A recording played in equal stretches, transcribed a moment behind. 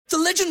The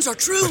legends are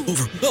true.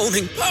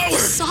 Overwhelming power!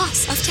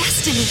 Sauce of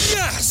destiny.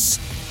 Yes!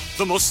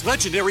 The most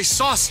legendary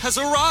sauce has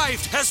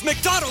arrived as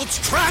McDonald's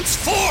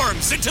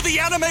transforms into the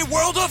anime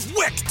world of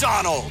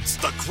WickDonald's.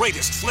 The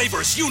greatest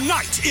flavors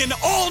unite in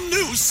all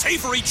new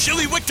savory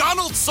chili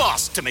McDonald's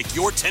sauce to make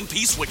your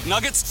 10-piece Wick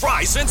Nuggets,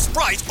 fries, and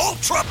Sprite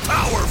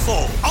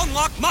ultra-powerful.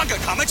 Unlock manga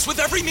comics with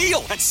every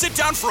meal and sit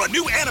down for a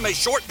new anime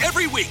short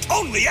every week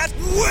only at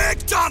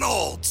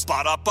WickDonald's.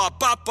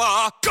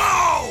 Ba-da-ba-ba-ba,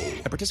 go!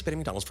 At participating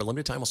McDonald's for a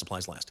limited time while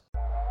supplies last.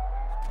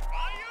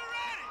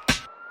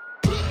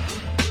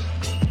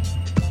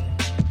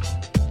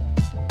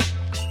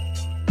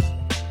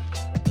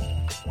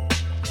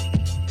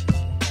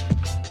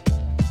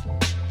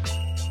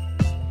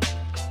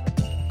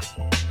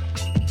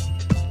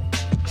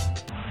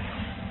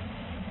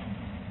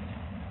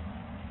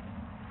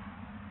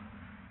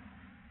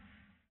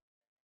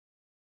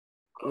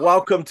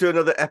 Welcome to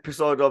another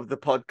episode of the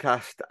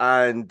podcast.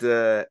 And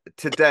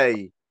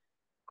today,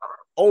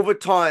 over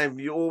time,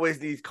 you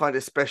always need kind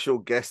of special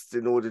guests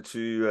in order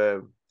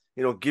to,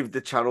 give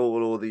the channel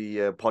or the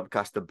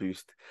podcast a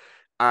boost.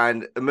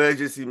 And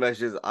emergency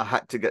measures, I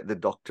had to get the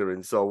doctor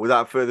in. So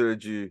without further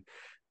ado,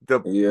 the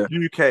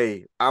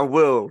UK and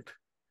world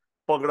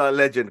Bhangra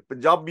legend,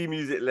 Punjabi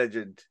music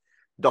legend,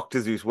 Dr.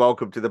 ZEUS.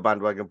 Welcome to the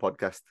Bhandwagon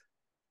podcast.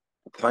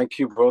 Thank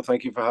you, bro.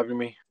 Thank you for having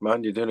me,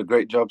 man. You're doing a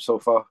great job so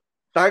far.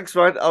 Thanks,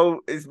 man. Oh,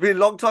 it's been a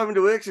long time in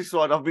the works, this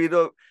one. I've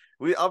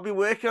been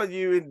working on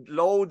you in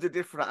loads of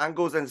different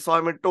angles, and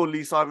Simon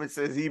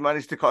says he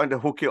managed to kind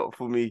of hook it up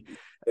for me.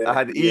 I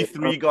had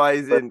E3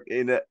 guys in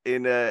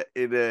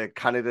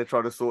Canada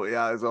trying to sort it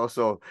out as well.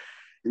 So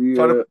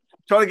trying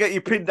to get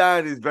you pinned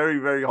down is very,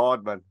 very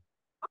hard, man.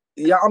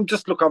 Yeah, I'm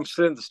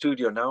still in the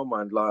studio now,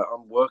 man. Like,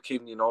 I'm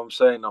working, you know what I'm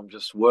saying? I'm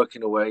just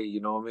working away,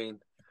 you know what I mean?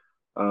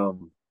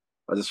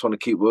 I just want to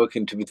keep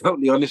working, to be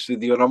totally honest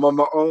with you. And I'm on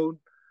my own.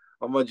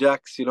 On my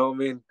jacks, you know what I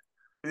mean?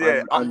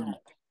 Yeah,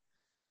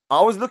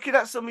 I was looking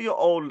at some of your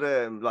old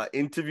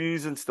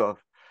interviews and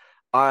stuff,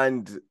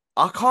 and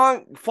I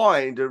can't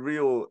find a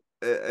real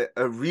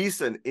a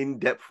recent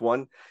in-depth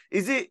one.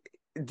 Do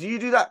you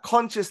do that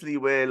consciously,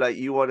 where like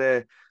you want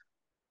to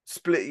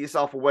split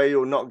yourself away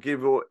or not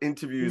give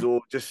interviews,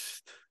 or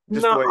just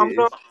no, the way I'm it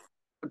not.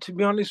 is? To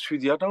be honest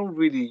with you,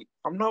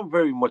 I'm not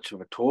very much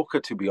of a talker,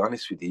 to be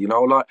honest with you. You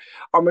know, like,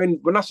 I mean,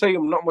 when I say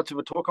I'm not much of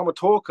a talker, I'm a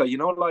talker. You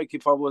know, like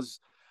if I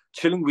was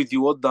chilling with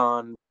you,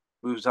 Odan,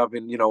 we was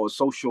having, you know, a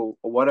social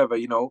or whatever,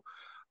 you know,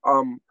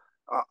 I'm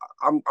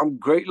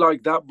great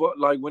like that. But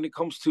like when it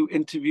comes to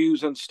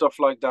interviews and stuff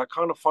like that, I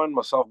kind of find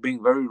myself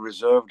being very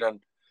reserved, and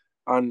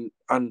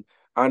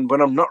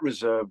when I'm not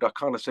reserved, I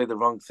kind of say the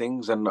wrong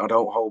things and I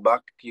don't hold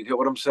back. You get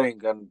what I'm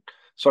saying? And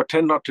so I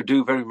tend not to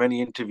do very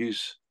many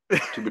interviews,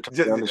 to be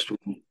totally honest with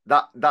you.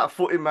 That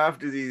foot in mouth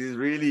disease is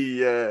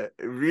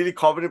really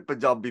common in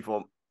Punjabi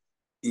form.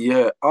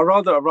 Yeah, I'd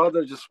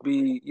rather just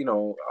be, you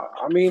know,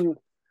 I mean,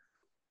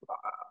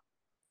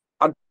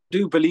 I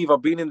do believe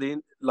I've been in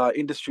the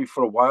industry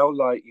for a while,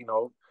 like, you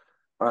know,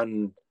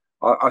 and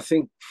I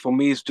think for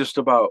me it's just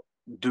about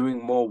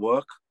doing more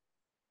work,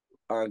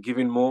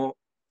 giving more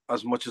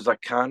as much as I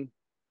can,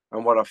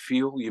 and what I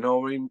feel, you know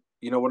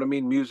what I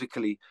mean,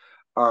 musically,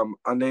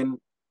 and then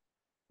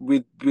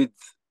with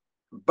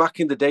back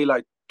in the day,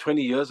 like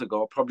 20 years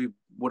ago, I probably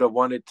would have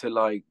wanted to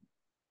like.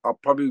 I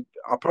probably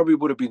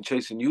would have been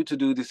chasing you to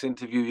do this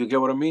interview. You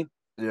get what I mean?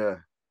 Yeah.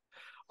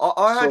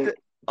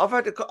 I've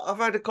had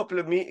a couple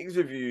of meetings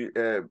with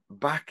you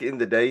back in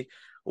the day.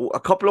 A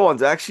couple of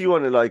ones I actually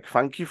want to like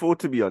thank you for,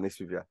 to be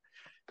honest with you.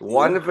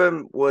 One of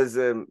them was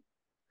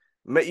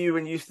met you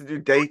when you used to do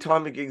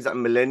daytime gigs at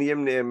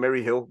Millennium near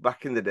Merry Hill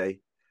back in the day.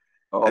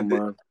 Oh, and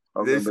man, I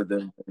remember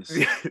them.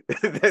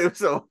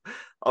 So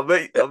I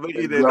bet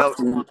you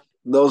there.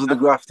 Those are the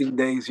grafting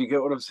days. You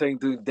get what I'm saying?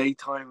 Doing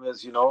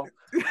daytimers, you know.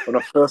 When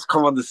I first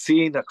come on the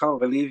scene, I can't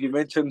believe you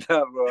mentioned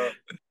that, bro.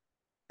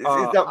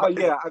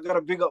 Yeah, I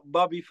gotta big up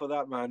Bobby for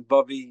that, man.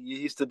 Bobby, you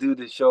used to do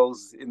the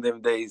shows in them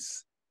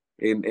days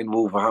in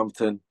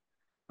Wolverhampton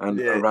and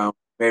around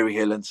Mary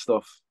Hill and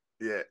stuff.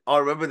 Yeah, I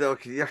remember though,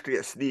 because you have to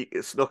get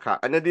snuck at.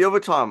 And then the other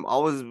time, I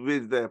was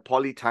with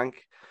Polly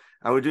Tank,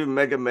 and we're doing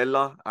Mega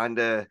Mela,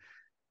 and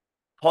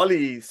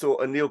Polly saw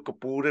Anil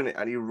Kapoor in it,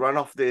 and he ran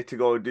off there to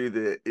go do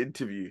the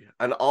interview,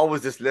 and I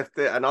was just left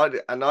there, and I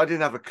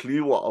didn't have a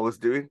clue what I was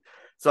doing.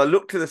 So I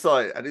looked to the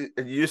side, and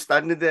you're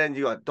standing there, and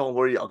you're like, "Don't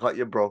worry, I got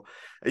you, bro."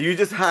 And you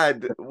just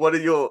had one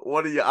of your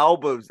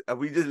albums, and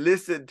we just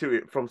listened to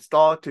it from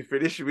start to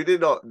finish. They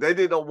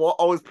didn't know what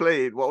I was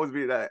playing, what was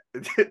being at.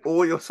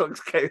 All your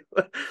songs came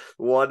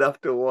one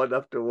after one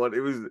after one. It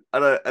was,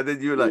 and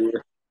then you were like. Yeah.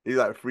 He's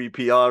like free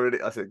PR in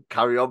it. I said,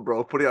 "Carry on,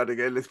 bro. Put it on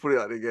again. Let's put it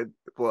on again."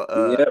 But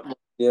man,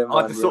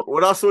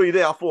 when I saw you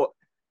there, I thought,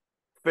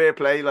 fair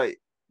play. Like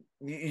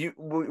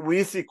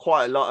we see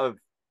quite a lot of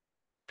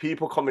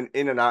people coming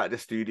in and out of the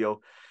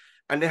studio,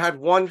 and they had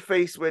one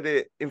face where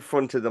they're in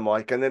front of the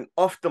mic, and then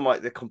off the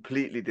mic they're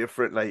completely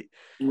different. Like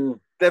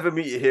never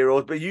meet your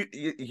heroes, but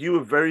you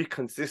were very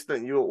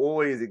consistent. You were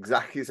always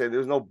exactly the same. There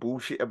was no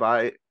bullshit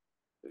about it.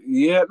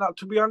 Yeah, no,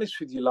 to be honest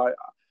with you, like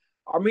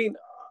I mean,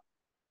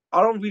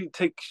 I don't really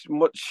take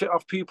much shit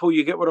off people.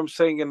 You get what I'm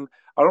saying? And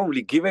I don't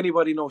really give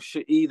anybody no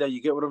shit either.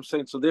 You get what I'm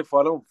saying? So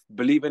therefore, I don't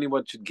believe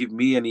anyone should give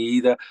me any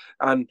either.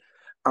 And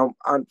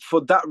and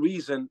for that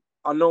reason,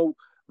 I know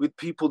with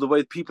people the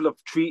way people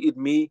have treated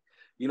me,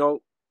 you know,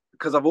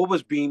 because I've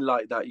always been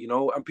like that, you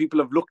know, and people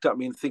have looked at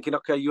me and thinking,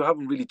 okay, you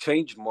haven't really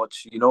changed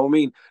much, you know what I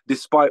mean?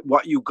 Despite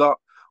what you got,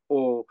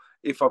 or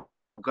if I've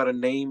got a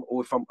name,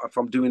 or if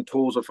I'm doing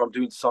tours, or if I'm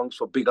doing songs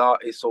for big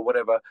artists or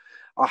whatever,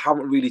 I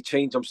haven't really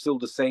changed. I'm still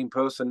the same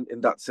person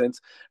in that sense.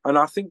 And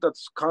I think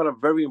that's kind of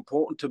very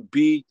important to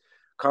be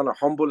kind of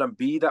humble and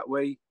be that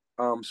way,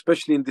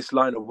 especially in this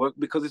line of work,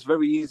 because it's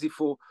very easy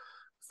for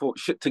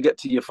shit to get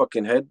to your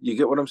fucking head. You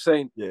get what I'm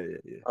saying? Yeah,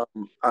 yeah,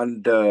 yeah.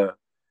 And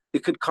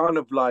it could kind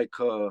of like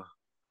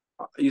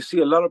you see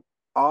a lot of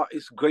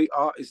artists, great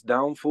artists,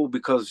 downfall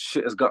because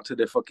shit has got to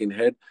their fucking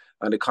head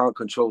and they can't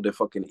control their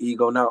fucking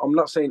ego. Now, I'm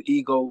not saying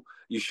ego,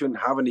 you shouldn't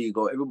have an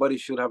ego. Everybody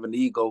should have an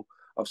ego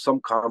of some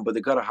kind, but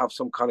they gotta have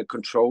some kind of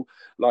control.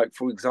 Like,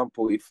 for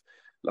example,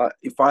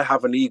 if I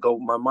have an ego,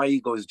 my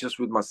ego is just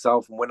with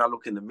myself, and when I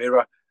look in the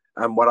mirror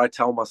and what I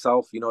tell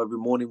myself, you know, every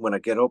morning when I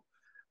get up.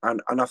 And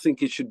I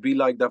think it should be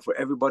like that for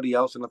everybody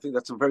else. And I think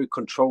that's a very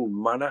controlled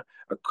manner,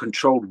 a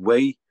controlled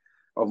way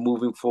of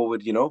moving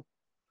forward, you know.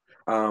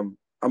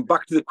 And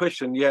back to the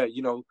question, yeah,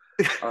 you know,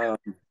 um,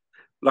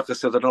 like I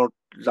said, I don't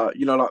like,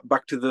 you know, like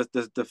back to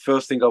the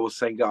first thing I was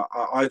saying. I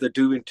either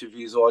do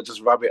interviews or I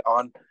just rabbit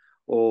on,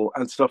 or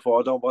and stuff,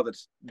 or I don't bother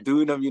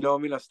doing them. You know what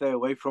I mean? I stay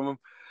away from them.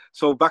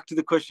 So back to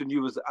the question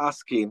you was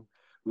asking,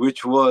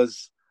 which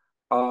was,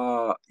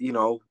 you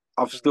know,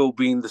 I've still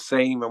been the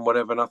same and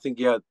whatever. And I think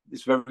yeah,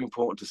 it's very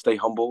important to stay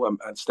humble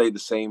and stay the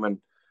same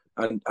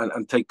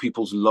and take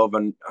people's love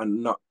and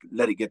not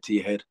let it get to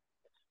your head.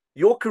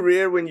 Your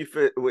career when you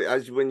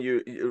as when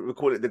you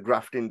call it the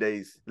grafting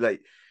days,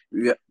 like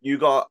Yeah. you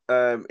got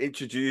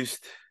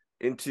introduced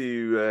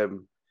into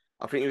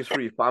I think it was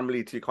for your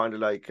family to kind of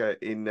like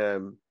in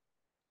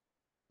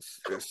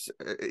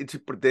into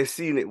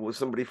Pradesi, and it was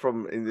somebody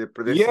from in the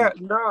Yeah,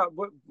 Pradesi. no.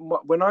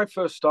 When I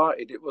first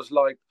started, it was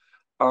like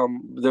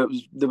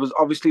there was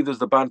obviously there's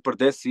the band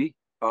Pardesi,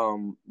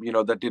 you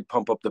know, that did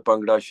pump up the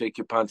Bhangra, Shake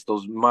Your Pants,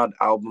 those mad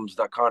albums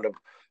that kind of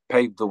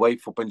paved the way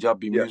for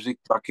Punjabi Yeah. music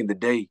back in the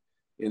day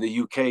in the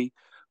UK.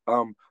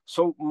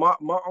 So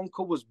my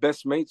uncle was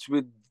best mates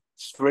with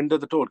Surinder,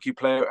 the Torki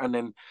player, and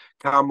then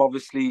Cam,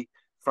 obviously.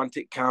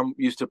 Frantic Cam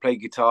used to play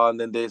guitar, and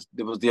then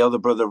there was the other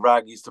brother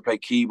Rag used to play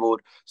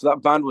keyboard. So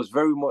that band was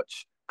very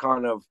much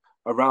kind of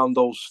around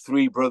those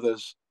three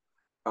brothers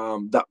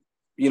that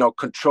you know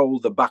control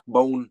the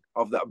backbone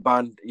of that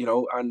band, you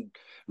know, and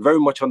very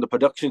much on the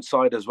production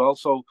side as well.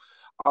 So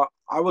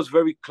I was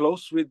very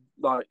close with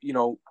like you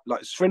know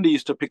like Srinder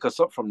used to pick us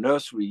up from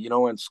nursery, you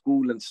know, and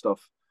school and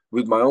stuff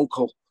with my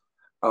uncle.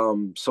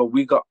 So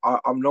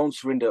I've known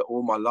Surinder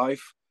all my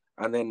life.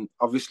 And then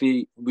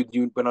obviously with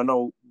you, when I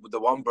know the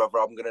one brother,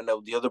 I'm gonna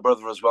know the other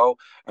brother as well.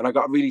 And I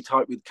got really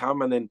tight with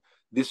Cam. And then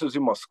this was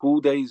in my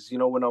school days, you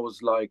know, when I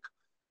was like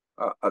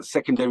at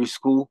secondary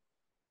school.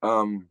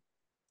 Um,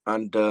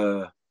 and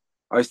I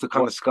used to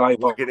kind What? of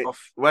Skype Wagging it.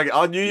 off, Wagging.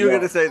 I knew you were yeah,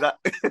 going to say that.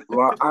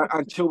 right,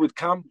 and chill with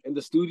Cam in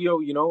the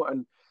studio, you know.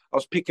 And I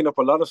was picking up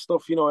a lot of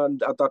stuff, you know.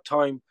 And at that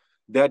time,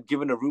 they had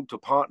given a room to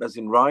partners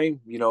in rhyme,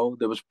 you know.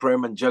 There was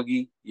Prem and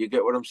Juggy. You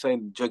get what I'm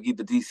saying? Juggy,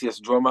 the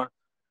DCS drummer.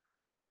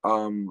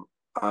 Um,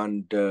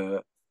 and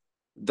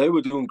they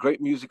were doing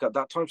great music at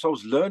that time. So I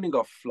was learning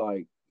off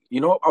like, you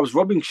know, I was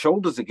rubbing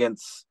shoulders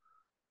against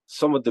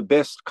some of the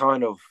best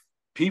kind of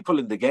people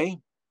in the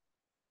game.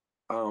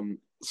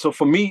 So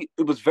for me,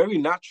 it was very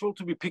natural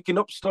to be picking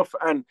up stuff.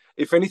 And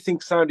if anything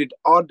sounded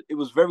odd, it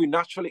was very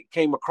natural. It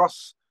came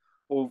across,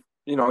 or,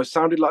 you know, it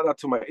sounded like that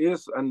to my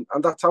ears. And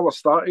that's how I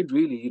started,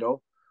 really, you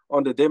know,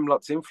 under them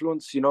lots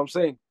influence, you know what I'm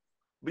saying?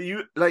 But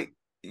you like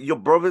your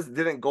brothers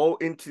didn't go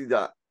into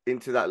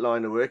that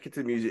line of work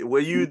into music. Were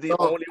you the No.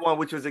 only one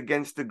which was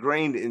against the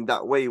grain in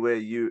that way? Where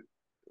you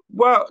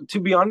Well, to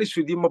be honest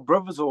with you, my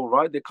brother's all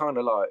right. They're kind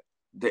of like,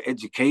 they're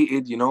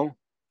educated, you know.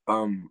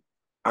 Um,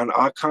 and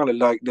I kind of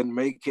like didn't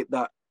make it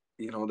that,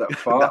 you know, that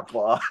far. that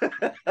far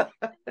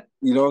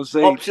You know what I'm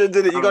saying? options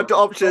in it? You got to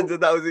options, So,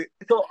 and that was it.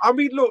 so I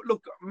mean,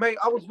 look, mate.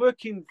 I was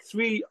working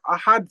three. I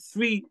had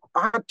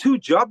two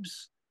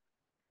jobs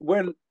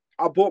when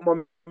I bought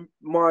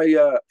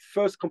my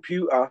first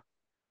computer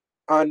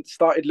and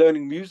started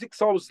learning music.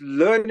 So I was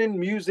learning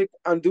music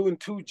and doing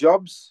two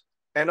jobs.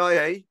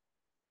 NIA.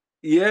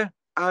 Yeah,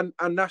 and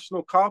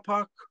National Car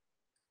Park.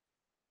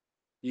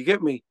 You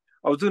get me?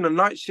 I was doing a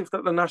night shift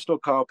at the National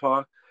Car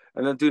Park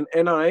and then doing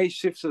NIA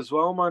shifts as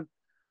well, man.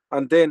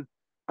 And then,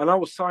 and I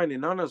was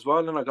signing on as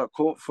well, and I got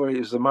caught for it. It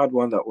was a mad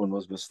one, that one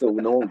was, but still,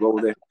 no one go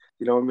there.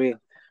 You know what I mean?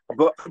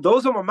 But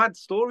those are my mad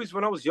stories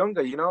when I was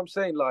younger. You know what I'm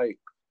saying? Like,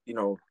 you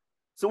know,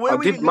 So where I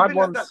were you did mad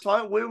living at that ones.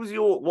 time? Where was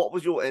your what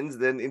was your ends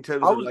then in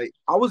terms of like?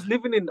 I was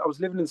living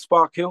in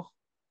Spark Hill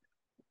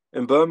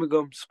in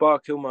Birmingham.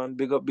 Spark Hill, man.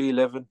 Big up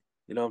B11.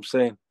 You know what I'm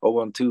saying?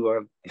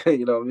 0121.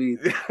 You know what I mean?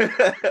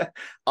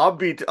 I'm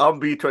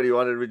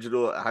B21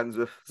 original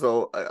Handsworth,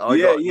 so I Yeah,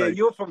 got yeah, like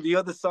you're from the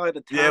other side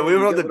of yeah, town. we You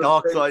were on get the what I'm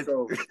dark saying? side.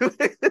 So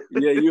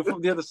yeah, you're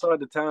from the other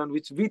side of town,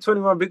 which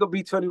B21, big up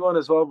B21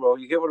 as well, bro.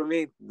 You get what I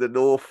mean? The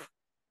north.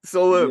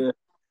 So Yeah,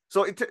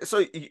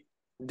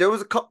 there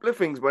was a couple of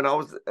things when I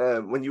was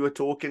when you were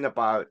talking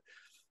about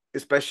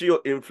especially your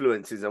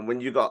influences and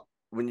when you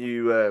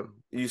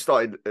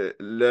started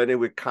learning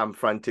with Cam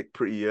Frantic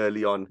pretty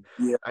early on,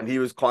 yeah, and he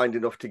was kind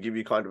enough to give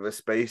you kind of a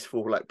space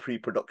for like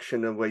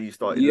pre-production and where you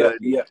started yeah, learning.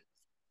 yeah,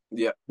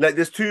 yeah, Like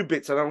there's two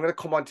bits, and I'm gonna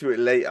come on to it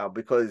later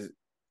because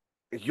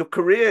your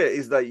career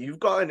is that you've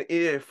got an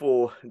ear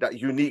for that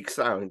unique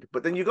sound,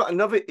 but then you got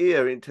another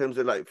ear in terms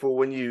of like for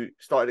when you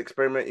started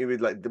experimenting with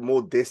like the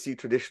more desi,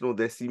 traditional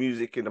desi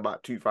music in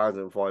about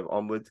 2005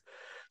 onwards.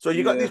 So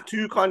you got yeah, these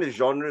two kind of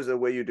genres of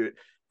where you do it.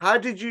 How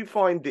did you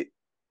find it?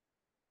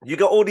 You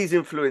got all these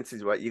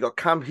influences, right? You got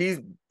Cam,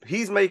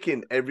 he's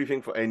making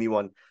everything for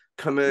anyone. yeah,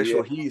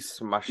 Commercial, he's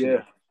smashing it.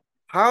 yeah.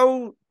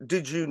 How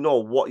did you know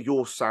what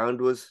your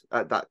sound was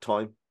at that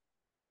time?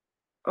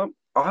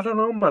 I don't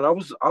know, man. I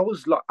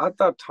was like at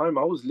that time,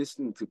 I was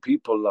listening to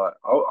people like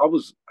I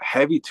was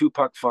heavy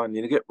Tupac fan.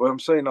 You get what I'm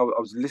saying? I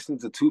was listening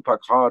to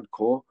Tupac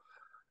hardcore.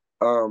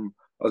 I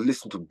was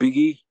listening to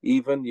Biggie,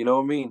 even. You know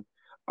what I mean?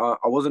 I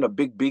wasn't a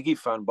big Biggie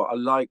fan, but I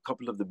liked a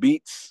couple of the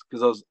beats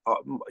because I was,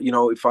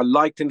 if I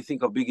liked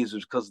anything of Biggie's, it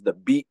was because of the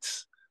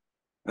beats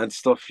and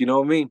stuff. You know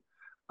what I mean?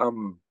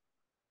 Um,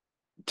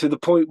 to the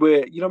point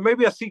where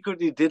maybe I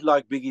secretly did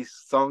like Biggie's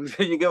songs.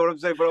 You get what I'm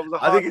saying? But I was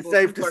a I think it's hardcore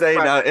safe to Tupac say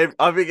fan. now.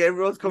 I think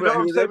everyone's You coming know out. what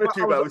He I'm was saying? ever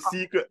too, but it was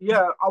secret.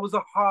 Yeah, I was a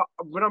hard.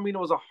 When I mean I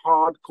was a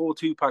hardcore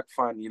Tupac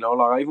fan.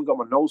 Like I even got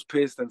my nose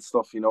pierced and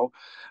stuff.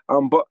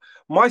 But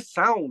my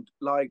sound,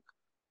 like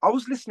I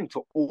was listening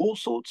to all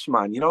sorts,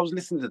 man. I was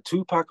listening to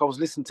Tupac. I was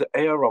listening to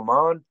A.R.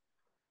 Rahman.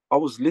 I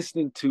was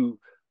listening to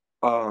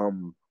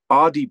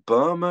R.D.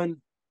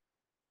 Berman.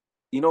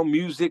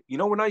 Music.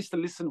 When I used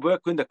to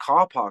work in the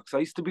car parks, I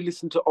used to be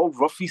listening to old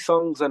Ruffy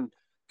songs and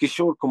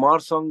Kishore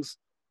Kumar songs,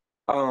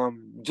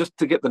 just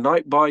to get the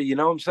night by. You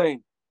know what I'm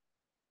saying?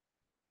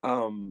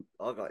 Um,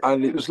 I got you.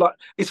 and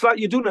it's like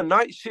you're doing a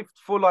night shift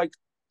for like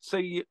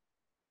say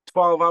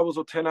 12 hours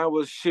or 10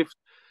 hours shift.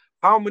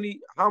 How many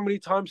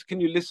times can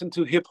you listen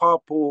to hip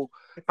hop, or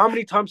how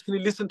many times can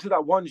you listen to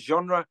that one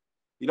genre,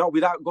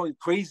 without going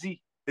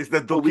crazy, It's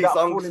the or Ducky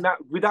songs.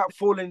 without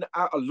falling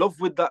out of love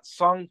with that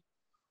song,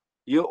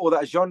 or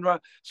that genre.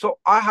 So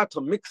I had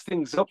to mix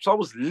things up. So I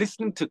was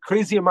listening to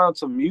crazy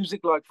amounts of music,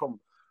 like from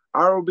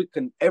Arabic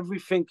and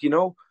everything,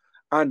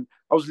 and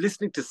I was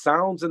listening to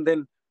sounds, and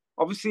then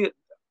obviously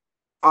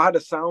I had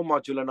a sound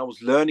module and I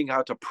was learning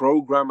how to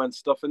program and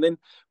stuff. And then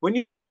when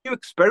you're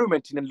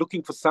experimenting and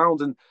looking for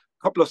sounds, and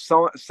a couple of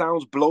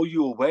sounds blow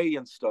you away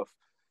and stuff,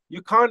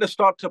 you kind of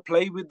start to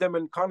play with them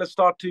and kind of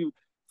start to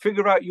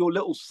figure out your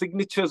little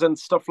signatures and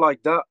stuff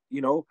like that.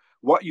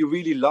 What you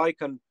really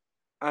like, and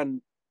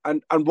and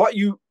what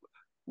you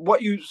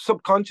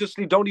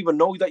subconsciously don't even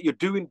know that you're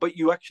doing, but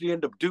you actually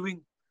end up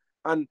doing.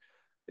 And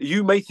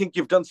you may think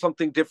you've done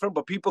something different,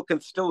 but people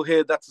can still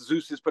hear that's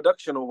ZEUS's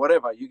production or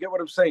whatever. You get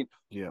what I'm saying?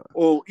 Yeah.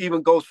 Or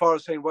even go as far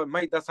as saying, well,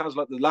 mate, that sounds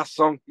like the last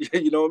song.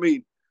 You know what I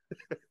mean?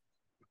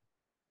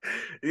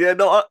 Yeah,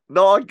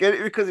 no, I get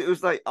it because it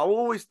was like I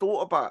always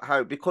thought about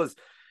how because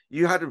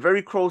you had a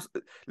very close,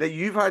 like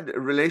you've had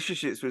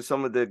relationships with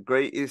some of the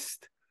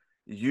greatest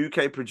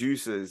UK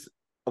producers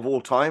of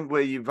all time,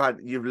 where you've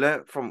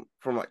learned from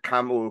like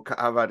Cam or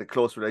have had a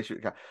close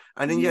relationship with Cam,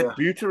 and then you had Yeah.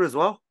 Buta as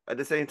well at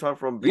the same time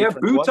from Yeah,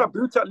 B21.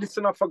 Buta.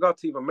 Listen, I forgot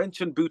to even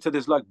mention Buta.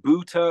 There's like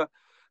Buta.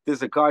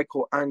 There's a guy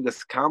called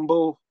Angus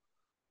Campbell.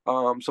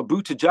 So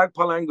Buta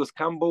Jagpal, Angus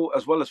Campbell,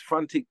 as well as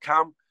Frantic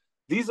Cam.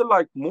 These are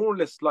like more or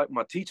less like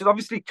my teachers.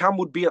 Obviously, Cam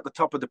would be at the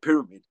top of the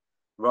pyramid,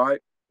 right?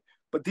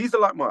 But these are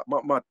like my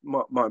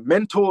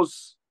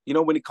mentors,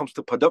 when it comes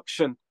to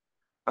production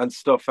and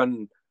stuff.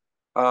 And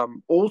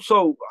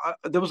also,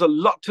 there was a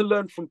lot to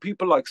learn from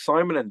people like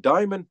Simon and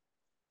Diamond.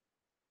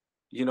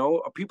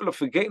 People are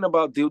forgetting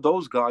about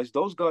those guys.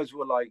 Those guys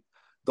were my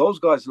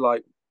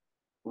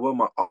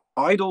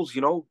idols.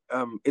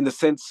 In the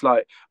sense,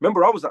 like,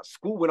 remember I was at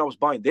school when I was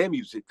buying their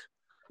music,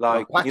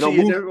 like, Apache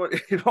and everybody,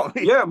 you know what I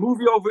mean? yeah,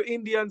 movie over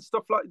India and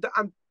stuff like that,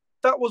 and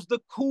that was the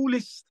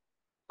coolest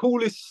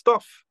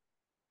stuff.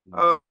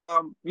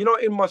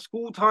 In my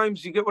school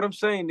times, you get what I'm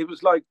saying? It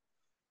was like,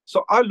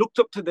 so I looked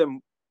up to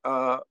them,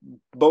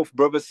 both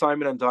brothers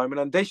Simon and Diamond,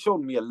 and they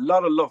showed me a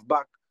lot of love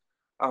back,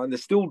 and they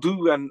still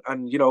do. And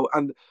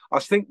I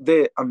think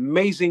they're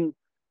amazing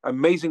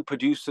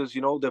producers.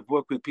 They've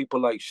worked with people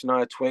like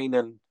Shania Twain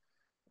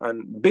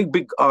and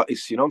big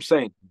artists. You know what I'm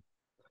saying?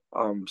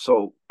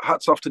 So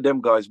hats off to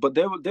them guys. But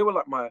they were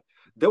like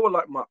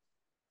my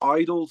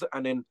idols.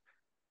 And then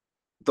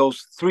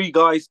those three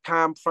guys,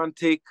 Cam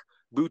Frantic,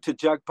 Buta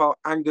Jagpal,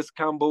 Angus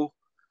Campbell,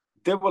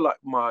 they were like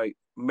my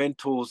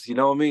mentors. You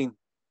know what I mean?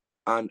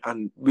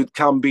 And with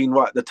Cam being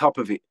right at the top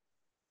of it.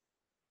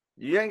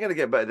 You ain't gonna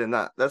get better than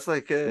that. That's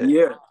like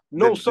Yeah.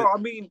 No. the So the, I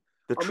mean,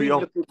 the I mean, trio.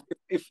 look,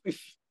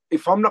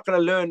 if I'm not gonna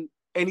learn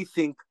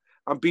anything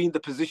and be in the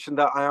position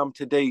that I am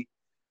today,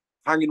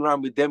 hanging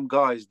around with them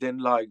guys, then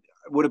like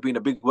it would have been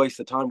a big waste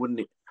of time, wouldn't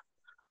it?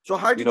 So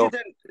how You did you know,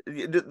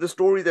 then the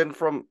story then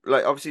from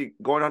like obviously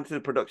going on to the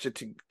production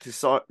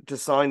to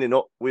signing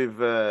up with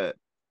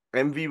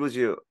Envy was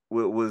your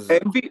was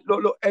Envy.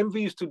 Look,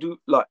 Envy used to do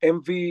like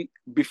Envy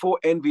before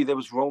Envy. There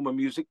was Roma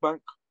Music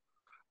Bank,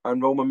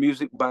 and Roma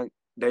Music Bank.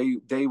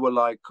 They were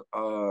like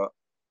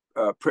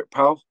Prit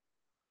Pal,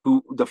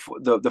 who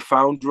the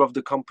founder of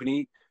the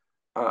company,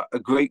 a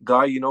great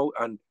guy, you know,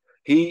 and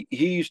he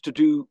used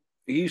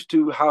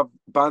to have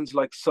bands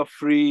like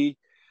Suffree,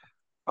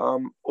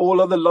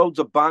 all other loads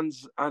of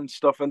bands and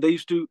stuff, and they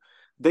used to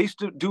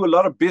do a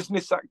lot of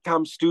business at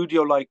Cam's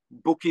studio, like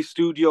book his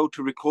studio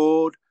to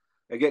record,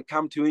 and get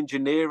Cam to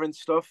engineer and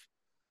stuff,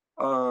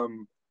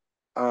 um,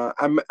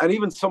 and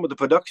even some of the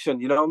production,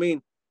 you know what I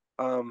mean,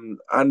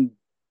 and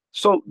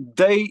so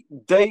they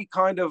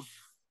kind of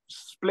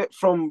split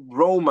from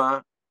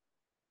Roma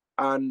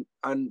and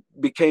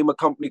became a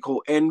company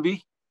called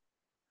Envy,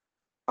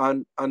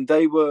 and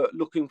they were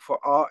looking for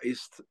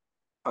artists,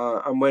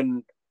 and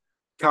when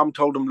Cam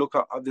told him, "Look,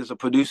 there's a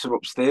producer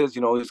upstairs.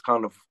 You know, he's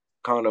kind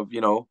of,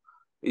 you know,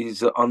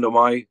 he's under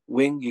my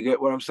wing. You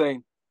get what I'm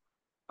saying?"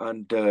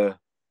 And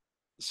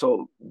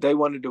so they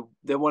wanted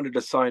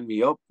to sign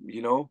me up,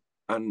 you know,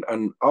 and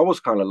I was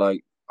kind of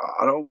like,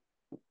 I don't,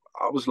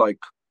 I was like,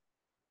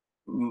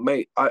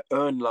 mate, I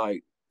earn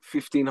like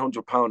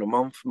 £1,500 a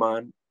month,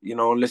 man. You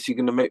know, unless you're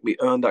gonna make me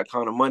earn that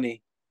kind of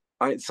money,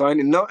 I ain't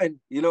signing nothing.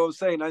 You know what I'm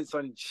saying? I ain't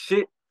signing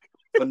shit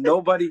for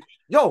nobody.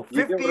 yo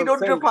You get what fifteen I'm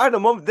hundred saying? pound a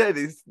month. Then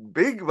is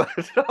big, man.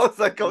 I was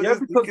Yeah,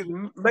 just because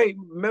thinking, mate,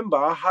 remember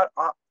I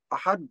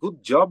had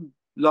good job.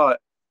 Like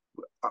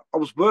I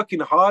was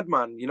working hard,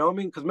 man. You know what I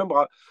mean? Because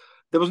remember,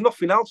 there was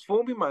nothing else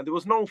for me, man. There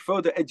was no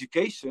further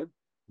education.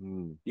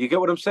 You get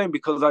what I'm saying?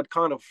 Because I'd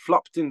kind of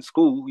flopped in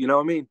school. You know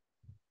what I mean?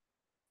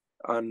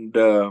 And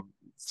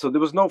so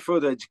there was no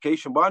further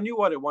education. But I knew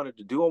what I wanted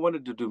to do. I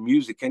wanted to do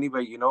music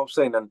anyway. You know what I'm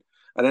saying? And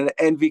then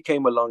Envy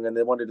came along and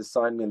they wanted to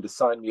sign me and to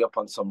sign me up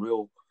on some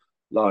real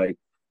like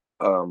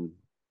um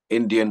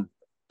Indian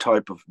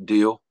type of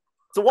deal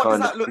so what does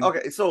kind of that look? thing.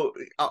 Okay, so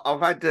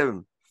I've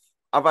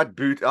had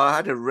Boot. I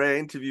had a rare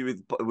interview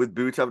with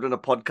Boot. I've done a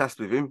podcast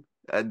with him,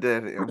 and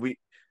then we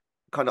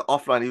kind of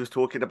offline. He was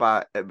talking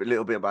about a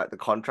little bit about the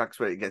contracts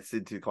where it gets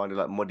into kind of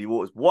like muddy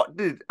waters. What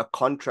did a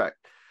contract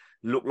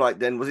look like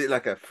then? Was it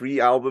like a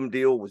 3 album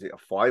deal? Was it a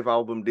 5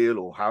 album deal,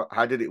 or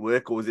how did it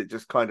work? Or was it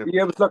just kind of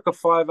Yeah, it was like a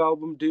 5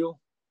 album deal.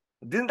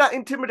 didn't that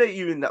intimidate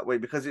you in that way?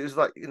 Because it was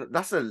like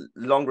that's a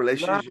long Nah,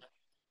 relationship.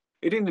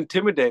 it didn't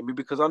intimidate me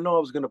because I know I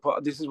was gonna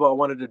put. This is what I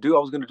wanted to do. I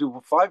was gonna do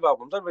for 5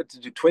 albums. I wanted to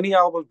do 20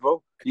 albums,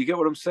 bro. You get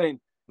what I'm saying?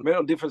 It made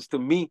no difference to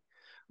me,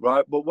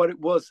 right? But what it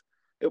was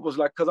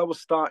like because I was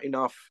starting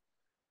off,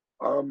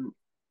 um,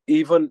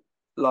 even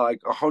like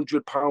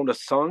 £100 a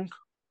song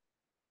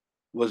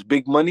was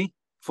big money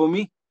for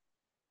me.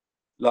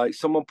 Like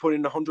someone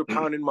putting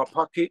 £100 in my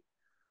pocket,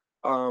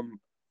 um,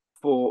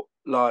 for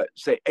like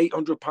say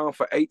 £800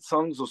 for 8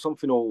 songs or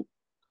something, or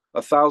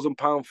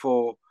 £1,000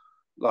 for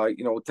like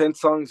 10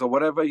 songs or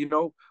whatever,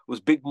 was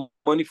big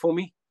money for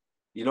me.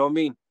 You know what I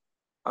mean?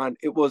 And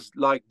it was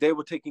like they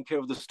were taking care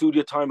of the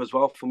studio time as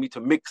well for me to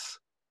mix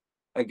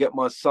and get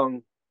my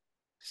song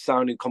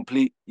sounding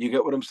complete. You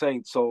get what I'm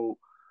saying? So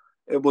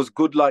it was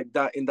good like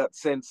that in that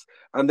sense.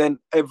 And then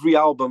every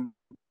album,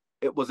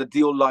 it was a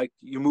deal like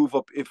you move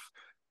up if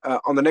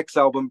on the next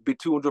album be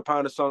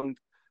 £200 a song,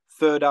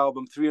 third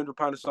album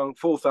 £300 a song,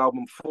 fourth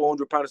album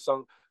 £400 a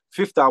song,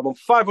 fifth album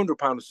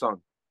 £500 a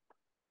song,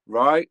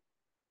 right?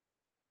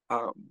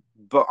 Um,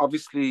 but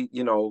obviously,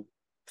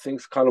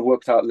 things kind of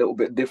worked out a little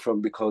bit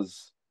different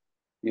because,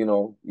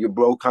 your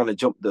bro kind of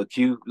jumped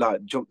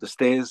the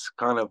stairs,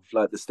 kind of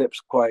like the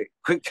steps quite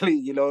quickly,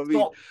 you know what I mean?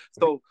 So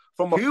So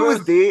from my who was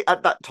first, there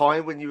at that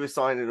time when you were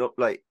signing up?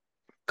 Like,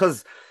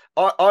 because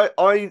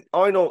I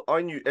know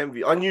I knew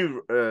Envy. I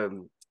knew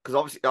because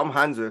obviously I'm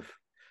Handsworth,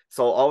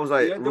 so I was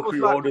like yeah, rookie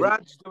rollers.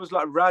 There was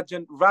like Raj,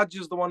 and Raj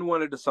is the one who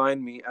wanted to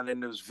sign me, and then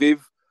there was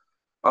Viv,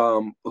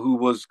 who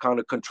was kind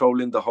of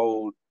controlling the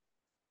whole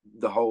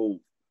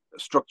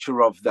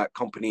structure of that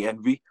company,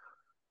 Envy,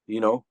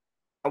 you know.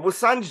 And was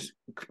Sanj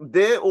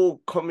there or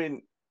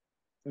coming?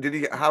 Did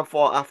he? How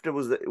far after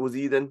was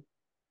he then?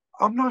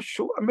 I'm not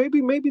sure.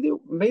 Maybe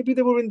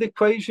they were in the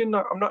equation.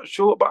 I'm not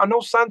sure, but I know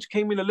Sanj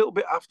came in a little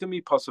bit after me,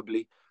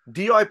 possibly.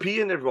 DIP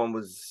and everyone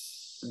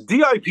was.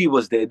 DIP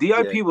was there.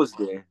 Yeah, DIP was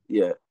there.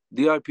 Yeah,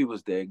 DIP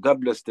was there.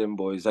 God bless them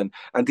boys. And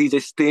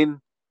DJ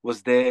Stin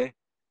was there.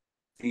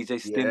 DJ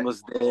Stin yeah.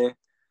 was there,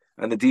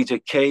 and the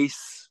DJ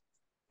Case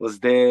was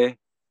there.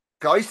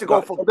 'Cause I used to go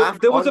Like, from so after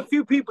there was a on.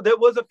 few people. There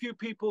was a few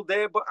people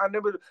there, but I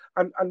never.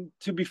 And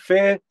to be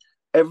fair,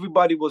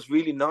 everybody was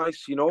really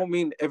nice. You know what I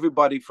mean?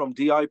 Everybody from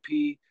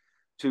DIP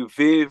to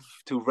Viv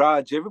to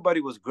Raj,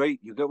 everybody was great.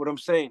 You get what I'm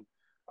saying?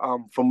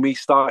 From me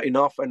starting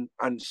off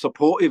and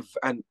supportive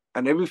and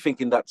everything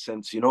in that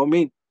sense. You know what I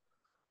mean?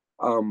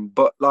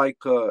 But like,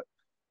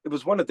 it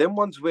was one of them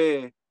ones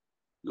where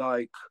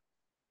like,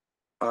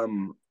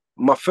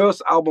 My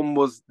first album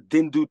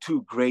didn't do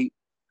too great.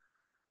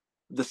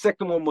 The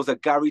second one was a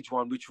garage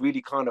one, which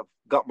really kind of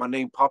got my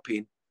name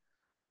popping.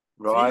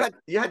 So Right.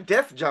 you had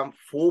Def Jam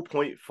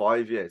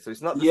 4.5, yeah. So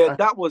it's not the Yeah, same.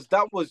 that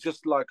was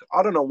just like,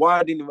 I don't know why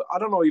I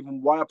don't know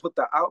even why I put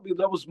that out.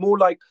 That was more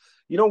like,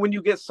 you know, when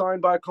you get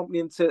signed by a company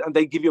and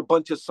they give you a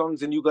bunch of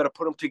songs and you got to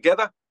put them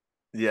together.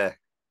 Yeah.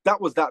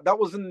 That was that. That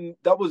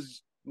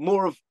was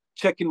more of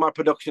checking my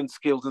production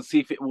skills and see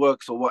if it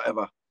works or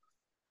whatever.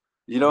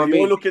 You know But what I you're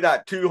mean? looking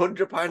at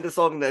 £200 a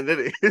song then,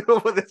 didn't it?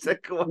 For the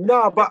second one.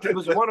 No, but it It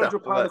was was that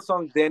 £100 a much.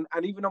 song then,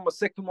 and even on my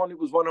second one, it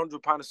was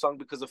 £100 a song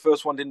because the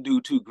first one didn't do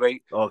too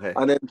great. Okay.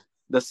 And then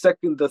the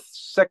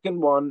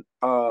second one,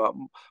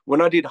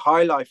 when I did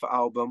High Life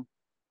album,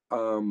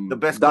 The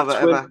best cover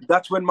ever.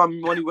 that's when my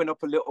money went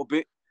up a little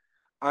bit,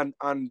 and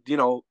you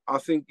know, I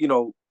think, you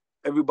know,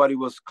 everybody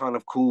was kind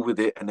of cool with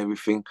it and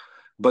everything.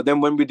 But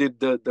then when we did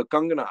the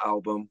Kangana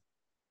album,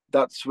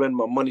 that's when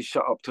my money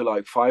shot up to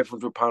like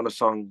 £500 a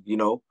song, you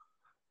know,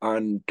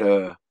 and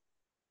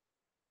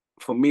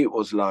for me it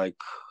was like,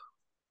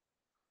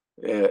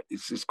 yeah,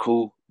 it's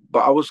cool.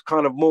 But I was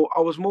kind of more,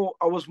 I was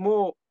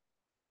more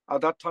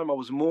at that time. I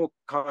was more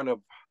kind of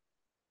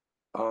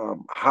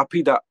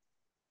happy that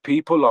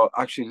people are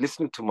actually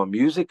listening to my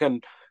music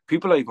and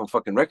people are even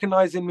fucking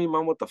recognizing me,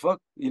 man. What the fuck,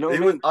 you know what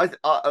It I was mean?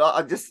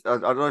 I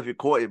don't know if you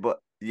caught it, but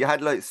you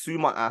had like Sue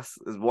My Ass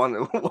as one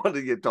one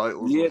of your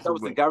titles or Yeah, that was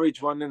the something.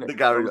 garage one, innit? The That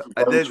garage. was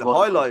the And then garage one.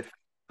 High Life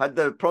had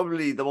the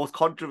probably the most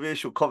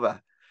controversial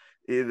cover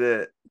in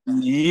the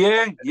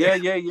Yeah.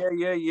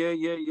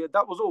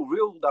 That was all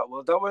real. That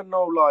was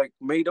no like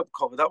made up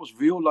cover. That was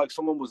real. Like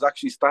someone was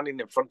actually standing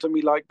in front of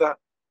me like that.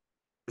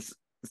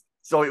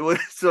 so it was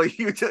so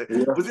you just,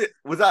 Yeah.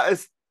 was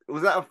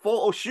that a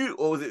photo shoot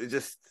or was it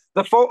just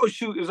The photo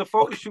shoot is a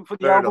photo okay, shoot for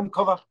the fair enough. album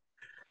cover.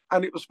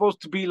 And it was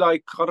supposed to be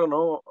like, I don't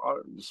know,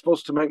 it was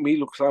supposed to make me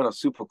look kind of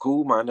super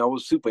cool, man. I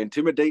was super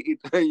intimidated,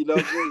 you know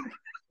what I'm saying?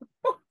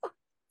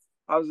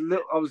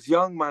 I was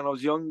young, man. I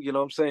was young, you know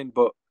what I'm saying?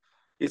 But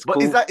it's But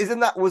cool.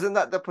 wasn't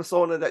that the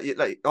persona that you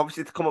like?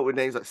 Obviously, to come up with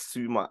names like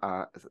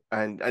Suma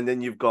and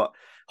then you've got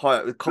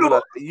a couple Look,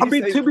 like I you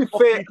mean, say to be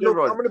fuck fair, you to look,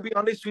 Rod. I'm gonna be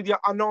honest with you.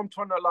 I know I'm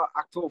trying to like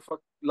act all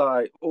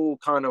like all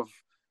kind of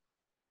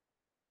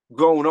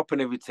growing up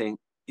and everything,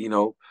 you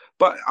know.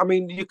 But I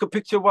mean, you could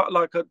picture what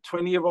like a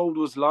 20-year-old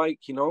was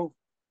like, you know.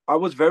 I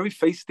was very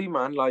feisty,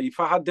 man. Like if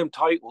I had them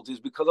titles, it's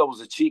because I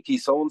was a cheeky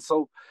so and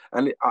so,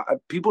 and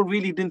people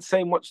really didn't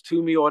say much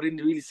to me, or I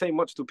didn't really say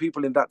much to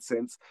people in that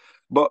sense.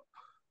 But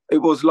it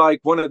was like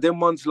one of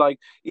them ones. Like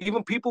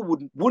even people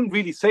wouldn't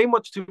really say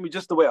much to me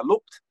just the way I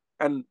looked,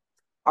 and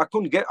I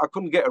couldn't get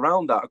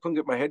around that. I couldn't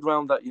get my head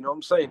around that. You know what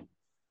I'm saying?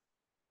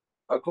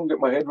 I couldn't get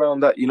my head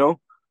around that. You know.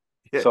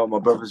 Yeah, So my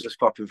brother's just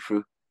popping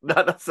through. no,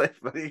 that's safe,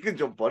 man. You can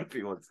jump on if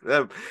you want.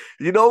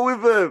 You know,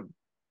 with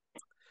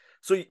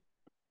so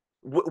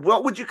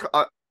what would you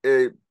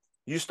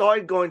you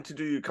started going to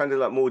do kind of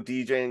like more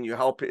DJing. You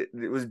help it.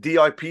 It was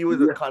DIP was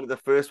Yeah. kind of the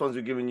first ones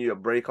who giving you a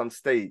break on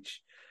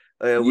stage.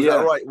 Was that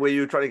Yeah. right? Where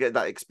you were trying to get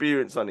that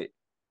experience on it?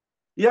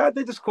 Yeah,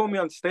 they just called me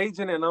on stage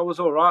in it, and I was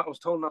all right. I was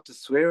told not to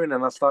swear in,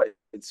 and I started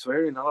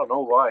swearing. I don't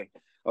know why.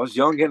 I was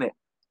young in it.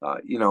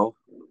 You know,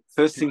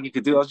 first thing you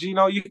could do, you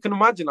know, you can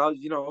imagine,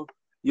 you know,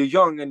 you're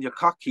young and you're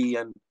cocky,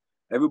 and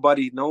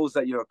everybody knows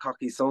that you're a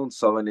cocky so and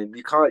so, and then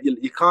you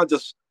can't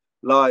just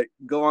like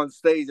go on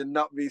stage and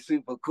not be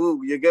super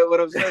cool. You get what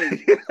I'm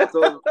saying?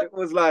 So it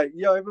was like,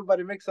 yo,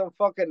 everybody make some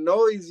fucking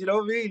noise. You know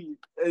what I mean?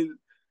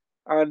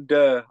 And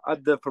I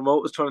had the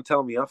promoters trying to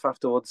tell me off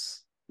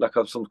afterwards, like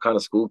I'm some kind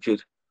of school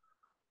kid.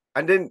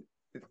 And then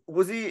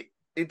was he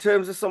in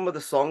terms of some of the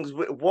songs?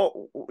 What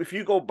if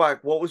you go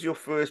back? What was your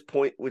first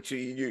point? Which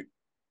you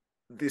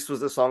this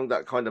was the song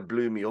that kind of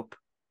blew me up.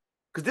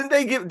 Because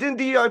didn't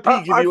DIP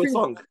give I you a think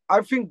song?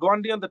 I think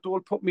Gandhi and the Toll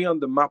put me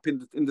on the map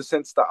in the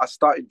sense that I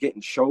started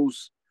getting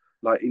shows.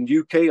 Like in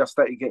UK, I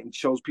started getting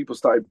shows. People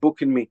started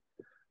booking me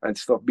and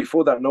stuff.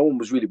 Before that, no one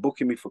was really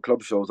booking me for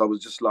club shows. I was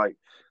just like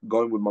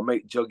going with my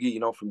mate Juggy, you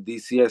know, from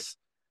DCS,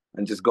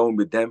 and just going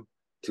with them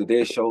to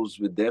their shows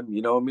with them.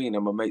 You know what I mean?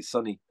 And my mate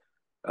Sonny,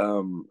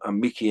 and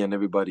Mickey and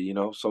everybody. You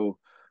know, so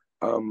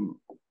um,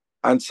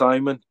 and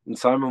Simon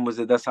was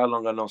it. That's how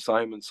long I know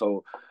Simon.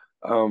 So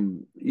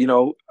you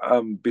know,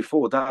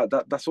 before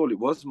that's all it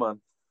was,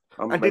 man.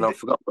 And And I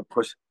forgot my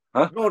push.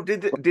 Huh? no,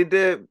 did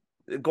the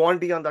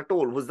Gandhi on that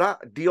all was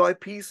that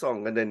DIP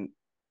song? And then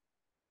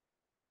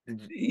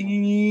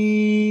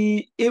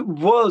It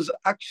was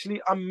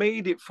actually, I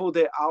made it for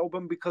their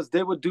album because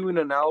they were doing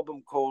an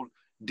album called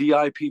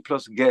DIP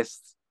plus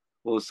guests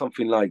or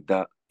something like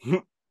that.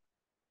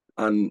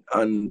 And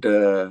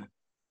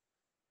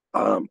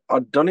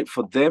I'd done it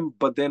for them,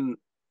 but then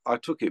I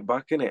took it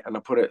back in it and I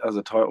put it as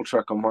a title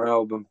track on my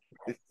album.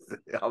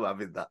 I'm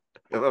having that.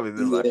 I'm having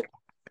the Yeah. like.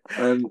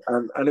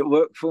 And it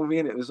worked for me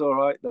and it was all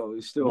right though.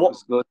 It What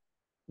was good.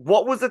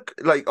 what was it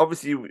like?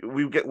 Obviously,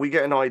 we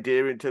get an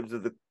idea in terms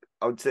of the.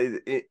 I would say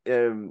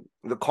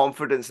the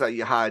confidence that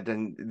you had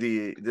and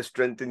the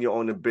strength in your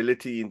own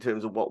ability in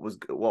terms of what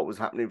was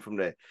happening from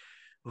there.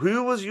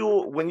 who was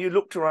your, when you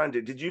looked around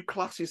it, did you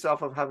class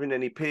yourself as having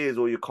any peers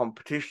or your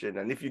competition?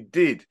 And if you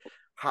did,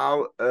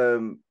 how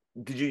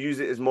did you use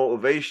it as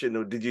motivation,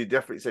 or did you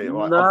definitely say, all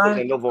right, I'm Nah,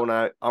 putting another one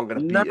out, I'm gonna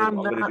nah, beat him, I'm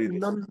gonna nah, do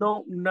this?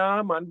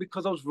 nah, man.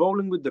 Because I was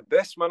rolling with the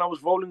best, man. I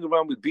was rolling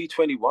around with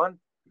B21.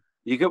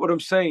 You get what I'm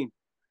saying?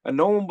 And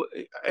no one,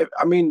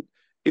 I mean,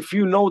 if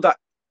you know that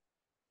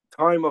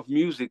time of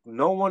music,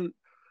 no one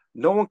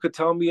could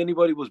tell me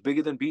anybody was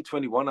bigger than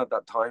B21 at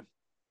that time.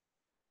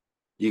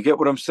 You get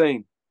what I'm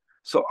saying?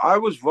 So I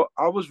was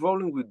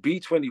rolling with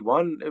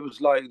B21. It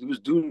was like we was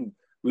doing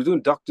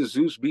Dr.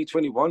 ZEUS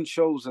B21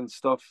 shows and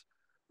stuff.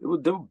 They were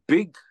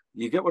big.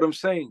 You get what I'm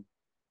saying?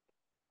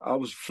 I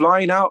was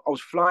flying out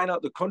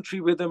the country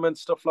with them and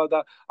stuff like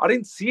that. I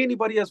didn't see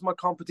anybody as my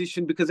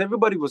competition because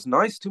everybody was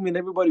nice to me and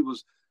everybody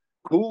was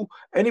cool.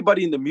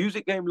 Anybody in the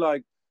music game,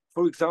 like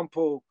for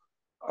example,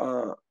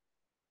 uh,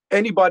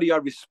 anybody I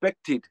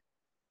respected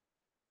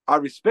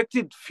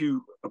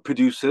few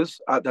producers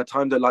at that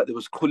time. That like there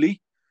was Kuli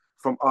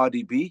from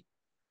RDB.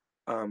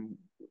 Um,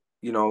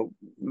 you know,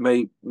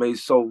 may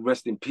his soul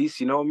rest in peace.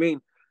 You know what I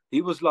mean?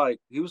 He was like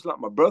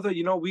my brother.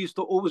 You know, we used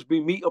to always be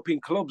meet up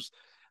in clubs,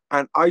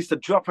 and I used to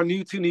drop a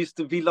new tune. He used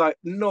to be like,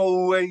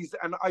 no ways,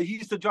 and he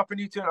used to drop a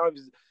new tune.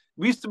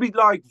 We used to be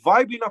like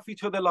vibing off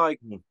each other,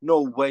 like,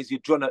 no ways, you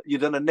done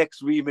a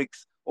next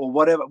remix or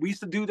whatever. We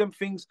used to do them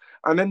things,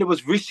 and then there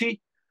was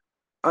Rishi,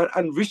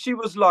 and Rishi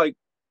was like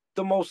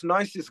the most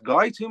nicest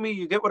guy to me.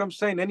 You get what I'm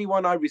saying?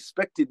 Anyone I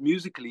respected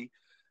musically,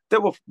 they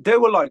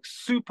were like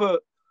super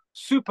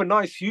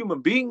nice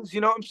human beings.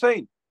 You know what I'm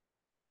saying?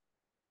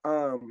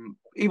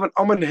 Even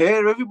Aman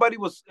here, everybody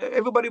was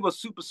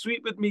super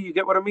sweet with me. You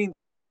get what I mean?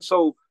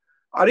 So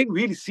I didn't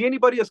really see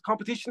anybody as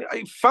competition.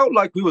 It felt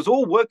like we was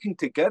all working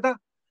together,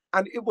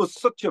 and it was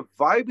such a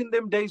vibe in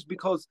them days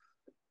because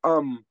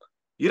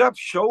you'd have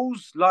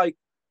shows like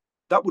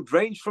that would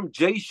range from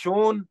Jay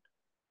Sean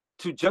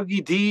to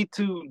Juggy D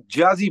to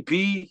Jazzy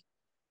B,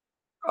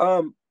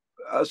 um,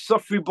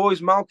 Suffree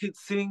Boys, Malkit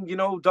Singh, you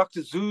know,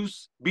 Dr.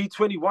 ZEUS,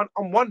 B21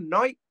 on one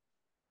night.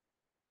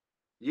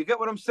 You get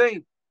what I'm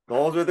saying?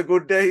 Those were the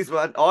good days,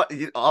 man. I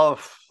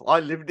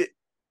lived it.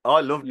 I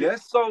loved it.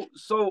 Yes.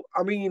 So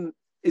I mean,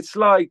 it's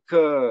like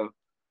I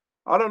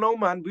don't know,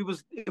 man.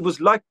 It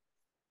was like,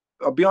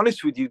 I'll be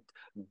honest with you,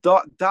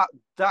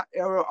 that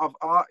era of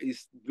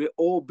artists, it's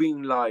all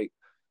been like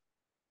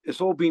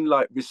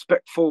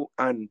respectful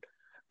and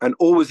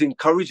always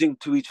encouraging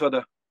to each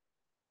other.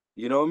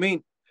 You know what I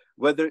mean?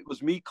 Whether it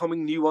was me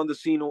coming new on the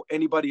scene or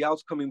anybody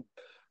else coming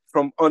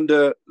from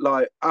under,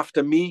 like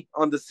after me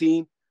on the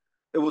scene,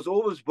 it was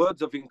always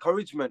words of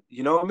encouragement.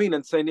 You know what I mean?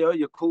 And saying, "Oh,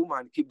 you're cool,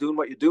 man. Keep doing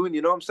what you're doing."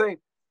 You know what I'm saying?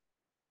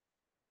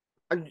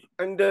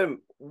 And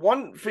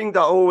one thing that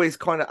I always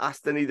kind of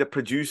asked any of the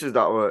producers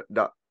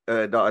that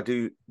I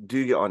do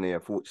get on here,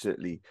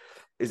 fortunately,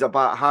 is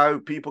about how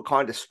people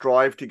kind of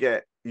strive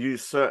to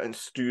use certain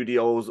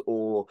studios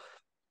or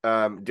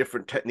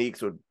different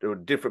techniques or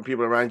different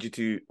people around you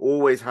to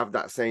always have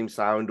that same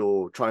sound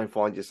or try and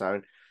find your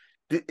sound.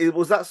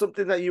 Was that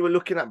something that you were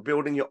looking at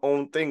building your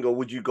own thing, or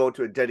would you go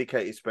to a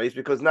dedicated space?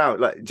 Because now,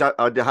 like,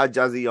 I had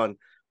Jazzy on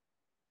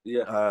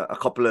a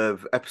couple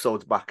of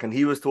episodes back, and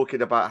he was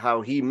talking about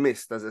how he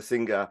missed as a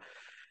singer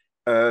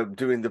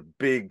doing the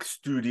big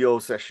studio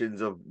sessions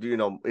of, you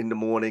know, in the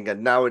morning,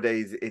 and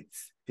nowadays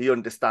he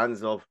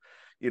understands of,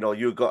 you know,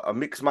 you've got a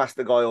mix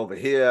master guy over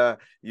here,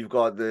 you've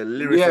got the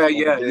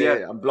lyricist over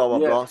there, and blah blah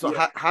blah. So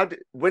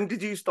when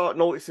did you start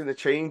noticing a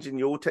change in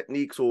your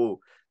techniques, or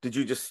did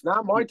you just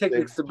Now my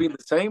techniques have been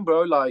the same,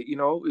 bro. Like, you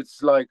know,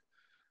 it's like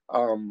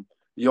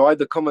you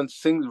either come and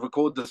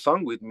record the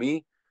song with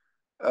me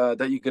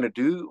that you're gonna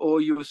do,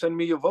 or you send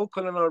me your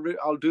vocal and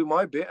I'll do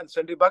my bit and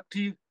send it back to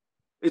you.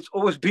 It's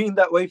always been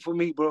that way for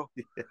me, bro.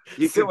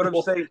 You get what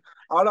I'm saying?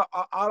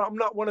 I'm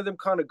not one of them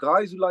kind of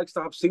guys who likes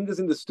to have singers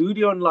in the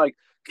studio and like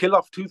kill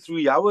off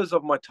 2-3 hours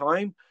of my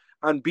time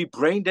and be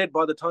brain dead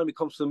by the time it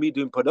comes to me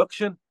doing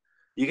production.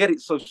 You get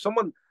it? So if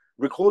someone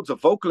records a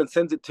vocal and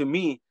sends it to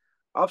me,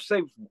 I've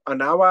saved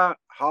an hour,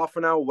 half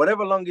an hour,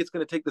 whatever long it's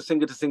going to take the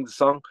singer to sing the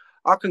song.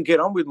 I can get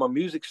on with my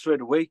music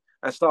straight away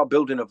and start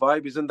building a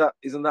vibe. Isn't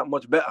that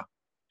much better?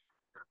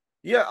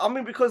 Yeah, I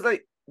mean, because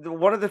like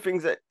one of the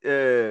things that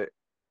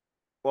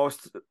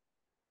was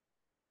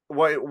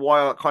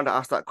why I kind of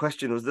asked that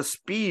question was the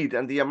speed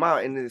and the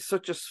amount, and in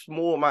such a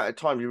small amount of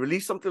time. You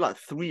released something like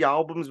 3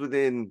 albums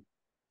within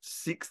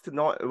 6 to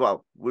 9,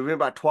 well, within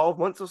about 12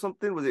 months or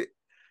something. Was it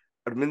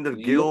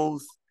Arminder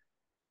Gills?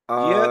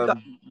 Yeah,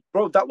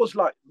 bro, that was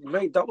like,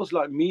 mate, that was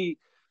like me.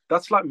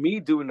 That's like me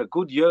doing a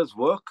good year's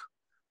work,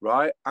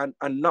 right? And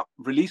not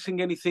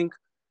releasing anything.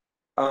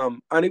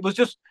 And it was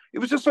just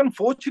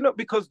unfortunate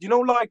because, you know,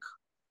 like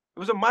it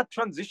was a mad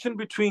transition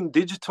between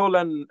digital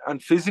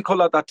and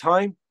physical at that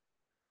time,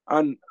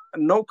 and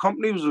no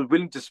company was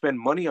willing to spend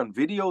money on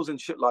videos and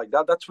shit like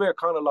that. That's where I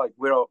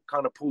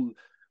kind of pulled,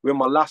 where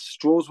my last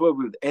straws were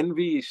with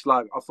Envy. It's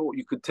like, I thought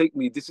you could take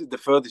me. This is the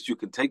furthest you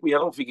can take me. I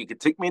don't think you could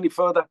take me any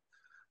further.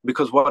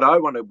 Because where I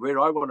want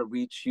to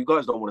reach, you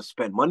guys don't want to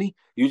spend money.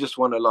 You just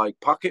want to like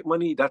pocket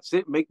money. That's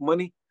it, make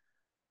money.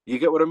 You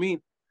get what I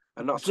mean?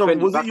 And not So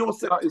spend it back on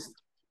the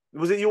artist.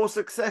 was it your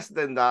success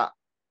then that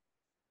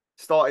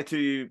started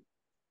to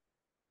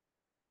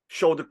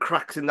show the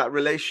cracks in that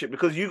relationship?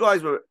 Because you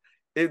guys were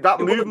that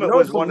movement No,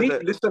 was for one of me, the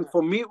listen,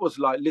 for me, it was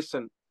like,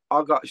 listen,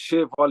 I got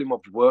sheer volume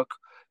of work.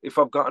 If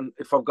I've got a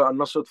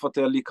Nusrat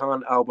Fateh Ali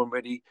Khan album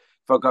ready,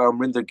 if I got a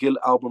Rinder Gill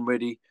album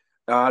ready,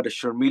 I had a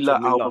Sharmila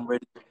Jamila. album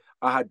ready,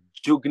 I had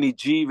Jugni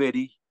G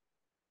ready.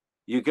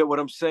 You get what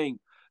I'm saying?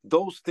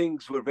 Those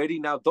things were ready.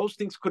 Now, those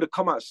things could have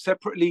come out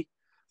separately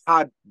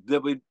had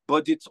there been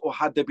budgets or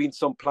had there been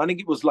some planning.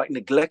 It was like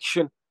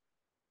neglection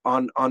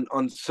on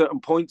certain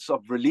points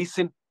of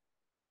releasing.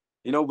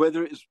 You know,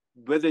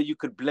 whether you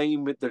could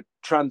blame it the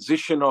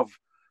transition of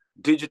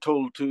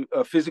digital to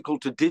physical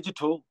to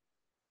digital,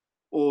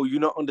 or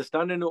you're not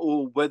understanding it,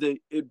 or whether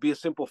it'd be a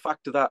simple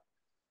factor that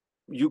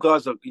you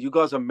guys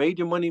are made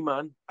your money,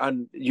 man,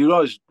 and you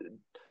guys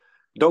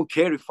don't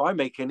care if I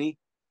make any,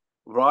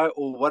 right,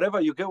 or whatever.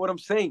 You get what I'm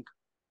saying?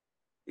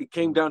 It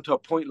came down to a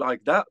point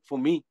like that for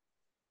me.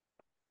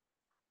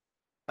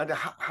 And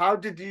how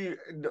did you?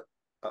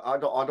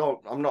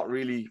 I'm not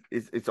really.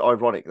 It's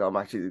ironic that I'm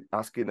actually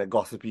asking a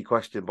gossipy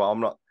question, but I'm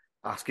not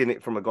asking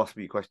it from a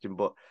gossipy question,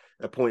 but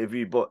a point of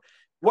view. But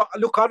Well,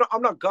 look,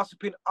 I'm not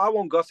gossiping. I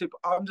won't gossip.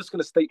 I'm just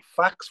gonna state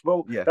facts,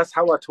 bro. yeah, That's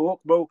how I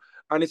talk, bro.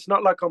 And it's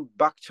not like I'm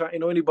back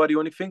chatting or anybody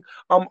or anything.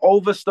 I'm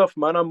over stuff,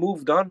 man. I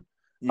moved on.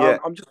 yeah,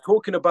 I'm just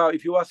talking about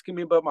if you're asking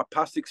me about my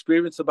past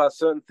experience about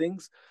certain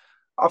things,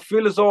 I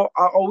feel as though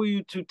I owe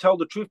you to tell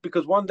the truth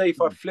because one day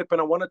if I flip and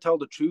I want to tell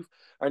the truth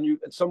and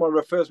someone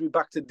refers me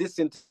back to this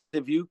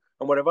interview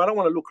and whatever, I don't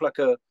want to look like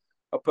a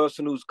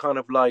person who's kind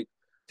of like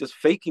just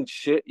faking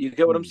shit. You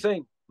get what I'm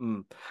saying?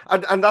 Mm.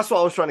 And that's what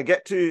I was trying to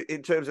get to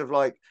in terms of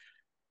like,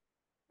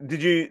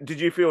 did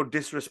you feel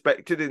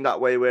disrespected in that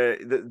way where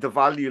the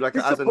value like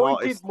as an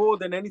Disappointed artist? more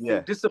than anything. Yeah,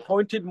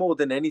 Disappointed more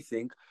than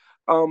anything.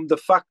 The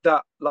fact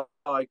that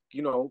like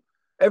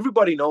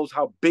everybody knows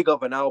how big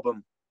of an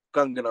album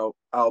Gangnam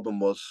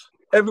album was.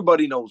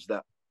 Everybody knows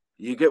that.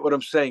 You get what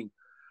I'm saying?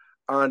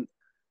 And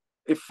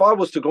if I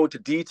was to go into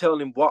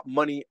detail in what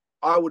money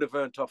I would have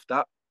earned off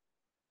that,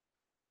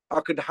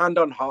 I could hand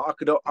on heart.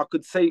 I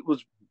could say it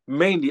was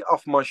mainly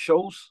off my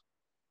shows.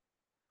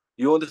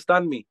 You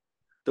understand me?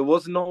 There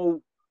was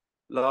no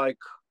like,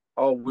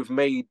 oh, we've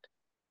made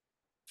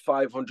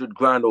 500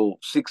 grand or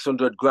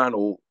 600 grand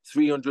or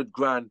 300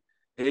 grand.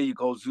 Here you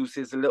go, Zeus.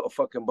 Here's a little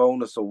fucking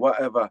bonus or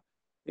whatever.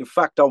 In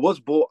fact, I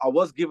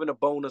was given a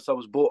bonus. I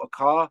was bought a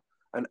car,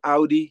 an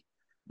Audi,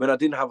 when I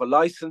didn't have a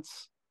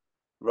license,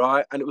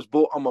 right? And it was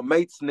bought on my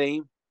mate's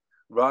name,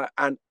 right?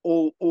 And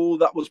all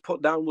that was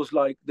put down was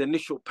like the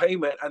initial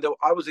payment, and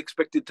I was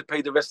expected to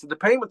pay the rest of the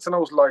payments, and I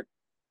was like,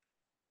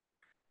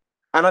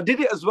 and I did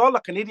it as well,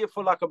 like an idiot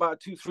for like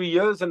about 2-3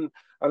 years, and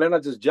then I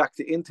just jacked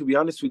it in. To be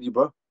honest with you,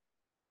 bro.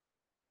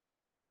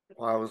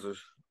 wowzers.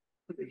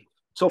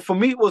 So for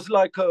me, it was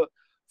like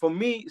for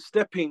me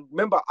stepping.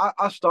 Remember,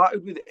 I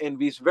started with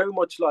Envy. It's very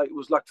much like it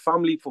was like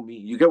family for me.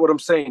 You get what I'm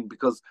saying?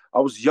 Because I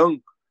was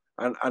young,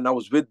 and I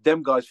was with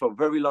them guys for a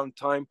very long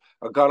time.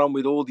 I got on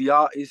with all the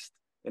artists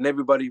and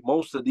everybody,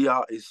 most of the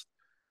artists,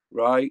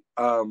 right?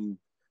 And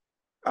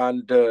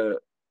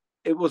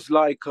it was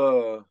like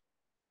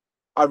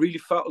I really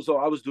felt as though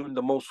I was doing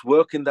the most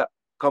work in that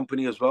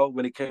company as well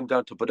when it came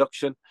down to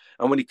production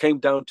and when it came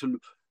down to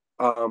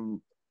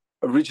um,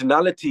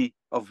 originality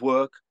of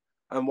work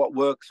and what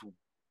work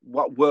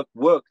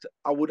worked.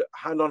 I would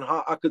hand on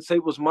heart, I could say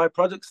it was my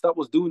projects that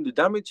was doing the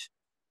damage,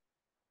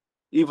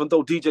 even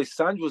though DJ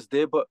Sanj was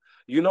there. But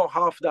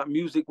half that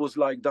music was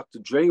like Dr.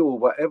 Dre or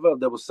whatever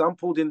that was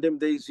sampled in them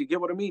days. You get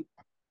what I mean?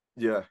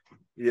 Yeah,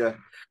 yeah.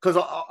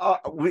 Because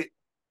we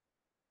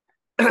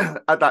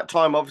at that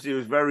time, obviously, it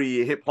was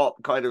very hip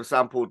hop kind of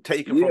sample,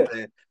 taken from Yeah.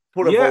 there,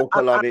 put a Yeah,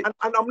 vocal on it.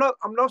 and I'm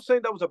not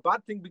saying that was a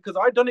bad thing because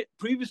I done it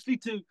previously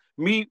to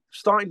me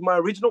starting my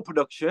original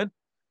production.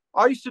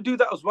 I used to do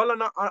that as well,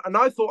 and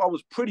I thought I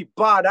was pretty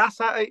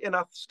badass at it, and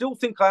I still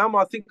think I am.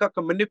 I think I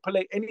can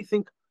manipulate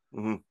anything.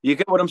 Mm-hmm. You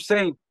get what I'm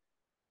saying,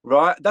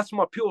 right? That's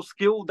my pure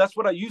skill. That's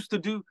what I used to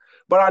do,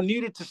 but I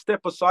needed to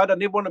step aside. I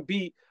didn't want to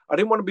be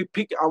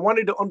picky. I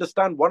wanted to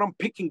understand what I'm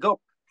picking up.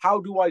 How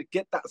do I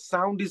get that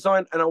sound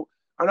design? And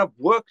I've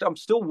worked. I'm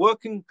still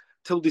working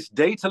till this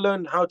day to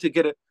learn how to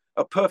get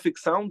a perfect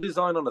sound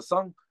design on a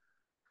song.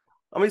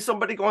 I mean,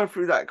 somebody going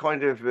through that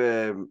kind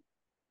of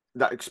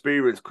that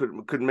experience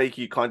could make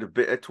you kind of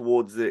bitter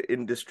towards the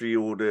industry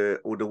or the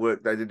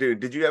work that they're doing.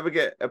 Did you ever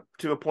get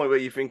to a point where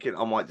you're thinking,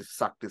 I might just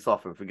sack this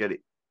off and forget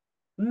it?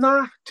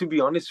 Nah, to be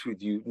honest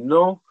with you,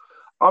 no.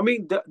 I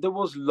mean, there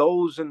was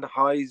lows and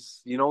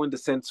highs, in the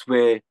sense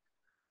where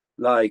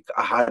like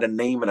I had a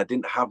name and I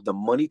didn't have the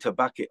money to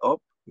back it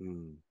up.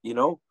 Mm.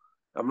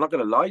 I'm not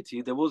gonna lie to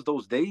you. There was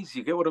those days.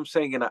 You get what I'm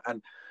saying?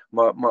 And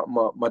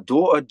my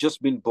daughter had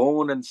just been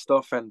born and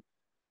stuff, and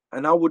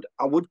I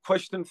would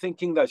question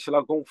thinking that shall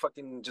I go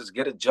fucking just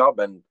get a job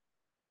and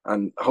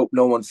hope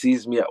no one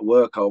sees me at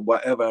work or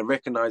whatever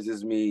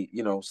recognizes me,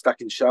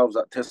 stacking shelves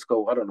at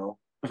Tesco. I don't know.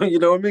 You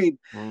know what I mean?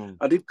 Mm.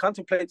 I did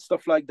contemplate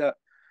stuff like that.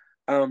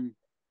 And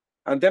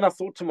then I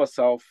thought to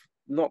myself,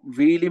 not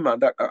really, man.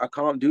 That I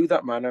can't do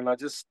that, man. And I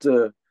just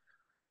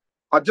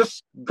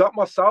got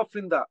myself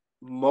in that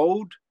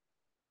mode.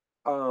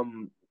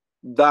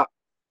 That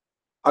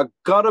I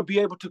gotta be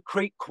able to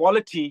create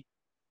quality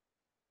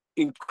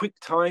in quick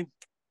time.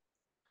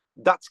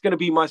 That's gonna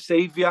be my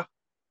savior.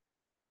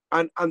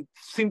 And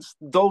since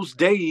those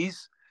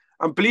days,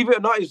 and believe it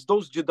or not, it's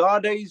those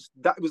Jada days.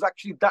 That was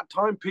actually that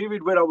time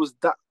period where I was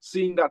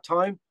seeing that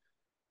time.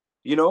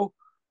 You know,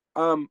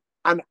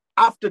 and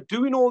after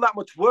doing all that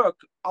much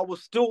work, I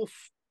was still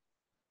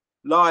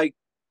like,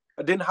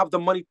 I didn't have the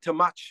money to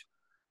match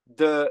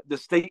the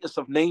status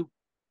of name.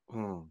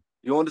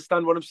 You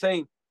understand what I'm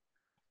saying?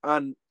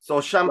 And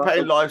so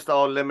champagne like,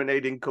 lifestyle,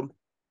 lemonade income.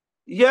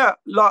 yeah,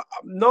 like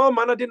no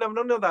man, I didn't have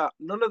none of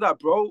that,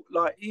 bro.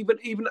 Like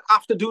even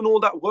after doing all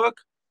that work,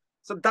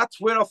 so that's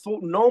where I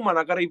thought, no man,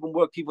 I gotta even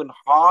work even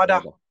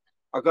harder.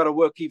 I gotta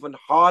work even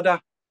harder.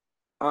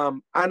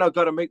 And I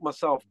gotta make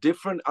myself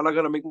different, and I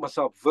gotta make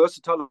myself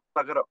versatile.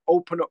 I gotta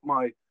open up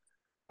my,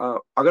 I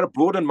gotta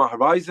broaden my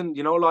horizon,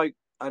 you know, like,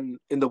 and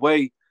in the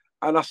way,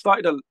 and I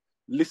started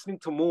listening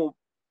to more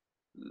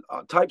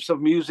types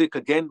of music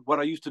again. What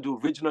I used to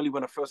do originally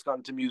when I first got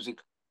into music.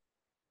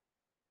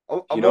 I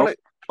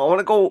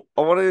want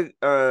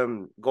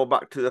to go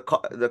back to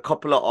the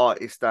couple of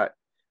artists that,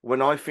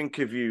 when I think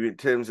of you in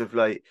terms of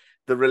like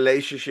the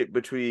relationship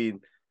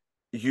between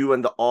you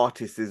and the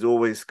artist, is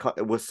always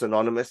was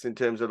synonymous in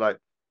terms of like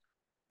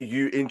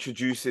you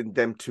introducing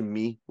them to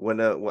me when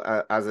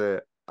as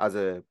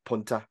a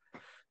punter.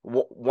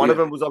 One of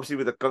them was obviously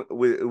with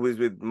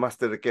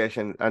Master Rakesh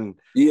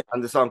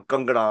and the song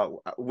Kangana,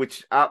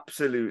 which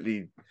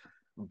absolutely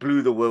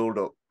blew the world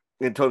up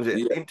in terms of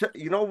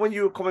you know, when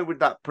you were coming with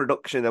that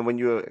production and when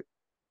you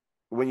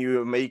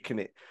were making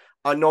it.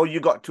 I know you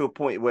got to a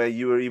point where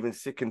you were even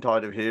sick and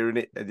tired of hearing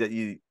it, that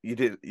you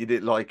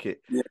didn't like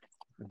it. Yeah.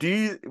 Do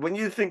you, when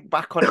you think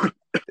back on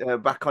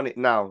it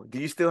now, do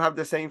you still have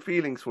the same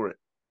feelings for it?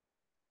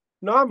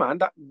 No, man.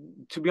 That,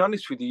 to be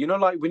honest with you, you know,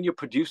 like when you're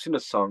producing a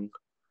song,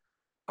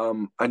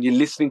 and you're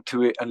listening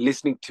to it,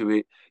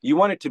 you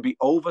want it to be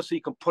over so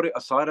you can put it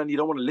aside, and you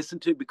don't want to listen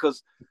to it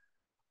because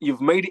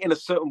you've made it in a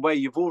certain way.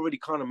 You've already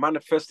kind of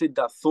manifested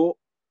that thought,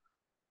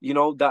 you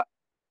know, that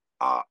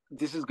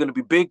this is going to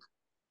be big.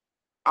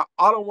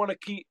 I don't want to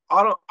keep.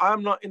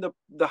 I'm not in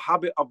the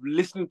habit of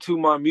listening to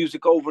my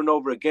music over and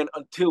over again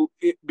until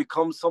it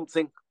becomes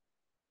something,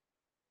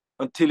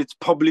 until it's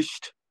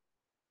published.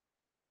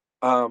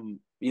 You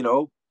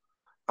know,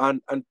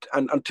 and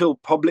until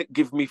public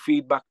give me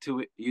feedback to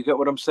it. You get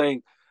what I'm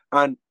saying?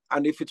 And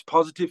if it's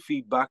positive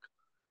feedback,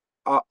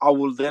 I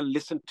will then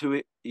listen to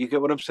it. You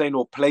get what I'm saying?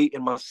 Or play it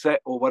in my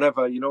set or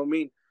whatever. You know what I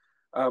mean?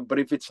 But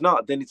if it's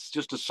not, then it's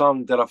just a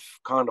song that I've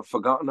kind of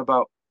forgotten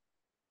about.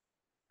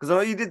 Because I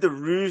know you did the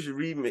Rouge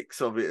remix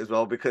of it as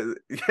well, because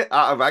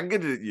out of anger,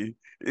 didn't you?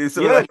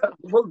 Yeah.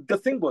 Well, the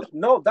thing was,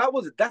 no,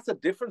 that's a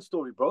different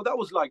story, bro. That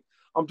was like,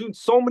 I'm doing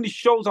so many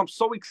shows. I'm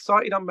so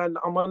excited. I'm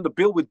on the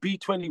bill with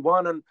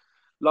B21, and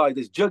like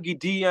there's Juggy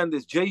D and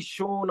there's Jay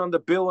Sean on the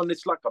bill, and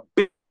it's like a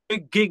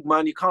big gig,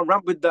 man. You can't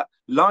ramp with that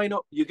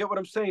lineup. You get what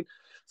I'm saying?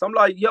 So I'm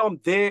like, yo, I'm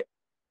there.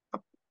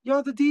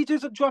 Yo, the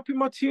DJs are dropping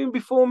my tune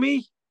before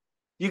me.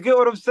 You get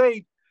what I'm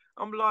saying?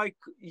 I'm like,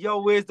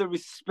 yo, where's the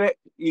respect?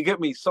 You get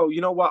me? So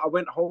you know what? I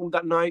went home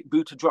that night.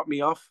 Buta dropped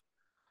me off.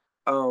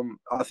 I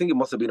think it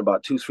must have been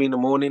about 2, 3 in the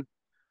morning.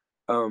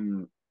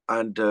 And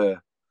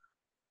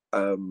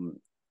I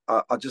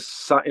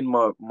just sat in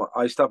I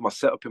used to have my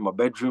setup in my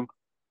bedroom,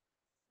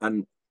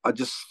 and I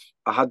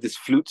had this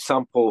flute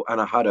sample, and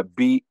I had a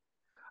beat.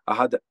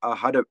 I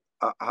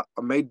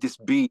made this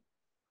beat,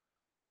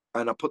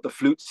 and I put the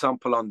flute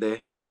sample on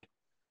there,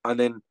 and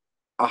then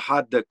I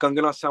had the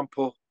Kangana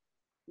sample.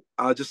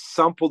 I just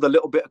sampled a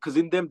little bit because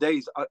in them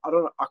days, I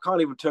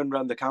can't even turn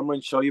around the camera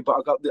and show you,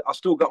 but I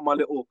still got my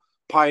little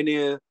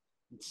Pioneer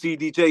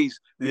CDJs,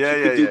 which you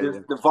could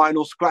do the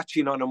vinyl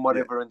scratching on and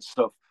whatever and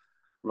stuff,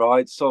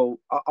 right? So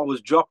I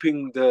was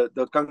dropping the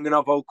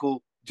Kangana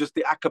vocal, just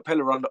the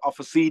acapella off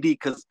a CD,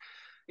 because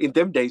in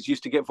them days you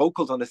used to get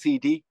vocals on a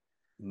CD,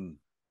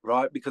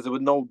 right? Because there were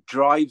no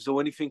drives or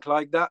anything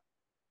like that.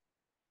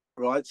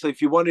 Right, so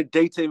if you wanted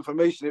data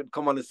information, it would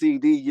come on a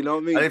CD. You know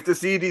what I mean? And if the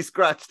CD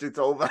scratched, it's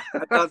over.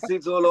 That's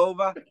it's all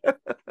over,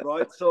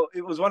 right? So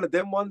it was one of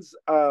them ones.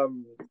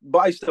 But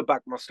I used to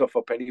back my stuff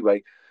up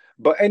anyway.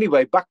 But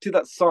anyway, back to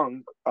that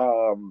song.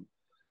 And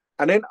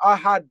then I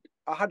had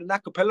an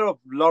acapella of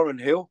Lauryn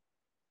Hill.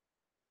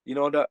 You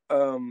know that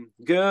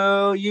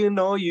girl, you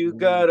know you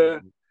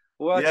gotta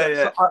watch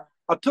out. So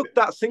I took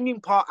that singing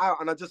part out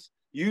and I just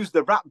used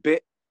the rap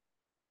bit.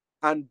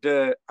 And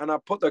I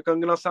put the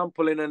Kangana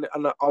sample in, and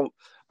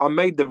I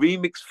made the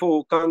remix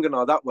for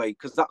Kangana that way,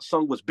 because that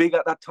song was big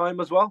at that time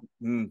as well.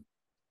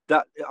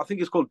 That I think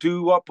it's called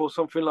Do Up or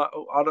something like.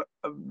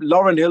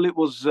 Lauryn Hill, it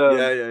was.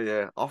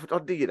 Yeah. I'll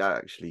dig it out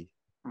actually.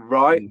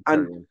 Right,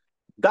 and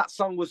that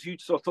song was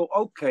huge. So I thought,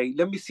 okay,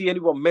 let me see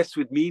anyone mess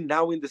with me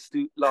now in the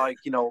studio, like,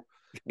 you know,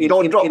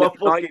 Don't drop my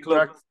fucking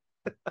nightclub,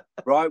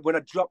 right? When I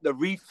dropped the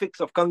refix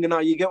of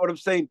Kangana, you get what I'm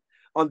saying,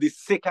 on this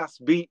sick ass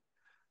beat,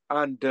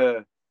 and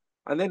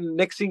And then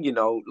next thing you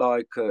know,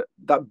 like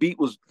that beat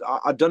was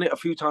I'd done it a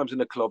few times in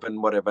the club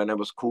and whatever, and it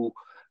was cool.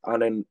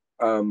 And then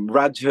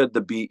Raj heard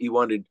the beat. He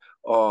wanted,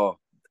 oh,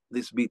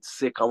 this beat's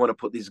sick. I want to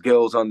put these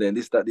girls on there and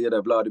this, that, the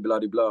other, blah, blah,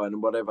 blah, blah,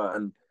 and whatever.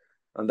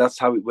 And that's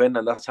how it went,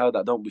 and that's how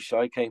that Don't Be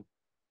Shy came.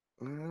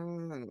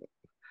 Mm.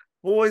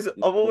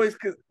 I've always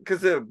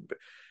because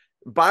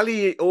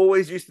Bali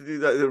always used to do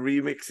the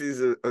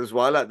remixes as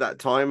well at that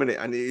time, and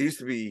it used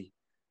to be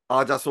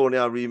Aja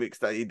Sonia remix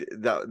that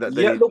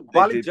Yeah, look, they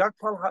Bali did.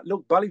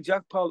 Jagpal. Bali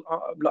Jagpal.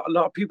 A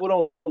lot of people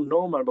don't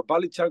know, man, but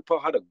Bali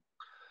Jagpal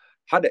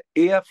had an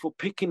ear for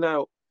picking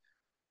out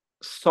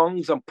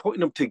songs and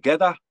putting them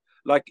together.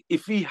 Like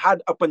if he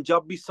had a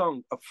Punjabi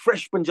song, a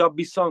fresh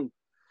Punjabi song,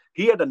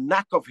 he had a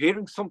knack of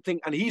hearing something,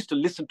 and he used to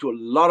listen to a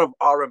lot of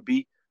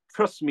R&B.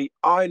 Trust me,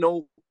 I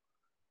know.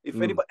 If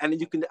anybody, and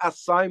you can ask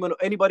Simon or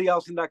anybody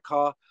else in that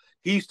car,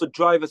 he used to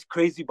drive us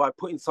crazy by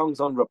putting songs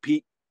on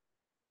repeat.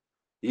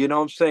 You know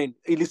what I'm saying?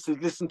 He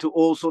listened to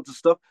all sorts of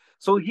stuff.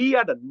 So he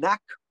had a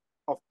knack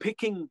of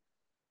picking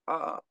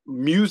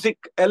music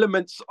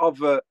elements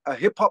of a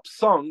hip hop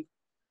song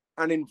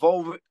and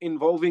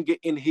involving it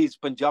in his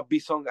Punjabi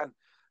song.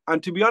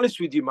 And to be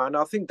honest with you, man,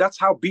 I think that's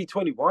how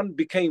B21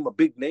 became a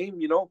big name,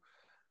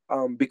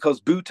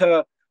 because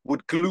Buta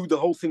would glue the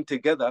whole thing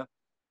together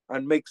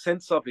and make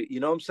sense of it,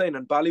 you know what I'm saying?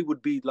 And Bali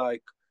would be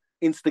like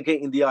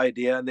instigating the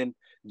idea, and then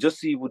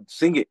Jussie would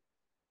sing it.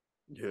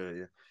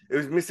 Yeah. It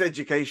was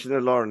Miseducation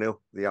of Lauryn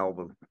Hill, the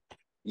album.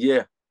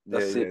 Yeah,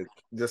 that's it.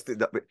 Just did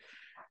that bit.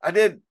 And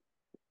then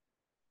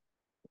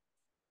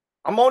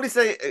I'm only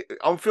saying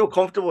I feel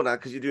comfortable now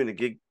because you're doing a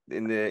gig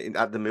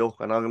at the Mill,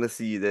 and I'm gonna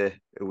see you there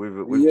with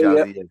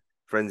Jazzy and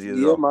Frenzy as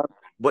well. Man.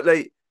 But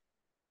like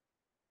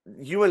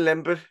you and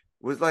Lambert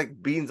was like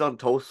beans on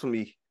toast for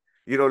me.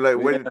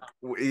 When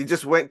you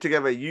just went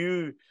together,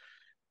 you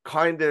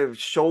kind of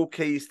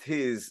showcased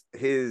his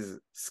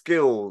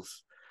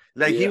skills.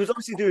 Like he was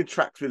obviously doing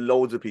tracks with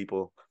loads of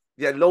people.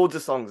 Yeah, loads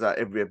of songs out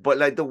everywhere. But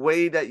like the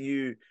way that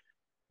you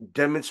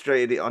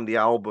demonstrated it on the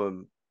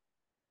album,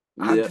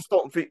 I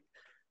don't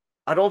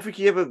think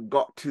he ever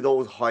got to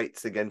those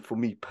heights again for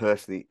me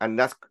personally. And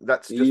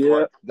that's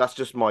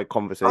just my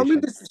conversation. I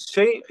mean, it's a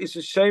shame. It's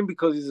a shame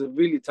because he's a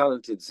really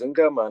talented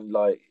singer, man.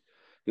 Like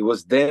he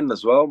was then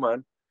as well,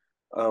 man.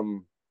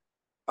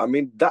 I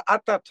mean, that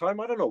at that time,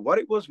 I don't know what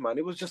it was, man.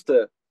 It was just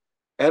a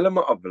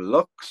element of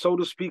luck, so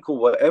to speak, or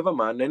whatever,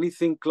 man.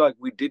 Anything like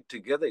we did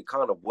together, it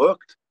kind of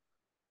worked,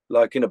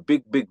 like in a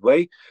big, big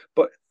way.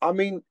 But I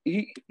mean,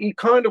 he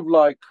kind of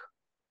like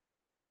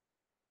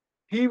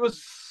he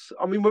was.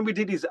 I mean, when we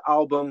did his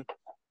album,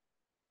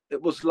 it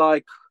was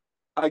like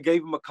I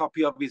gave him a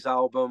copy of his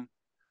album.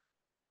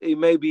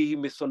 Maybe he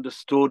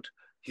misunderstood.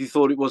 He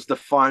thought it was the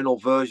final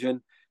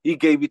version. He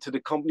gave it to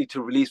the company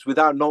to release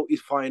without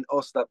notifying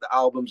us that the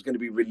album's going to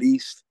be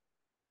released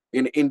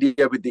in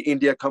India with the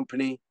India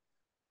company.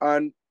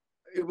 And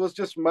it was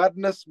just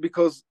madness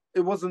because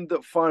it wasn't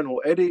the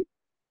final edit.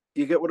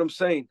 You get what I'm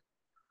saying?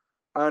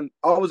 And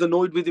I was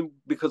annoyed with him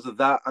because of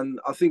that. And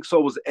I think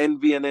so was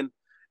Envy. And then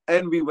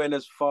Envy went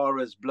as far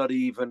as bloody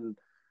even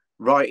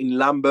writing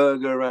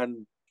Lamberger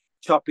and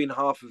chopping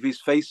half of his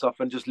face off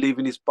and just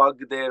leaving his bug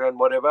there and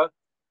whatever.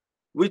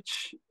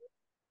 Which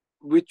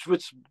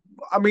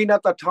I mean,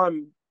 at that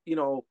time,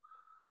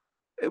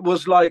 it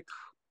was like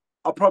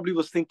I probably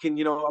was thinking,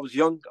 I was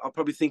young. I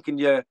probably thinking,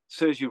 yeah,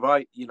 Serge, you're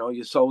right.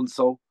 You're so and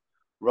so,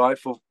 right,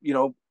 for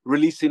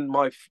releasing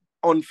my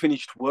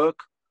unfinished work,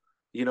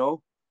 and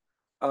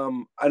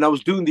I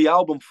was doing the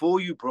album for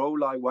you, bro.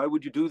 Like, why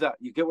would you do that?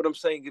 You get what I'm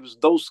saying? It was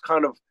those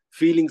kind of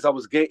feelings I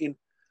was getting.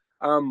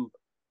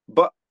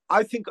 But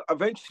I think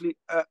eventually,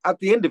 at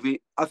the end of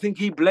it, I think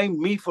he blamed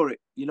me for it.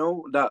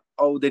 That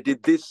they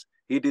did this,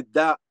 he did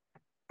that.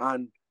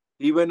 And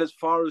he went as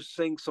far as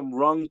saying some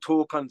wrong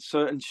talk on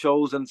certain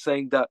shows and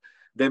saying that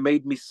they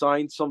made me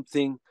sign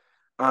something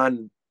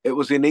and it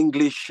was in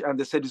English and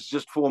they said it's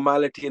just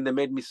formality and they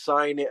made me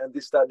sign it and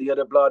this, that, the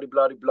other, blah,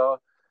 blah, blah,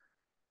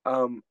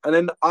 blah. And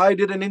then I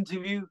did an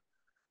interview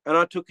and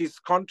I took his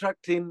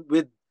contract in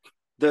with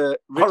the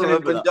written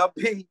in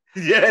Punjabi.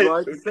 Yeah,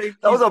 right?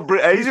 That was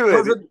a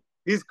Asian.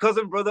 His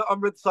cousin brother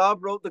Amrit Saab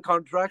wrote the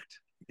contract.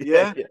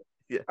 Yeah.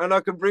 And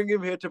I can bring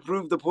him here to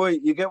prove the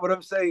point. You get what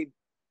I'm saying?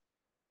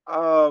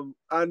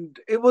 And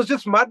it was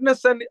just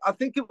madness. And I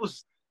think it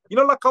was,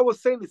 like I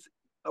was saying, it's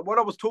what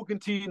I was talking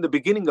to you in the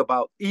beginning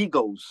about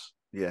egos.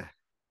 Yeah.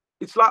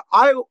 It's like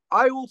I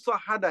also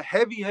had a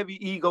heavy, heavy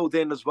ego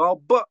then as well,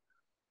 but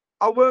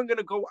I weren't going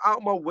to go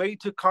out my way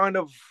to kind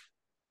of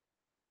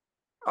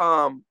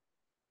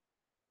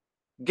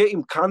get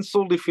him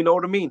cancelled, if you know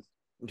what I mean.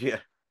 Yeah.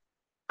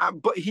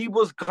 But he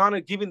was kind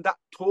of giving that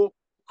talk.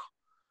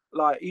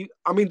 Like,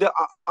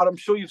 I'm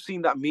sure you've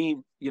seen that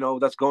meme,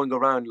 that's going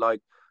around,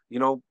 like, you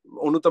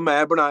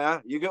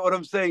get what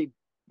I'm saying?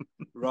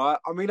 Right?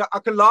 I mean, I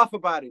can laugh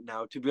about it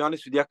now, to be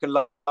honest with you. I can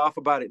laugh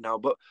about it now.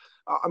 But,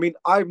 I mean,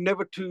 I've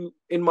never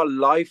in my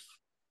life,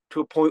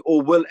 to a point,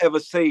 or will ever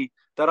say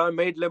that I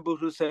made Lembu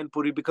Hussain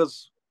Puri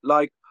because,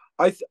 like,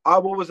 I'm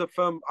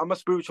a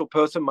spiritual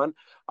person, man.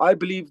 I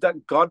believe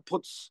that God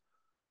puts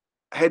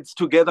heads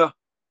together.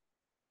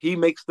 He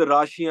makes the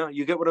rashiyan.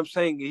 You get what I'm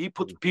saying? He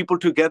puts people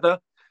together,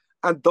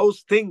 and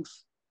those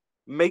things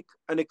make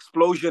an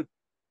explosion,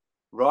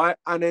 right?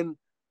 And then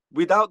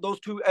without those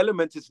two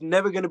elements, it's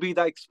never going to be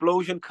that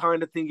explosion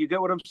kind of thing. You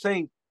get what I'm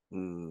saying?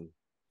 Mm.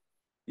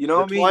 You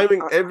know The what I mean?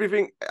 timing,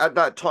 everything at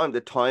that time,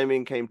 the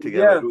timing came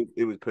together. Yeah.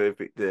 It was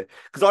perfect there.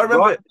 Because I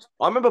Right.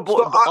 remember,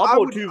 So I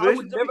bought two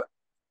versions of it.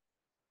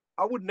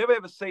 I would never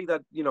ever say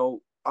that,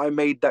 I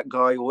made that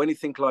guy or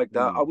anything like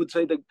that. I Mm. would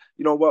say that,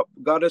 you know what,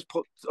 God has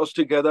put us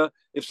together.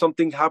 If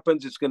something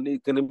happens, it's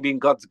gonna be in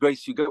God's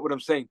grace. You get what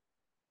I'm saying?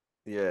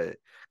 Yeah,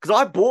 because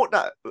I bought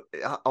that.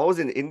 I was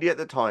in India at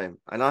the time,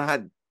 and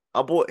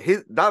I bought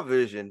that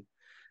version,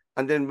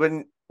 and then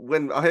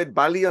when I heard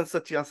Bali and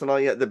Satya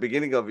Sanai at the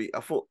beginning of it,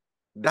 I thought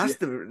Yeah.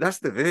 that's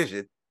the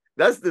version.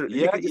 That's the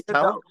you Yeah, can just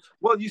yeah. tell.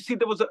 Well, you see,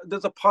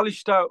 there's a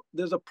polished out,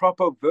 there's a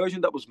proper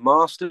version that was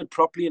mastered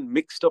properly and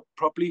mixed up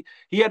properly.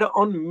 He had an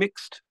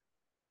unmixed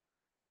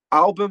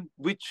album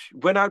which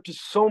went out to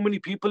so many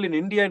people in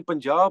India and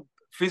Punjab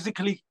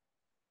physically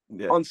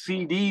Yeah, on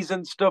CDs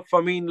and stuff.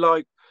 I mean,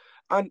 like,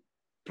 and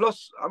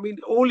plus, I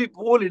mean, all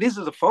it is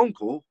a phone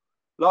call.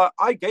 Like,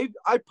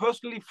 I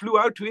personally flew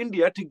out to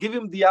India to give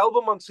him the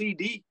album on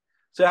CD.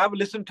 So have a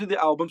listen to the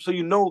album, so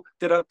you know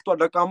that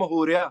ਤੁਹਾਡਾ ਕੰਮ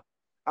ਹੋ ਰਿਹਾ,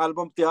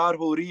 album ਤਿਆਰ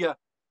ਹੋ ਰਹੀ ਆ.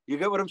 You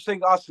get what I'm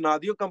saying? ਆ ਸੁਣਾ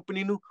ਦਿਓ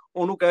ਕੰਪਨੀ ਨੂੰ,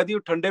 ਉਹਨੂੰ ਕਹਿ ਦਿਓ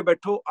ਠੰਡੇ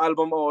ਬੈਠੋ,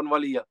 album ਆਉਣ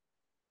ਵਾਲੀ ਆ.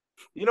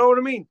 You know what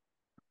I mean?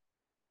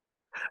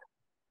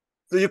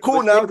 so you're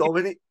cool now,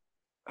 Dominic.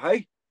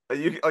 Hey,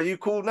 Are you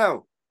cool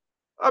now?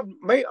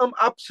 Mate, I'm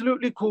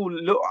absolutely cool.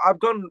 Look, I've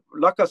gone,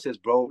 like I says,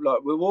 bro, like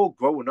we're all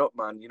growing up,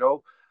 man,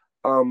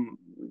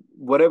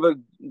 whatever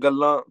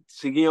ਗੱਲਾਂ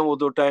ਸੀਗੀਆਂ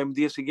ਉਦੋਂ time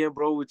ਦੀਆਂ ਸੀਗੀਆਂ,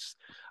 bro, it's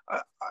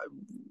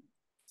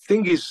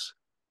thing is,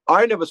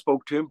 I never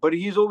spoke to him, but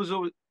he's always,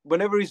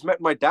 whenever he's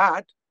met my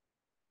dad,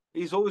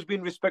 he's always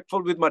been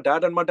respectful with my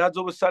dad, and my dad's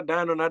always sat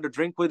down and had a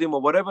drink with him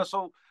or whatever.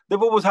 So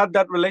they've always had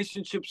that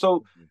relationship.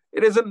 So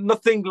it isn't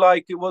nothing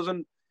like, it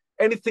wasn't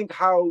anything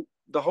how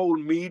the whole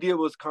media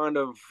was kind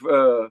of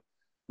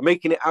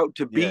making it out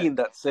to be in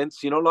that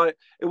sense, like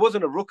it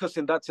wasn't a ruckus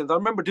in that sense. I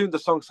remember doing the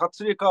song Sat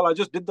Sri Akal. I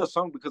just did the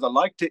song because I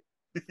liked it.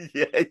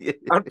 Yeah.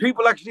 And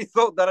people actually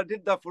thought that I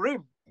did that for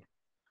him.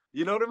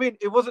 You know what I mean?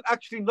 It wasn't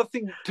actually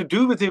nothing to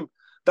do with him.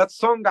 That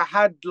song I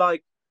had,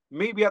 like,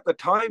 maybe at the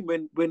time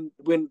when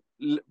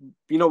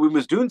we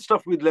was doing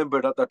stuff with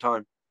Lambert at that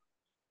time.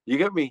 You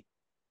get me?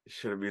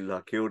 Should have been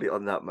like killed it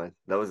on that, man.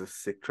 That was a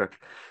sick track.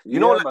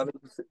 Man.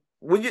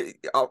 When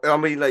I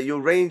mean, like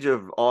your range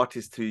of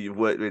artists who you've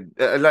worked with,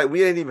 like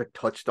we ain't even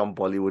touched on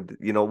Bollywood.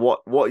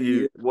 What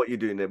you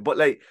doing there, but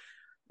like,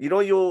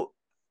 your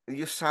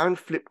sound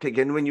flipped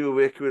again when you were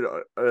working with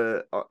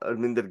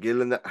Arminder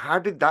Gill, and that. How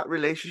did that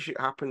relationship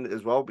happen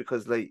as well?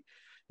 Because like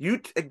you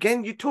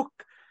took.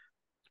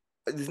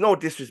 There's no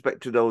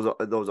disrespect to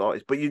those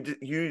artists, but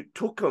you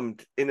took them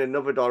in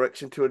another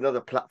direction to another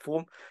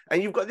platform,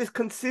 and you've got this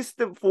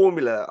consistent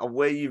formula of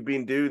where you've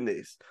been doing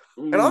this.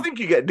 And I think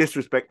you get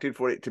disrespected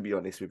for it, to be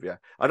honest with you.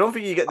 I don't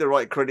think you get the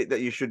right credit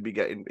that you should be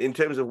getting in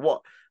terms of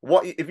what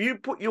if you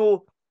put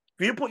your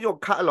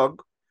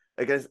catalog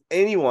against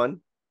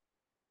anyone.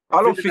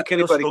 I don't think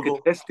anybody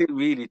could test it,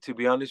 really, to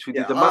be honest with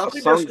you. The amount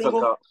of songs I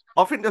got.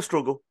 I think they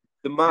struggle.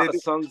 The amount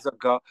of songs I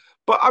got.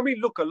 But I mean,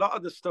 look, a lot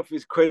of the stuff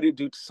is credit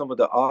due to some of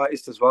the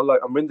artists as well.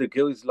 Like Amrinder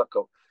Gill is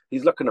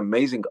he's like an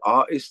amazing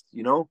artist,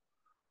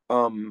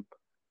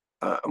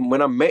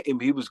 when I met him,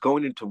 he was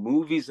going into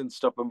movies and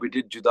stuff, and we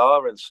did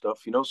Judar and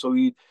stuff, so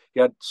he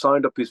had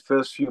signed up his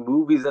first few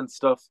movies and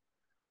stuff.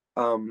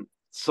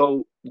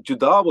 So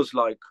Judar was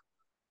like,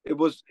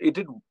 it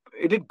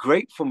did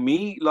great for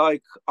me.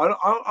 Like,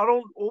 I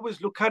don't always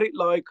look at it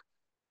like,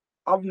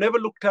 I've never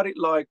looked at it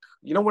like,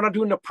 when I'm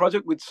doing a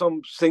project with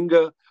some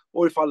singer,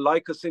 or if I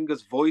like a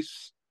singer's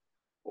voice,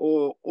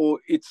 or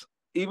it's,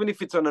 even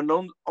if it's an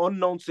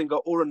unknown singer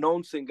or a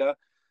known singer,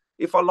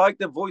 if I like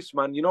their voice,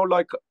 man,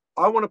 like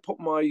I want to put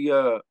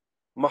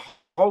my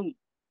whole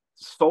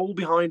soul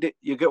behind it.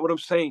 You get what I'm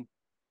saying?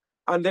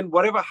 And then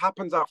whatever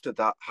happens after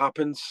that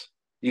happens.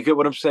 You get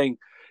what I'm saying?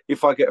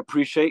 If I get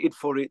appreciated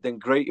for it, then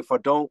great. If I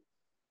don't,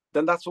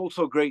 then that's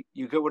also great.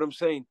 You get what I'm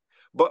saying?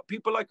 But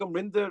people like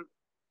Amrinder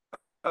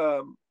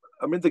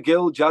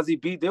Gill, Jazzy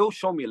B, they all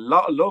show me a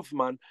lot of love,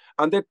 man.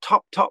 And they're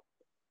top,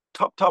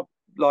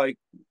 like,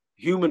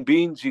 human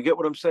beings. You get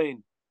what I'm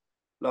saying?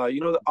 Like,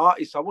 the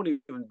artists, I won't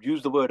even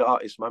use the word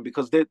artist, man,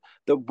 because they're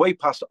way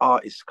past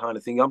artists kind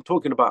of thing. I'm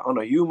talking about on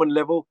a human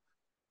level.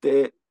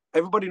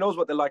 Everybody knows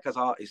what they're like as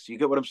artists. You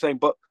get what I'm saying?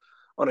 But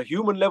on a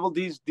human level,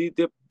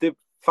 they're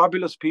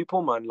fabulous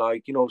people, man.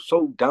 Like,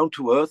 so down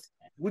to earth.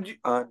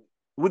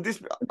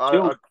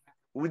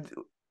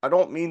 I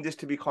don't mean this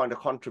to be kind of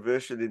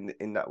controversial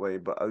in that way,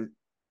 but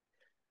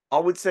I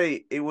would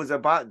say it was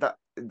about that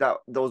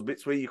those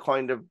bits where you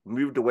kind of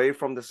moved away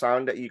from the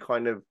sound that you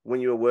kind of,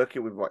 when you were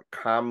working with like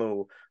Cam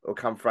or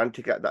Cam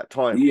Frantic at that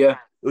time. Yeah.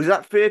 Was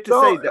that fair to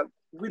say that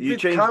you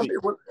changed Cam,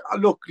 it?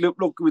 Look,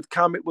 with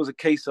Cam, it was a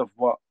case of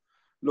what?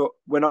 Look,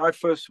 when I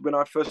first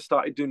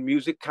started doing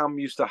music, Cam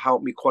used to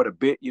help me quite a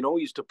bit. He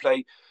used to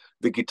play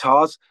the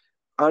guitars.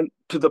 And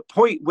to the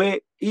point where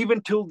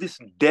even till this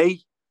day,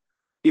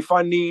 if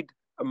I need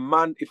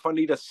if I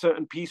need a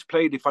certain piece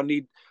played, if I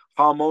need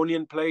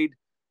harmonium played,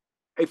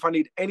 if I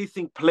need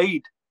anything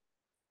played,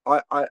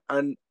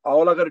 and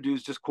all I gotta do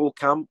is just call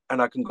Cam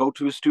and I can go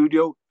to his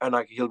studio and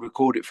he'll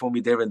record it for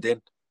me there and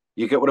then.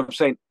 You get what I'm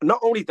saying? Not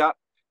only that,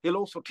 he'll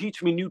also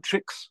teach me new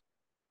tricks,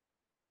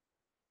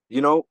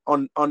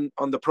 on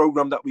the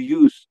program that we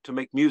use to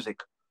make music.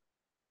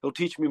 He'll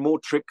teach me more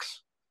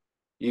tricks.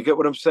 You get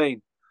what I'm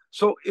saying?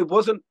 So it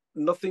wasn't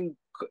nothing.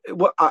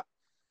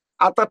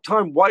 At that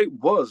time, why it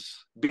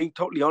was, being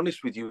totally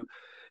honest with you,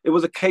 it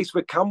was a case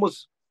where Cam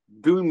was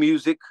doing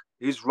music,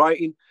 he's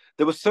writing.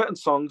 There were certain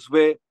songs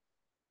where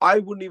I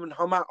wouldn't even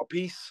hum out a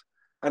piece,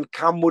 and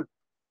Cam would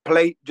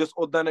play just,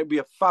 or then it'd be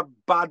a fab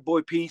bad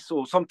boy piece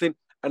or something,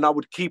 and I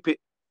would keep it.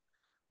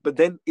 But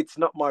then it's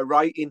not my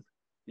writing.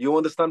 You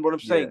understand what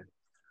I'm saying? Yeah.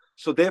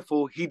 So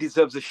therefore, he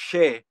deserves a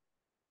share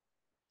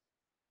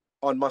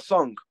on my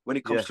song when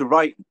it comes Yeah. to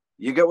writing.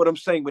 You get what I'm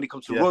saying? When it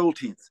comes to Yeah.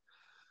 royalties.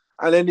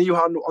 And then you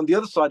had, on the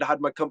other side, I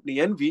had my company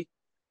Envy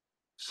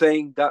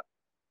saying that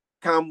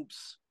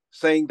Cam's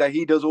saying that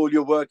he does all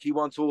your work, he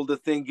wants all the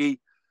thingy.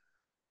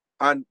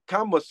 And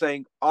Cam was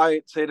saying, I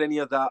ain't said any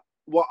of that.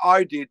 What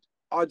I did,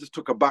 I just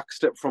took a back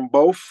step from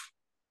both.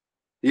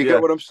 You Yeah.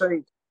 get what I'm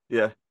saying?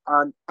 Yeah.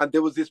 And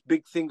there was this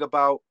big thing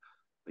about,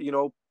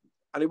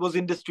 and it was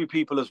industry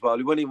people as well.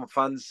 It weren't even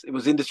fans. It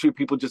was industry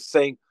people just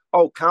saying,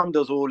 oh, Cam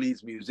does all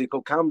his music,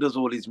 or Cam does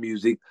all his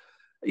music.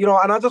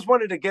 And I just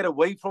wanted to get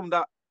away from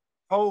that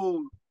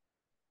whole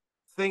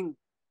thing,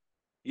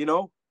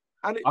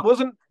 and it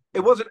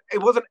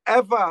wasn't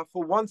ever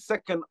for 1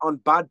 second on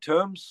bad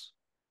terms.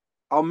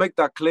 I'll make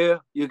that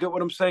clear. You get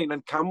what I'm saying?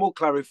 And Cam will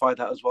clarify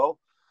that as well,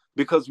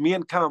 because me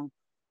and Cam,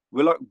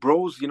 we're like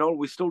bros.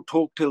 We still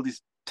talk till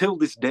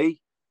this day.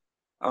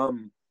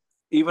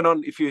 Even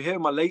on, if you hear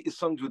my latest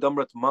songs with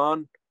Amrit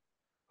Maan,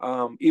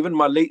 even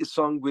my latest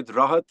song with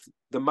Rahat,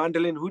 the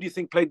mandolin. Who do you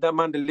think played that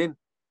mandolin?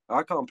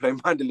 I can't play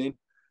mandolin.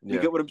 You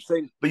get what I'm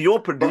saying? But you're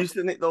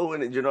producing it though,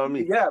 innit? Do you know what I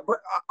mean? Yeah, but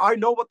I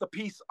know what the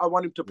piece I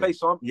want him to play.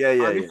 So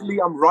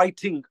I'm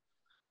writing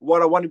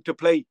what I want him to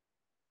play.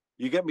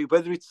 You get me?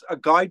 Whether it's a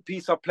guide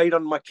piece I played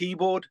on my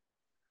keyboard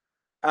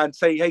and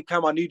say, hey,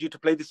 Cam, I need you to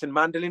play this in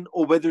mandolin,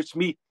 or whether it's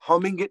me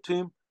humming it to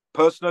him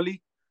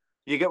personally.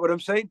 You get what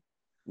I'm saying?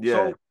 Yeah.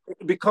 So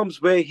it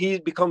becomes where he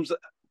becomes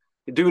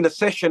doing a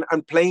session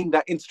and playing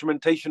that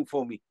instrumentation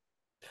for me.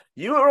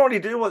 You were already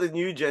doing what the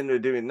new gen are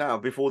doing now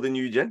before the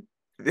new gen.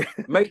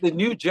 Mate, the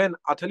new gen,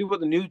 I'll tell you what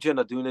the new gen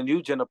are doing. The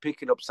new gen are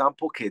picking up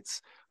sample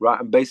kits, right,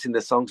 and basing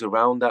their songs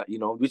around that,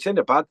 which ain't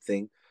a bad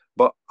thing.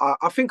 But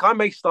I think I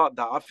may start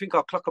that. I think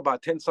I'll clock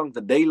about 10 songs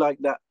a day like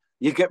that.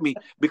 You get me?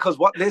 Because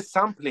what they're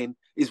sampling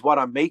is what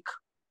I make.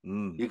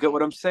 You get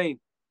what I'm saying?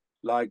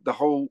 Like the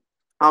whole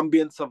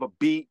ambience of a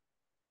beat,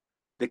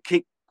 the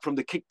kick, from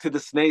the kick to the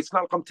snare. It's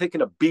not like I'm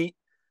taking a beat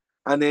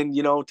and then,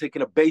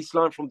 taking a bass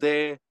line from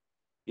there.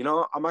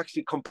 I'm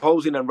actually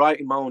composing and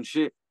writing my own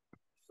shit.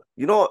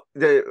 I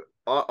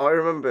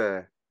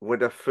remember when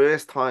the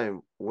first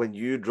time when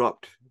you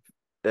dropped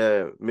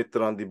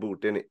Mitra on the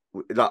boot, innit?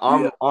 Like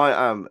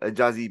I am a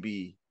Jazzy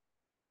B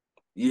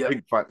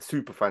big fan,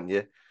 super fan,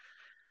 yeah.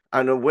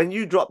 And when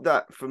you dropped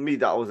that, for me,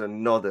 that was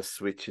another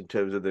switch in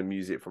terms of the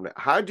music from it.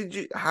 How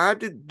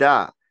did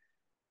that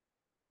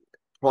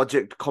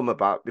project come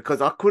about?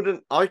 Because I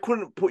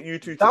couldn't put you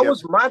two together. That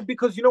was mad,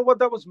 because you know what?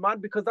 That was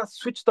mad because that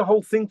switched the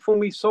whole thing for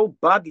me so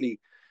badly.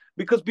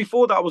 Because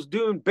before that, I was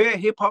doing bare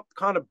hip hop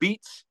kind of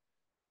beats,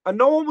 and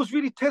no one was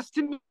really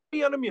testing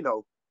me on them.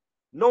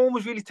 No one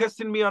was really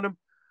testing me on them,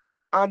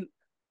 and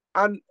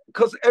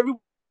because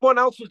everyone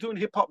else was doing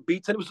hip hop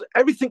beats, and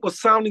everything was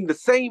sounding the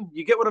same.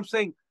 You get what I'm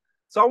saying?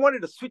 So I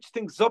wanted to switch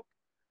things up.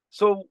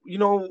 So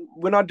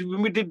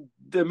when we did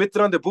the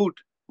Mitra on the boot,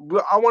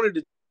 I wanted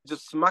to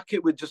just smack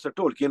it with just a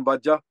Tolkien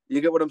Baja.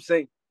 You get what I'm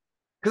saying?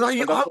 Because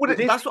that's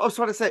what I was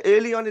trying to say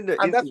early on in the.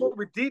 And that's what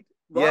we did.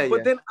 Right? Yeah,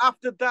 but then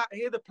after that,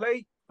 hear the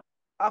play.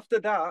 After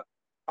that,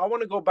 I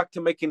want to go back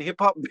to making hip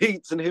hop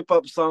beats and hip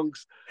hop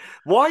songs.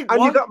 Why?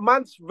 And you got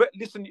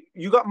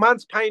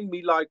man's paying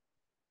me like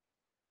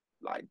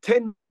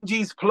 10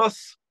 G's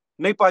plus.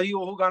 नहीं पाजी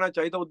वो गाना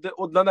चाहिए था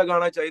उतना ना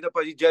गाना चाहिए था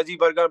पाजी जैजी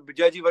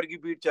वर्गी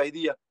beat चाहिए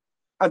थी.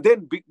 And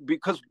then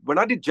because when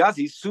I did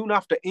Jazzy, soon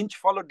after Inch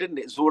followed, didn't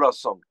it? Zora's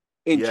song,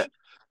 Inch,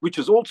 which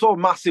was also a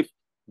massive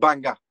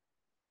banger,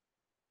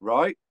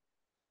 right?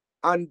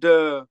 And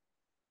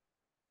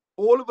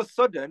all of a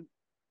sudden,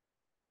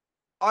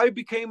 I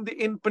became the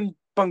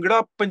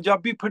Bhangra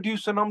Punjabi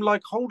producer, and I'm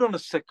like, hold on a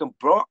second,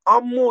 bro.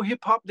 I'm more hip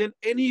hop than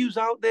any who's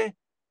out there.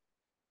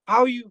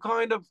 How you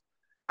kind of,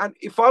 and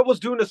if I was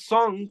doing a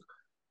song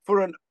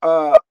for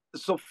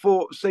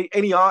for say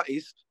any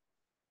artist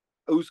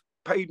who's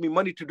paid me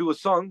money to do a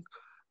song,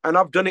 and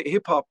I've done it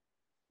hip hop,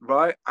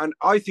 right? And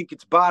I think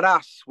it's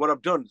badass what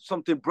I've done,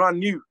 something brand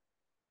new.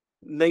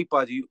 नहीं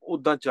पाजी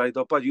उदा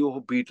चाहिए पाजी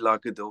वो beat ला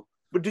के दो.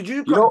 But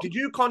You know, did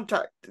you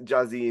contact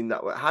Jazzy in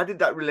that way? How did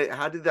that relate?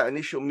 How did that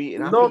initial meeting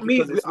not happen? me.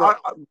 Because it's not.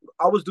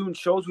 I was doing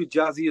shows with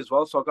Jazzy as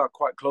well, so I got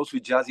quite close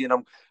with Jazzy,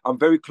 and I'm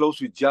very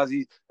close with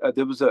Jazzy.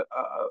 There was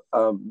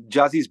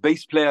Jazzy's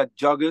bass player,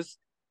 Joggers,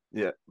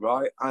 Yeah.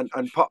 right, and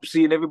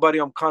Popsy and everybody.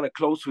 I'm kind of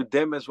close with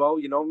them as well.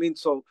 You know what I mean?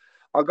 So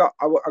I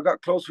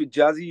got close with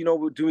Jazzy. You know,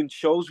 we're doing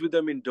shows with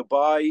them in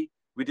Dubai.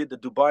 We did the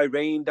Dubai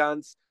Rain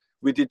Dance.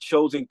 We did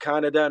shows in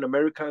Canada and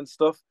America and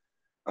stuff.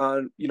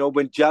 And you know,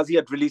 when Jazzy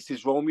had released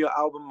his Romeo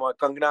album, my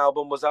Kangana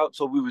album was out,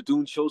 so we were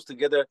doing shows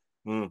together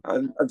Mm.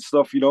 and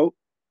stuff, you know.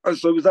 And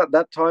so it was at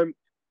that time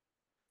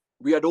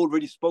we had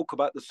already spoke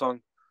about the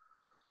song.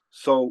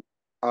 So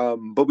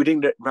but we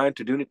didn't get round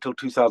to doing it till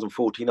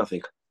 2014, I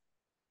think.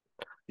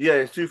 Yeah,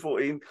 it's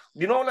 214.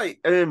 You know, like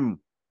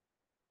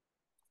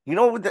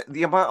with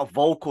the amount of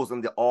vocals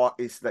and the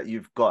artists that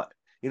you've got.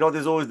 You know,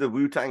 there's always the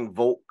Wu-Tang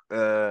Volk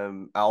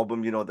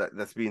album,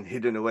 that's being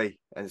hidden away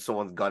and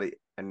someone's got it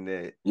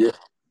and Yeah.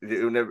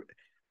 it'll never.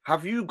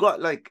 Have you got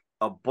like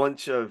a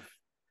bunch of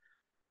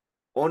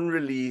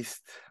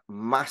unreleased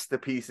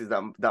masterpieces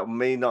that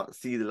may not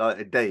see the light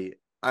of day?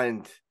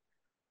 And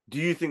do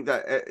you think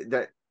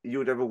that you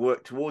would ever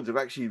work towards of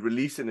actually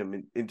releasing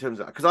them in terms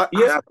of, because I ask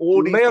Yeah,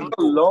 all these may I got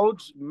people.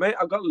 loads, may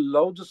I got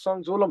loads of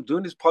songs. All I'm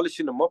doing is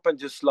polishing them up and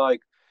just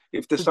like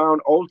if they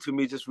sound old to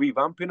me, just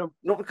revamping them.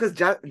 Not because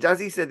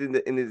Jazzy said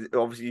in his,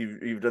 obviously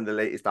you've done the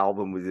latest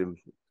album with him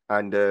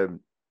and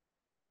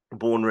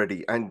Born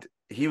Ready, and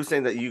he was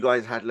saying that you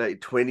guys had like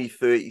 20,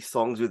 30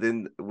 songs with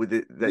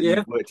it that Yeah,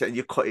 you've worked and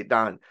you cut it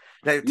down.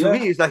 Now to yeah.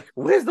 me it's like,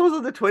 where's those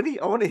other 20?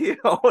 I want to hear.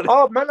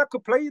 Oh man, I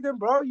could play them,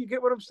 bro. You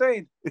get what I'm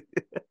saying?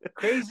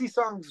 Crazy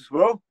songs,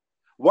 bro.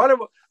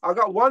 I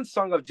got one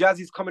song of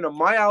Jazzy's coming on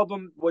my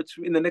album, which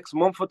in the next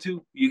month or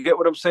two. You get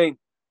what I'm saying?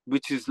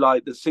 Which is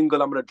like the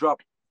single I'm gonna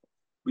drop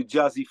with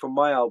Jazzy from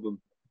my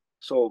album.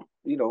 So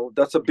you know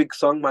that's a big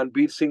song, man.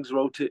 Beat Sings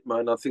wrote it,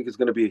 man. I think it's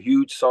gonna be a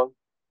huge song.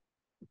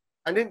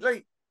 And then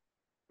like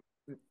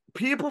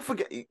people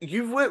forget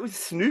you've worked with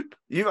Snoop.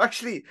 You've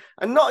actually,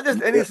 and not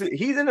just any Yeah, Snoop,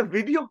 he's in a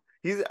video.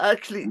 He's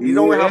actually,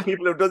 how yeah.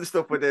 people have done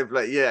stuff with him,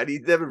 like, yeah, and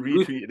he's never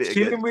We're retweeted it again.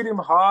 chilling with him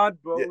hard,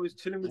 bro. Yeah. We're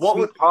chilling with What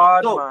was Snoop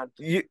hard, so man.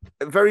 you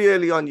very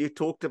early on? You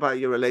talked about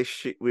your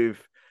relationship with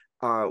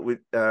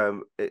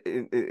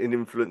in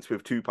influence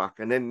with Tupac,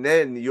 and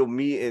then you're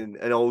meeting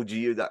an OG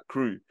of that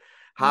crew.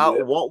 Yeah,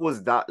 What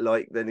was that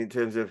like then in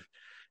terms of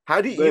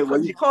how do you man.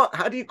 When you can't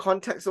how do you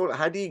contact someone?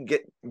 How do you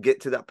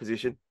get to that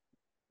position?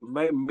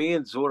 me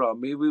and Zora,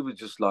 we were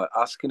just like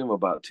asking him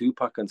about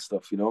Tupac and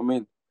stuff. You know what I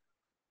mean?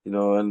 You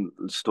know, and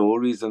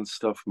stories and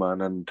stuff,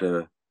 man. And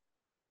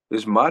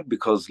it's mad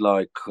because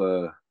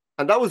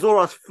And that was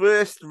Zora's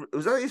first.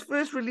 Was that his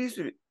first release?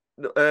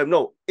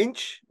 No,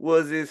 Inch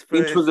was his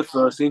Inch was first. the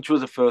first. Inch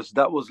was the first.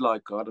 That was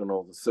like I don't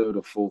know, the third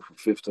or fourth or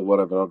fifth or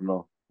whatever. I don't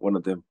know. One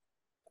of them.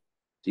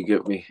 Do you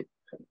get me?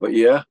 But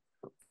yeah,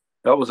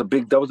 that was a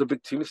big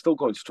team. It's still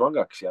going strong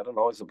actually. I don't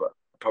know. It's about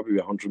probably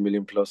 100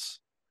 million plus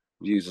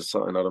views or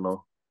something. I don't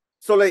know.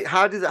 So like,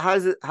 how does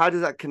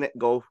that connect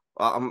go?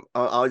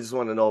 I just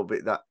want to know a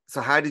bit that.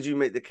 So how did you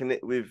make the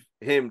connect with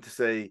him to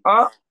say?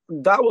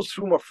 That was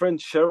through my friend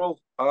Cheryl.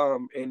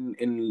 In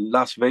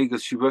Las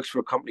Vegas, she works for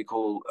a company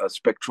called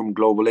Spectrum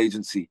Global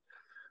Agency.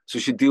 So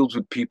she deals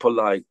with people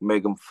like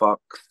Megan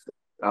Fox,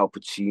 Al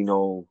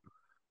Pacino,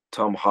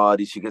 Tom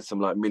Hardy. She gets some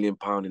like £1 million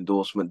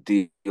endorsement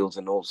deals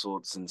and all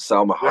sorts, and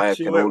Salma Yeah, Hayek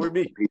she and worked all with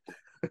me. people.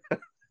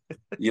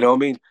 You know what I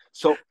mean?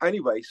 So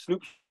anyway,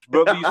 Snoop's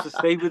brother used to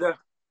stay with her.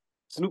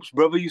 Snoop's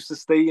brother used to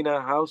stay in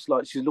her house.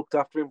 Like she looked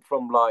after him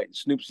from like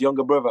Snoop's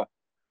younger brother,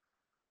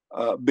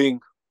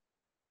 Bing,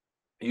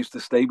 used to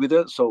stay with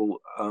her.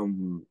 So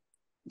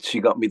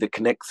she got me the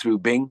connect through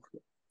Bing,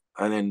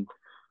 and then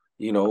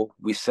you know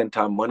we sent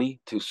our money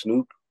to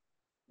Snoop.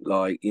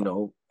 Like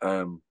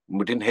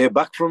we didn't hear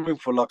back from him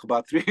for like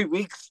about 3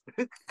 weeks.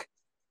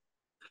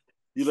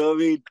 You know what I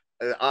mean?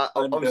 And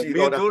Obviously, you me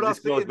don't and have to Dora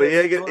disclose, sitting but there. Me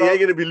and he Dora, ain't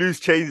gonna be loose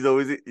change though,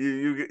 is it?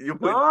 You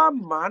put. nah,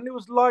 man, it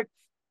was like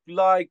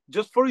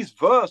just for his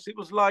verse, it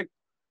was like,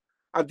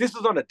 and this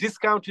is on a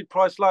discounted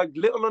price, like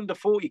little under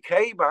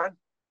 40K, man.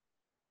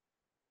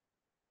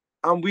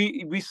 And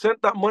we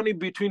sent that money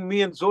between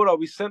me and Zora.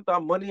 We sent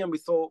that money, and we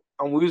thought,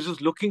 and we was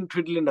just looking,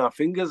 twiddling our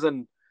fingers,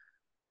 and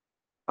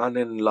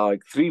then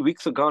like 3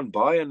 weeks had gone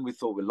by, and we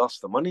thought we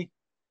lost the money.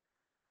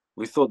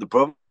 We thought the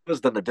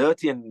brother's done the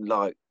dirty, and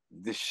like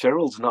this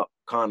Cheryl's not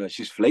kind of,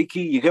 she's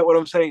flaky. You get what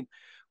I'm saying?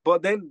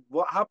 But then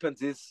what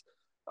happens is,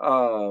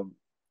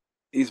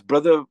 his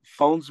brother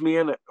phones me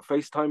and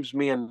FaceTimes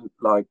me, and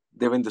like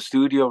they're in the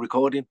studio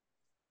recording.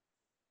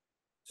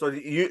 So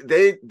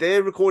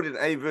they recorded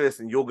a verse,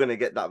 and you're gonna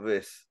get that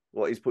verse.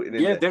 What he's putting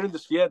in Yeah, there.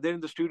 they're in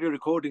the studio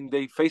recording.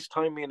 They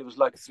FaceTime me, and it was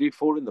like 3,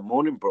 4 in the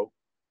morning, bro.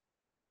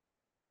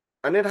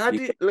 And then how You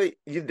do you like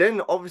you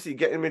then obviously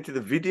get him into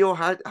the video?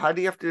 How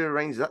do you have to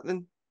arrange that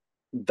then?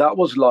 That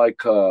was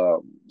like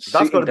That's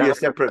got sitting to be a down.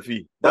 separate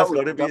fee. That That's was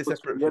got to be a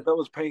separate yeah, fee. that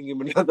was paying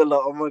him another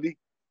lot of money.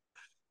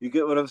 You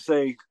get what I'm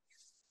saying?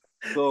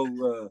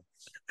 So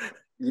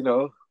you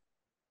know,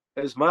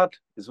 it's mad.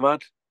 It's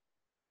mad.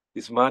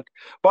 It's mad.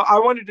 But I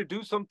wanted to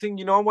do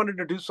something, I wanted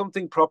to do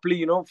something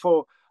properly,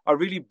 for I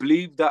really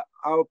believe that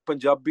our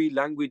Punjabi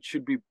language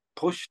should be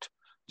pushed,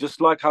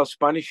 just like how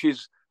Spanish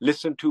is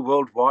listened to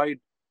worldwide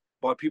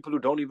by people who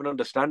don't even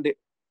understand it.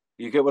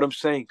 You get what I'm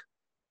saying?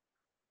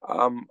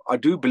 I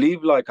do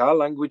believe like our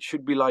language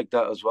should be like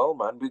that as well,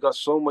 man. We got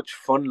so much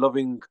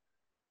fun-loving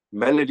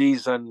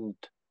melodies and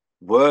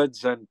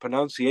words and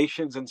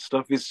pronunciations and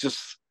stuff. It's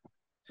just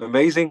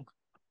amazing.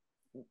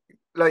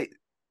 Like,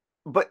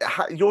 but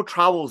your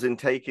travels in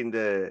taking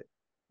the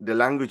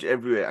language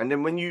everywhere, and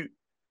then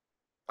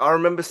I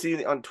remember seeing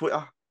it on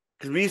Twitter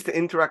because we used to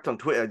interact on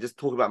Twitter, just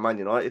talk about Man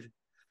United.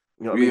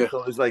 You know what I mean? Yeah, So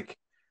it was like,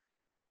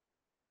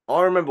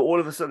 I remember all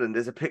of a sudden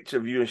there's a picture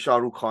of you and Shah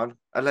Rukh Khan,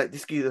 and like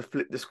this geezer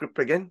flipped the script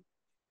again.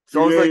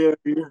 So I was yeah,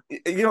 like,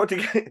 yeah, you know, to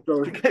get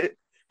to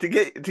yeah.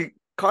 get to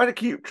kind of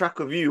keep track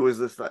of you was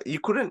just like you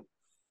couldn't.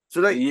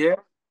 So like, Yeah.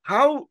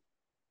 how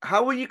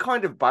how are you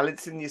kind of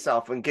balancing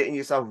yourself and getting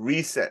yourself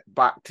reset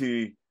back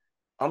to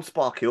I'm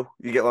Spark Hill?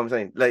 You get what I'm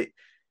saying? Like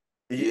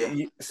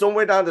Yeah.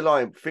 somewhere down the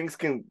line, things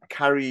can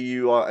carry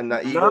you out, and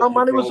that ego Nah, can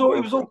man, it throw was a all it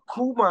bone was through. all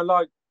cool, man.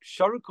 Like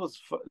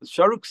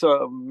Sharukh's an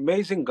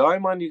amazing guy,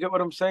 man. You get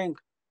what I'm saying?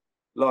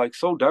 Like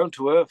so down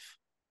to earth.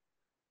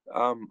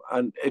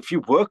 And if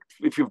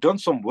you've done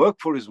some work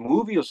for his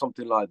movie or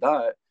something like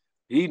that,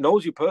 he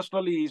knows you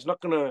personally. He's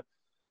not gonna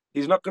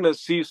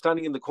see you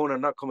standing in the corner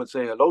and not come and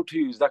say hello to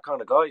you. He's that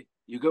kind of guy.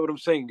 You get what I'm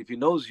saying? If he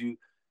knows you,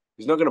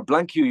 he's not gonna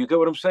blank you. You get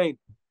what I'm saying?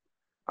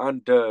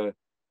 And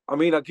I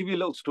mean, I'll give you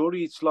a little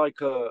story. It's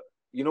like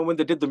when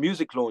they did the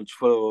music launch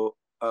for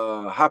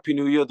Happy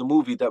New Year, the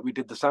movie that we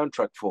did the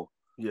soundtrack for.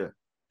 Yeah.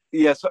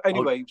 Yeah. So Oh,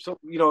 anyway,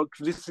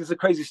 this is a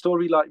crazy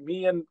story. Like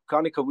me and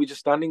Kanika, we're just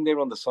standing there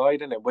on the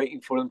side and then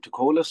waiting for them to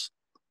call us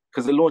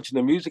because they're launching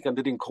the music and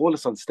they didn't call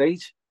us on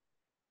stage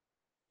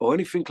or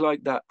anything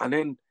like that. And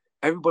then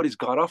everybody's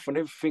got off and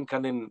everything.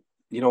 And then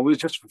we're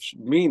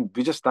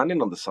just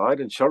standing on the side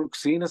and Shahrukh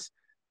seen us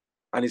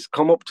and he's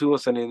come up to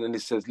us and he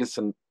says,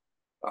 "Listen,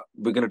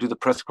 we're going to do the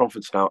press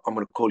conference now. I'm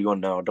going to call you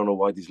on now. I don't know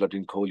why these lot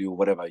didn't call you or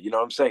whatever." You know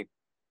what I'm saying?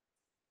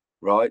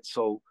 Right.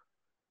 So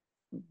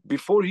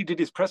before he did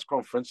his press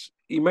conference,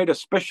 he made a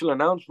special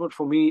announcement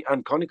for me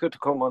and Konica to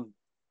come on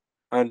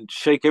and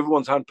shake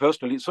everyone's hand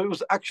personally. So it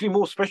was actually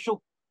more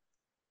special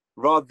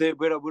rather than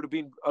where I would have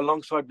been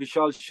alongside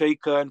Vishal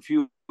Shaker and a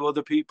few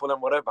other people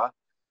and whatever.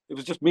 It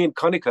was just me and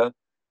Konica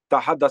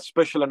that had that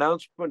special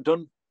announcement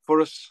done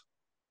for us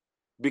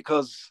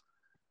because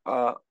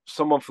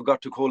someone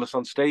forgot to call us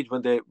on stage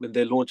when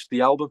they launched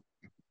the album.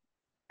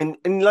 and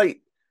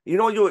like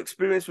your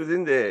experience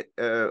within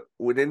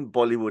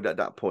Bollywood at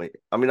that point.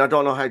 I mean, I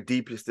don't know how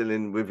deep you're still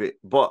in with it,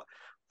 but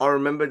I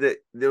remember that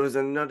there was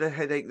another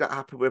headache that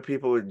happened where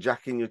people were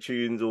jacking your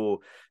tunes or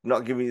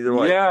not giving you the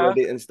right Yeah,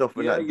 credit and stuff.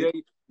 And yeah, that yeah.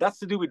 That's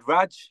to do with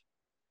Raj.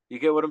 You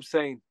get what I'm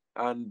saying?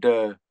 And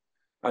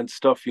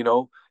stuff.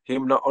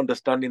 Him not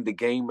understanding the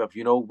game of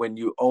when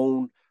you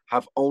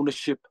have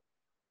ownership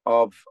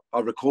of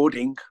a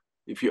recording.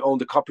 If you own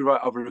the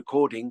copyright of a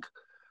recording,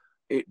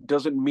 it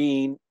doesn't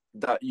mean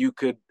that you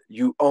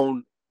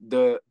own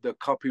the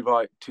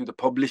copyright to the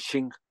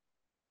publishing.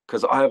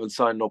 Because I haven't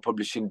signed no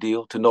publishing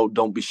deal to no.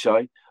 Don't be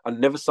shy. I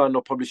never signed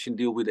no publishing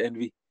deal with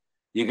Envy.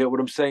 You get what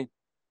I'm saying?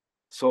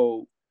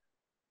 So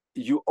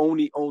you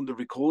only own the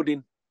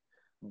recording.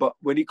 But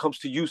when it comes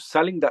to you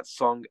selling that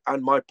song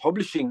and my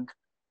publishing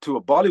to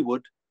a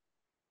Bollywood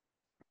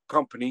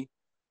company,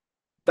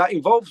 that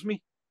involves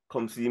me.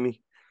 come see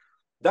me.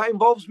 That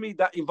involves me.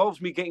 That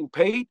involves me getting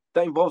paid.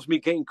 That involves me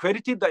getting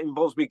credited. That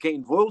involves me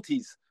getting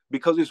royalties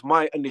because it's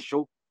my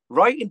initial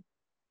writing.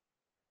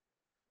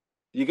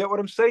 You get what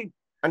I'm saying?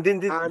 And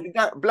then And did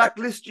that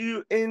blacklist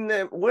you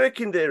in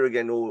working there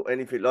again or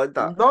anything like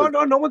that? no,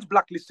 no, no one's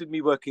blacklisted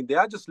me working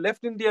there. I just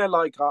left India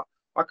like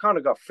I kind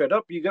of got fed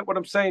up. You get what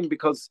I'm saying?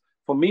 Because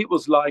for me, it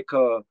was like,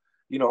 I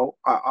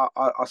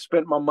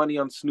spent my money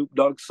on Snoop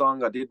Dogg's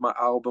song. I did my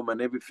album and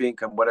everything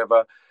and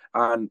whatever.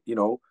 And,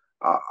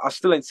 I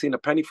still ain't seen a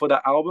penny for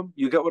that album.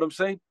 You get what I'm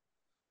saying?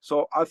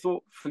 So I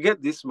thought,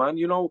 forget this, man.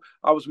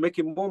 I was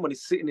making more money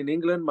sitting in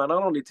England, man. I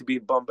don't need to be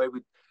in Bombay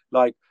with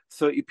like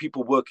 30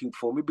 people working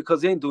for me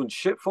because they ain't doing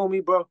shit for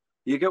me, bro.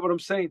 You get what I'm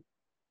saying?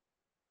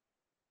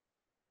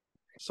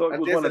 So it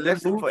And was there's one a of them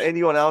lesson for moves.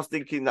 anyone else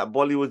thinking that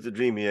Bollywood's a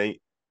dream, ain't.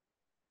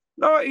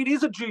 No, it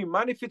is a dream,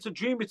 man. If it's a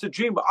dream, it's a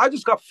dream. But I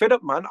just got fed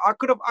up, man. I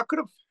could have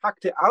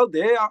hacked it out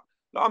there.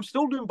 I'm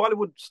still doing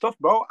Bollywood stuff,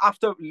 bro.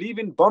 After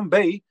leaving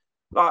Bombay,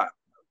 like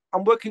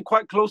I'm working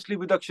quite closely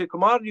with Akshay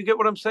Kumar. You get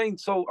what I'm saying?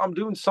 So I'm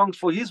doing songs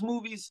for his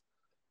movies.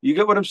 You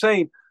get what I'm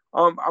saying?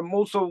 I'm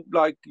also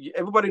like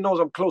everybody knows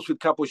I'm close with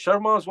Kapoor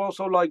Sharma as well.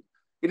 So like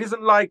it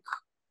isn't like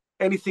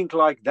anything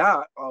like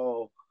that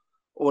or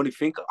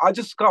anything. I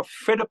just got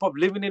fed up of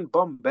living in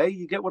Bombay.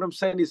 You get what I'm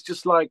saying? It's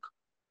just like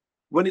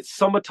when it's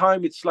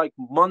summertime, it's like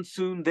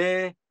monsoon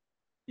there.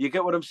 You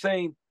get what I'm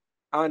saying?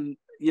 And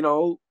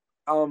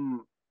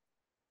um,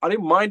 I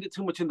didn't mind it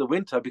too much in the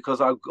winter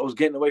because I was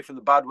getting away from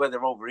the bad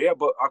weather over here.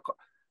 But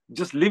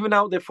just living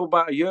out there for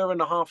about a year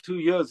and a half, 2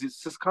 years,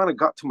 it's just kind of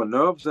got to my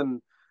nerves.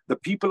 And the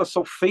people are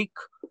so fake.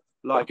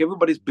 Like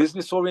everybody's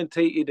business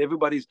orientated.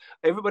 Everybody's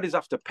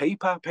after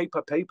paper,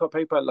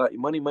 like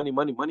money, money,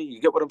 money, money.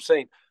 You get what I'm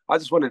saying? I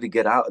just wanted to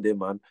get out of there,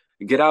 man.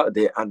 Get out of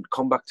there and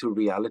come back to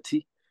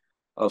reality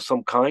of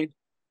some kind.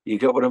 You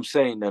get what I'm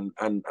saying?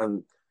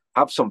 And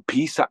have some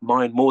peace at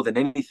mind more than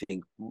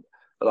anything.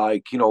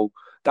 Like,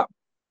 that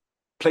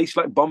place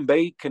like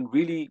Bombay can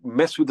really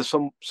mess with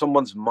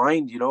someone's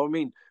mind, you know what I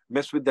mean?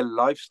 Mess with their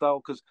lifestyle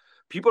because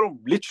people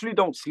literally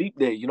don't sleep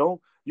there, you know?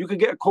 You can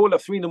get a call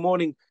at 3 in the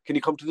morning. Can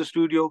you come to the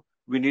studio?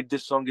 We need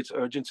this song. It's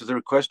urgent. It's a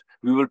request.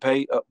 We will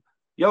pay.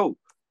 Yo,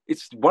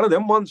 it's one of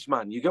them ones,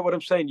 man. You get what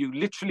I'm saying? You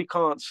literally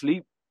can't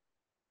sleep.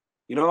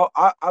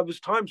 I was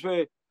times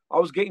where I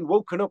was getting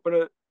woken up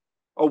and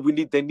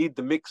they need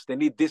the mix. They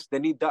need this. They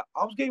need that.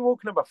 I was getting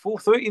woken up at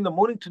 4:30 in the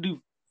morning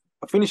to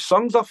finish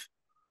songs off.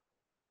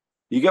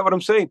 You get what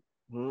I'm saying?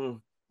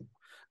 Mm.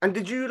 And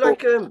did you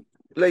So,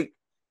 like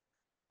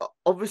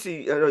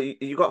obviously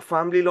you got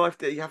family life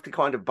that you have to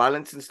kind of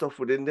balance and stuff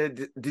within there.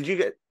 Did you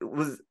get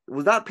was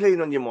that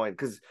playing on your mind?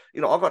 Because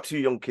I've got 2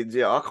 young kids.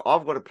 Yeah,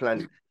 I've got to plan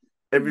no,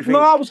 everything.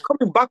 I was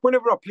coming back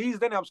whenever I pleased.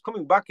 Then I was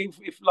coming back if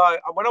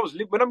like when I was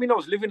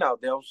living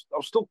out there, I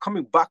was still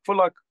coming back for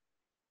like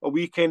a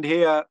weekend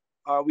here,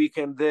 a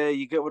weekend there.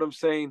 You get what I'm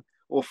saying?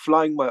 Or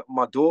flying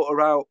my daughter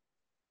out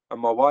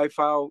and my wife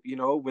out.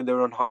 When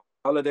they're on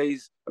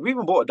holidays. I've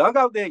even bought a dog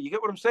out there. You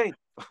get what I'm saying?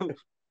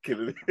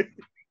 Killing it.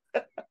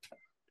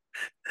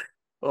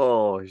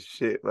 Oh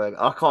shit, man!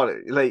 I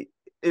can't like.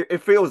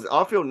 It feels.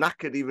 I feel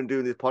knackered even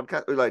doing this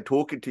podcast. Like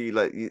talking to you,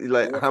 like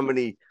Yeah. how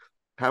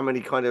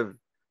many kind of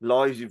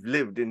lives you've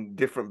lived in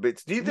different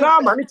bits. Do you think?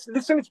 Nah, man.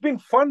 It's been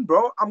fun,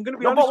 bro. I'm gonna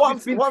be No, but honest with you.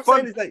 It's been what I'm saying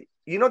fun. is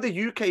like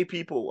the UK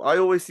people. I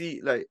always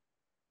see like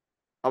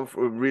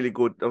really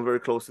good. I'm very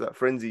close to that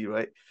frenzy,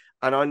 right?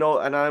 And I know,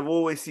 and I've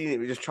always seen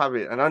him just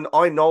traveling, and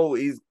I know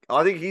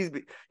I think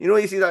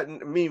you see that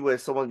meme where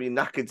someone's been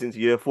knackered since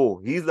year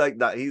 4. He's like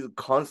that. He's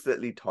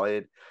constantly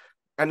tired.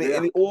 And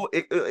Yeah.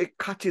 it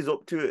catches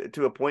up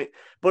to a point,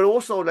 but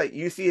also like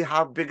you see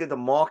how bigger the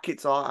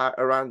markets are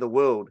around the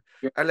world,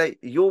 Yeah. and like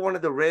you're one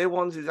of the rare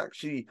ones who's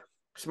actually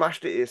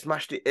smashed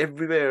it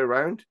everywhere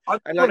around, I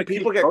just and want to like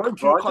people keep get going,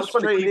 too bro. I just want to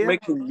concentrated keep here.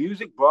 making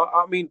music, bro.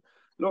 I mean,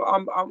 look,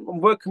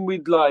 I'm working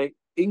with like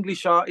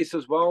English artists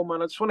as well,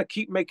 man. I just want to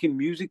keep making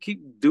music,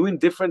 keep doing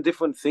different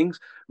things,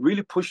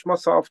 really push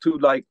myself to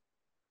like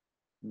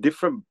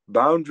different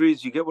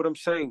boundaries. You get what I'm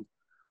saying?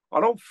 I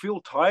don't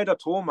feel tired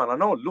at all, man. I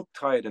know I look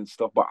tired and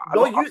stuff, but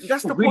No, I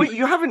that's feel the really, point.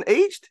 You haven't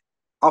aged.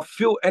 I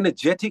feel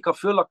energetic. I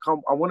feel like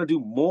I want to do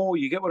more.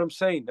 You get what I'm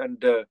saying?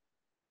 And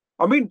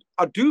I mean,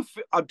 I do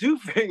feel. I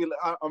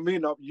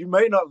mean, you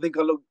may not think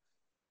I look.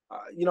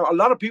 A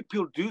lot of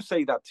people do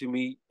say that to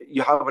me.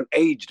 You haven't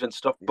aged and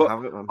stuff, You but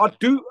haven't, man.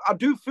 I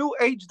do feel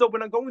aged up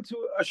when I go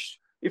into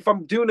if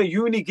I'm doing a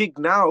uni gig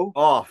now.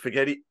 Oh,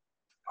 forget it. It's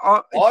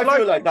I like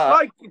feel like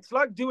that. it's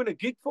like doing a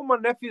gig for my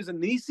nephews and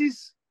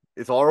nieces.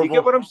 It's You get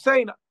horrible. what I'm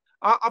saying?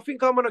 I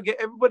think I'm gonna get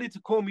everybody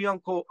to call me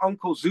Uncle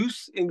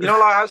Zeus, and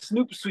like how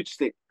Snoop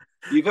switched it.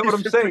 You get what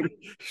I'm saying?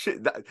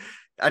 Shit,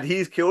 and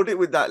he's killed it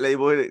with that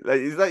label. Innit?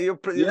 Like he's like you're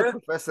the Yeah.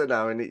 professor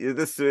now, and you're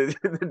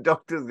the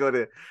doctor's got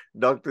it.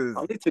 Doctors.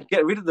 I need to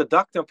get rid of the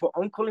doctor and put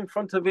Uncle in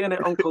front of it, and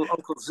Uncle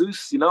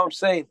Zeus. You know what I'm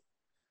saying?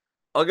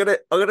 I'm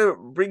gonna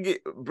bring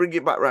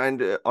it back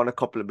round on a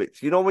couple of bits.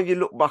 When you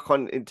look back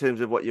on in terms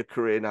of what your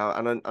career now,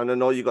 and I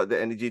know you got the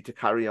energy to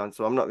carry on,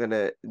 so I'm not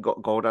gonna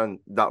go down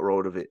that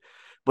road of it.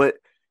 But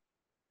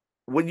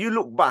when you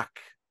look back,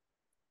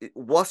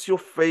 what's your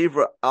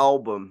favorite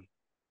album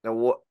and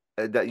what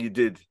that you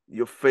did?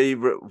 Your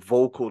favorite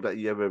vocal that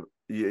you ever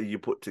you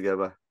put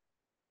together?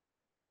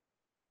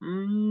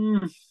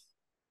 Mm,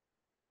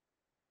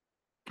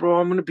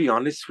 bro, I'm gonna be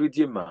honest with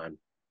you, man.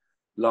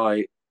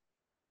 Like,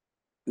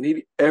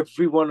 nearly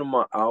every one of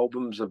my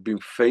albums have been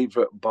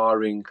favorite,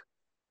 barring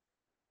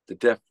the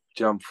Def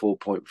Jam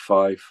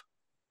 4.5.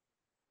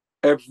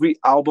 Every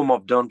album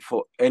I've done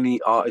for any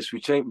artist,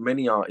 which ain't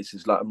many artists,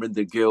 is like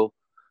Amrinder Gill.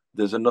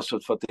 There's a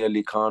Nusrat Fateh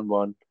Ali Khan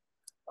one.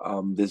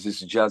 There's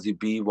this Jazzy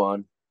B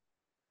one.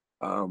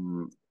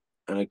 Um,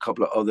 and a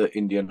couple of other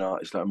Indian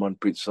artists like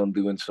Manpreet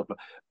Sandhu and stuff.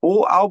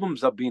 All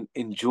albums have been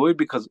enjoyed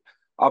because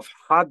I've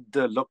had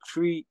the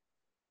luxury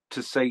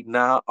to say,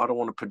 nah, I don't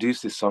want to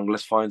produce this song.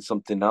 Let's find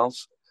something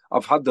else.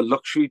 I've had the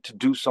luxury to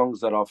do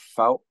songs that I've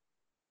felt,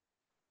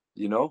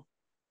 you know,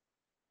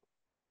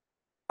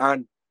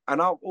 and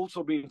I've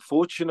also been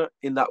fortunate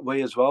in that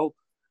way as well.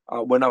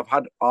 When I've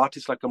had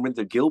artists like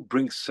Amrinder Gill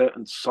bring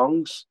certain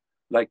songs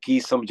like Ki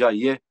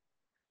Samjhaiye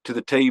to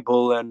the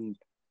table, and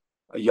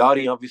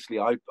Yari, obviously,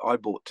 I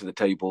brought to the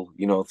table,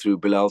 through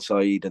Bilal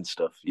Saeed and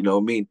stuff. You know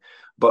what I mean?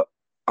 But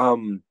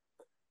when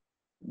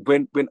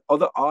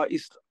other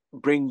artists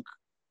bring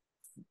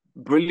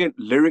brilliant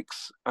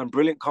lyrics and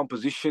brilliant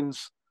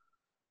compositions,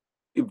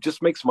 it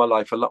just makes my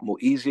life a lot more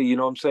easier. You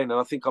know what I'm saying? And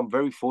I think I'm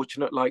very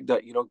fortunate like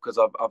that. Because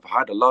I've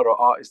had a lot of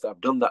artists that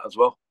have done that as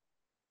well.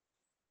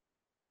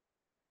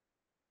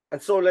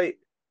 And so, like,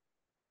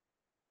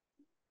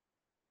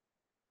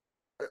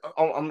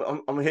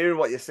 I'm hearing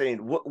what you're saying.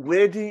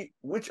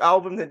 Which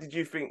album then did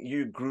you think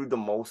you grew the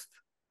most?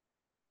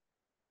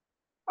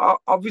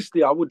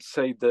 Obviously, I would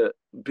say the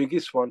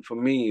biggest one for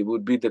me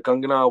would be the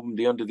Kangana album,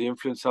 the Under the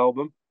Influence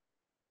album.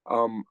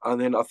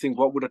 And then I think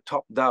what would have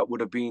topped that would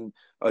have been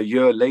a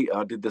year later.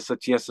 I did the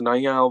Sachiya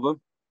Sanaya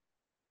album.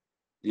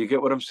 You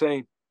get what I'm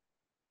saying?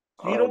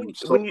 You know,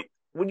 So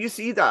when you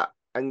see that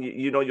and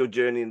you know your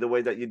journey and the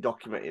way that you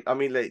document it. I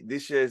mean, like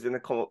this year is gonna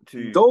come up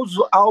to those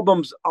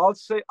albums, I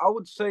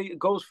would say it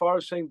goes far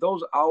as saying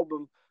those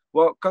album.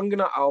 Well,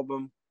 Kangana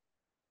album,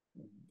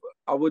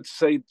 I would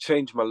say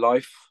changed my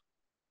life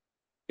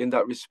in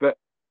that respect.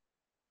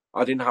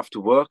 I didn't have to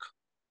work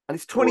and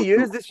it's 20 or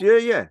years do, this year,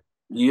 yeah.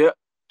 yeah,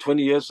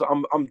 20 years. So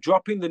I'm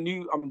dropping the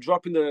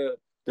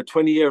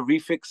 20-year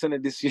refix in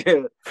it this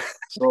year.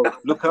 So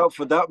look out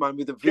for that, man.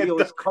 With the Get video,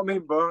 the, it's coming,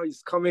 bro.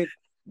 It's coming.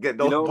 get You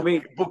those know what I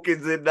mean?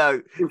 bookings in now.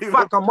 In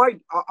fact,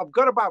 I've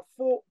got about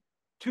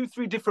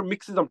 3 different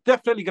mixes. I'm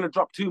definitely gonna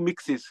drop 2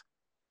 mixes,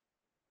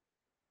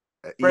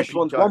 fresh EP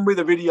ones. time. One with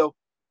a video.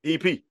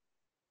 EP.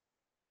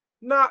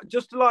 Nah,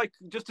 just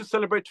to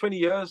celebrate 20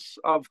 years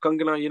of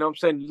Kangana, you know what I'm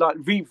saying? Like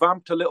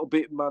revamped a little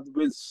bit, man,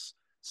 with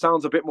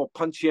sounds a bit more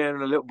punchier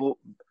and a little bit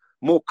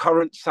more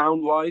current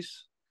sound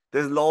wise,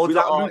 There's loads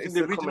of without losing artists the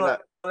that are coming original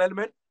out.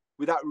 element,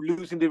 without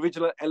losing the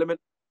original element.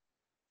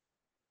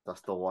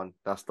 That's the one.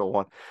 That's the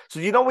one.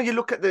 So you know when you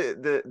look at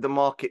the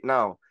market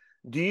now,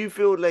 do you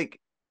feel like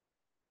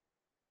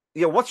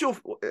yeah, what's your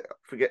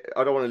forget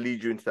I don't want to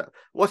lead you into that.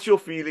 What's your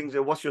feelings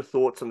and what's your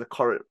thoughts on the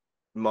current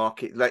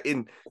market, like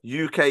in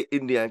UK,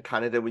 India, and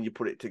Canada when you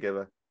put it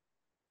together?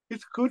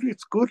 It's good,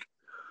 it's good.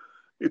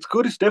 It's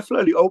good, it's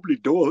definitely opening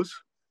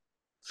doors.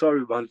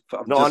 Sorry, man.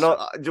 I'm No, I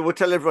just know. We'll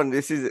tell everyone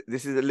this is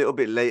a little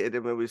bit later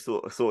than when we saw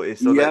it. So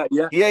like, yeah,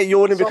 yeah. yeah,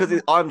 yawning So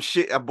because I'm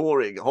shit and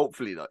boring.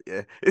 Hopefully not.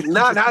 Yeah.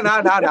 no, no,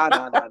 no, no, no,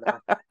 no, no, no.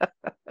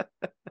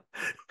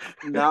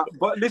 Nah,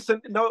 but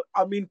listen, no,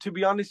 I mean to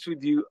be honest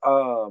with you,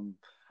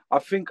 I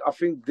think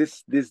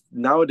this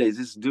nowadays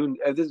is doing.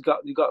 This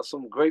got you got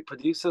some great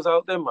producers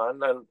out there, man,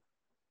 and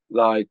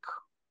like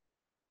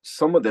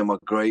some of them are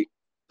great,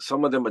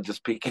 some of them are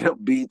just picking up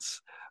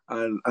beats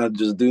and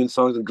just doing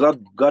songs, and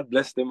God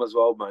bless them as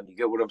well, man. You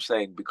get what I'm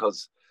saying?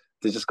 Because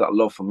they just got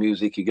love for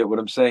music. You get what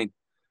I'm saying?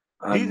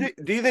 And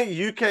Do you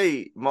think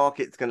UK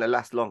market's gonna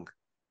last long?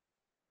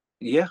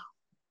 yeah,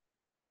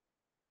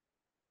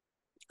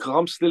 'cause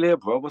I'm still here,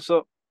 bro. What's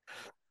up?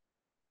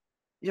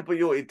 Yeah, but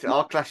you're into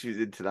our clash is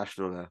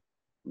international now.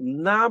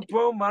 Nah,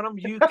 bro, man, I'm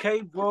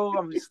UK, bro.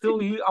 I'm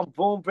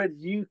born bred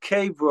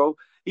UK, bro.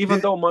 Even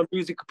Did though my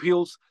music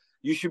appeals,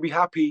 you should be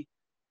happy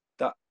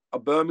that a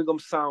Birmingham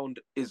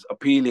sound is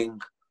appealing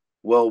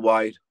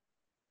worldwide.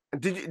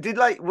 did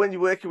like when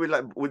you're working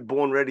with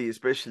Born Ready,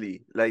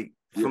 especially like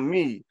for Yeah,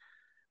 me,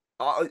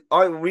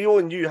 I we all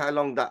knew how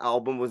long that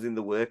album was in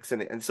the works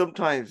and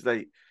sometimes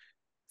like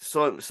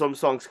some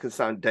songs can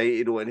sound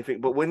dated or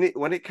anything, but when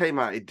it came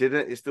out, it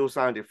didn't. It still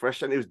sounded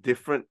fresh and it was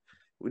different.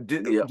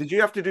 yeah. Did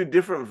you have to do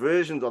different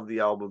versions of the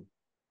album?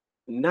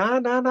 Nah,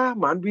 nah, nah,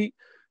 man.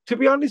 To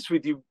be honest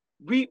with you,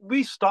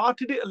 we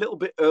started it a little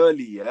bit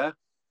earlier,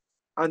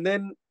 and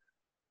then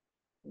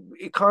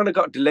it kind of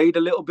got delayed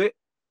a little bit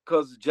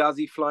because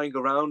Jazzy flying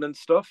around and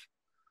stuff.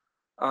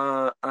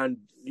 And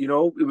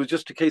it was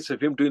just a case of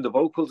him doing the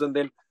vocals, and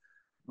then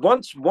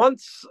once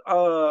once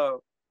uh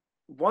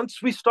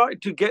once we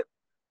started to get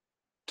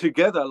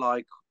together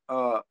like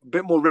a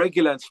bit more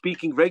regular and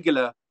speaking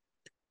regular,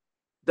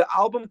 the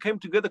album came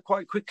together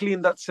quite quickly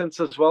in that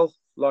sense as well.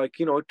 Like,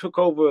 it took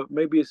over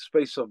maybe a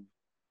space of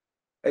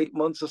 8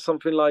 months or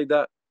something like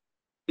that,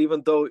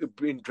 even though it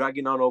been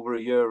dragging on over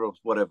a year or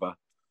whatever.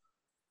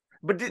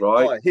 But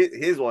Right?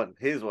 here's one.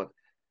 Here's one.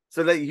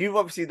 So like you've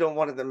obviously done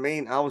one of the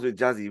main albums with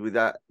Jazzy with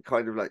that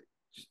kind of like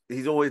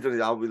he's always done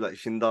his album with like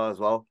Shinda as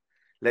well.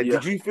 Like, Yeah.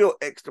 did you feel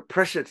extra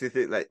pressure to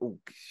think like, oh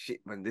shit,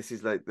 man, this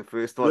is like the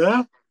first one?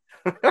 Yeah.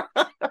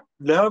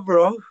 No,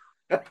 bro.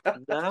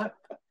 Nah.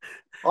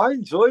 I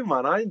enjoy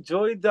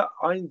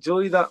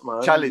that, man.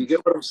 You Challenge.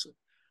 get what I'm saying?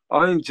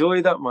 I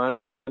enjoy that, man.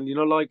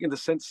 And like in the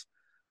sense,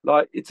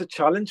 like it's a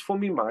challenge for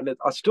me, man.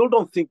 I still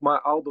don't think my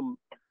album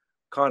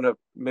kind of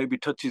maybe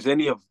touches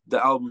any of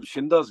the albums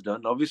Shinda's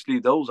done. Obviously,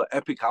 those are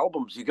epic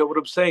albums. You get what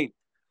I'm saying?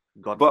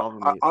 But Godfather,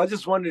 I, mate. I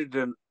just wanted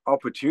an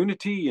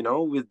opportunity,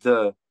 with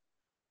the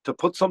to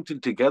put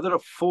something together, a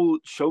full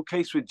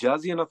showcase with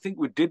Jazzy, and I think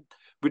we did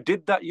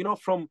that,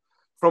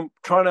 from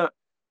trying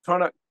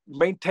to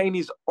maintain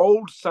his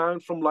old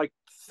sound from like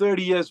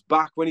 30 years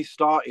back when he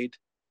started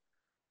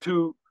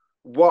to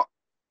what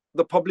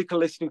the public are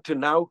listening to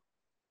now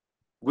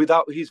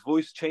without his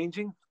voice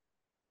changing.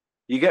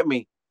 You get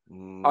me?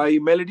 Mm. I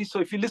melody.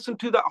 So if you listen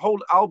to that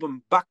whole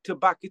album back to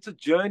back, it's a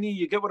journey.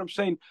 You get what I'm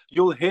saying?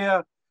 You'll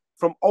hear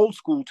from old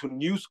school to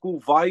new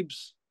school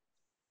vibes.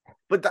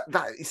 But that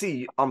you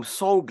see, I'm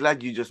so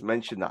glad you just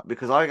mentioned that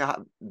because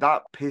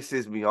that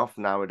pisses me off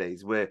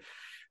nowadays where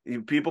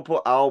people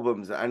put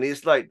albums and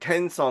it's like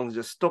 10 songs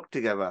just stuck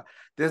together.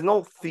 There's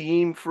no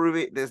theme through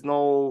it. There's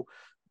No,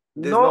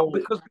 no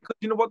because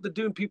you know what they're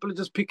doing? People are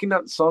just picking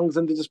out songs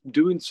and they're just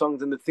doing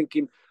songs and they're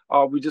thinking,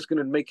 oh, we're just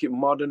gonna make it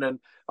modern, and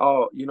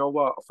oh, you know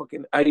what,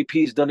 fucking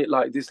AP's done it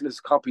like this, let's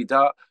copy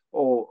that,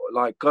 or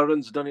like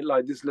Karan's done it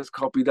like this, let's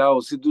copy that,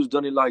 or Sidhu's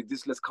done it like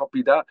this, let's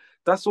copy that.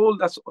 That's all.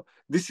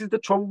 This is the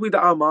trouble with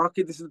our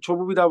market. This is the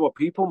trouble with our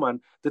people, man.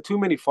 There are too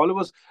many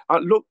followers.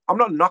 Look, I'm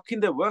not knocking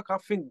their work. I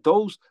think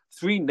those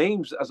three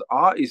names as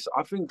artists,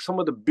 I think some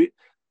of the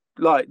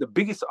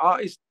biggest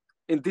artists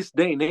in this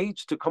day and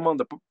age to come on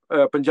the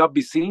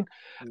Punjabi scene,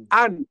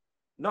 and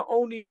not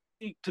only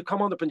to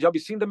come on the Punjabi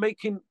scene, they're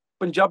making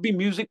Punjabi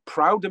music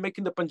proud. They're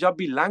making the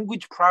Punjabi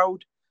language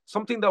proud.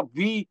 Something that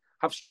we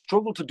have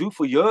struggled to do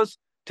for years,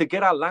 to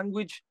get our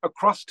language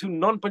across to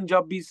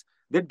non-Punjabis.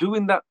 They're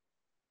doing that.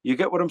 You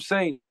get what I'm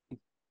saying?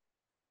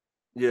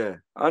 Yeah.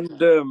 And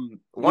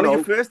one of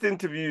your first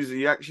interviews,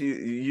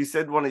 you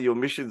said one of your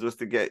missions was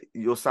to get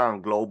your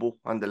sound global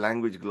and the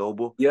language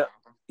global. Yeah.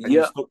 And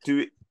you stuck to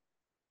it.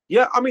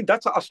 Yeah, I mean,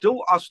 I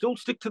still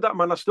stick to that,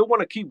 man. I still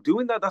want to keep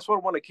doing that. That's what I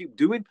want to keep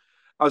doing,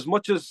 as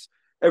much as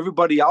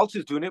everybody else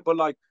is doing it. But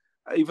like,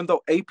 even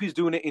though AP's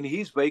doing it in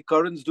his way,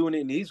 Karan's doing it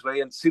in his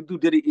way, and Sidhu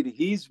did it in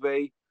his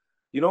way,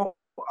 you know,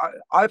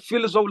 I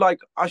feel as though like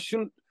I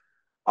should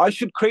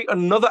create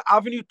another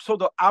avenue, so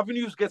the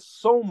avenues get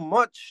so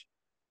much.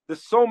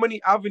 There's so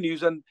many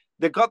avenues, and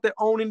they got their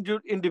own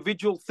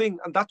individual thing,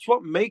 and that's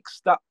what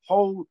makes that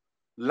whole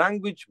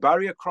language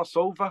barrier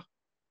crossover.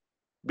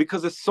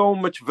 Because there's so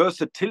much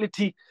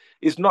versatility.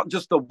 It's not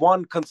just the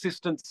one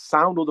consistent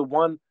sound or the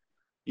one.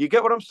 You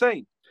get what I'm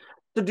saying?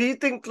 So do you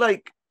think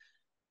like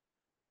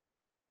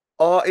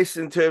artists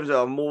in terms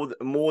of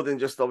more than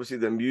just obviously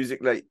the music,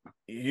 like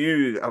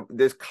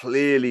there's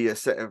clearly a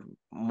set of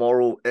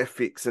moral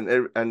ethics and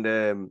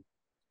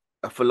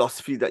a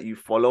philosophy that you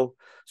follow.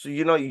 So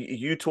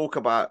you talk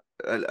about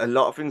a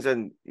lot of things,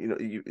 and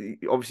you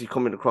obviously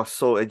coming across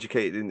so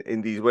educated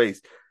in these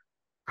ways.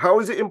 How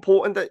is it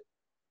important that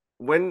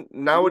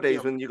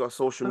nowadays when you got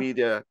social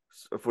media,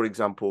 for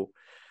example,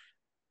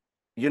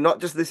 you're not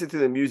just listening to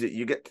the music,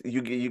 you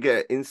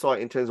get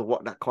insight in terms of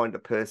what that kind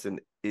of person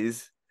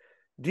is?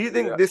 Do you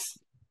think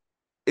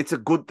it's a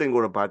good thing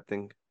or a bad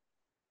thing?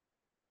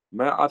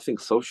 Man, I think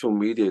social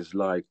media is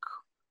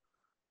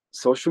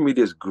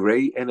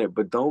great in it,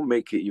 but don't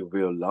make it your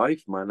real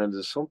life, man. And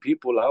there's some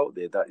people out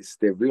there that it's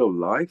their real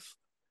life.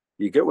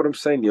 You get what I'm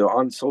saying? You're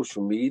on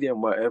social media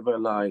and whatever,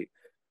 like,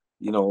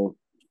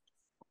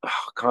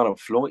 kind of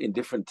floating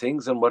different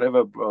things and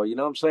whatever, bro. You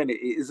know what I'm saying?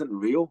 It isn't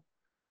real.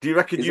 Do you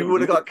reckon you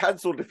would have got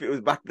cancelled if it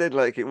was back then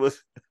like it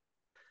was?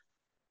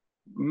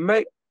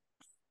 Mate,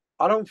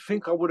 I don't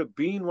think I would have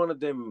been one of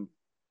them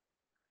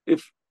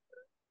if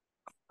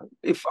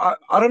I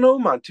don't know,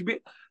 man.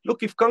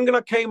 Look, if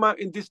Kangana came out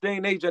in this day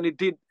and age and it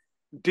did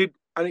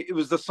and it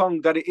was the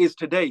song that it is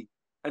today,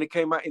 and it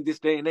came out in this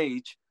day and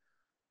age,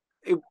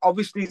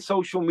 obviously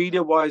social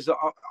media wise,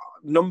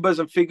 numbers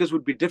and figures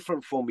would be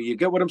different for me. You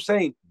get what I'm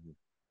saying?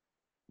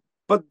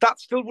 But that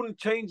still wouldn't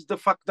change the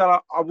fact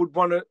that I would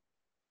want to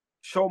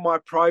show my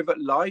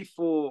private life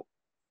or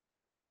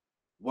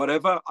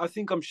whatever. I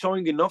think I'm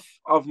showing enough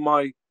of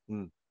my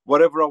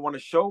whatever I want to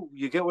show.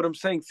 You get what I'm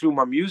saying? Through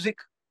my music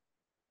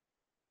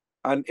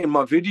and in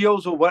my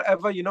videos or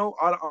whatever, I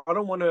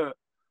don't want to,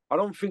 I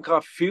don't think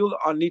I feel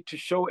I need to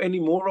show any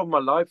more of my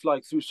life,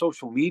 like through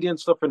social media and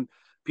stuff. And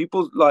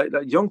people like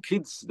young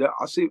kids, that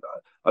I see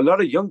a lot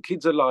of young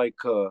kids are like,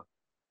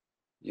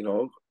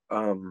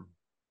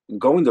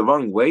 going the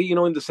wrong way,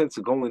 in the sense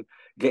of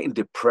getting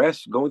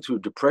depressed, going through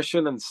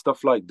depression and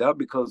stuff like that,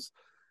 because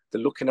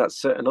they're looking at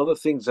certain other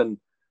things. And,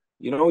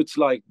 it's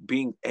like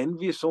being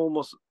envious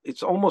almost.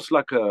 It's almost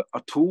like a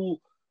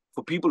tool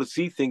for people to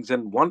see things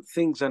and want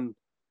things. And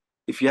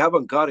if you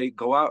haven't got it,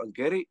 go out and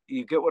get it.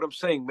 You get what I'm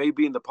saying?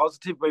 Maybe in the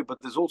positive way,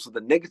 but there's also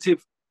the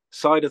negative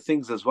side of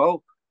things as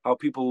well. How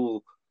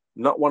people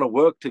not want to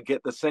work to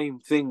get the same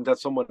thing that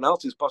someone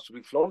else is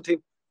possibly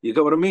flaunting. You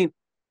get what I mean?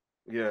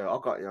 Yeah, I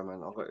got you,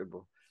 man. I got you,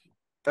 bro.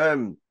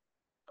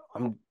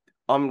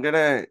 I'm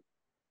gonna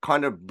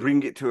kind of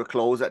bring it to a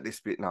close at this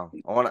bit now.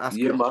 I want to ask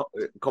you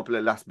a couple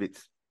of last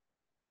bits.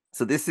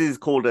 So this is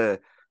called the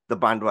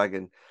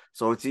bandwagon.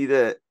 So it's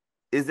either,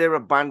 is there a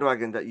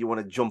bandwagon that you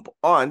want to jump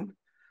on,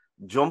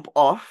 jump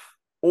off,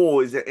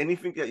 or is there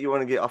anything that you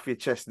want to get off your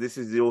chest? This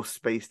is your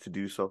space to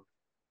do so.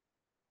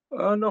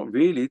 Not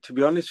really, to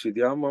be honest with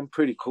you. I'm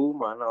pretty cool,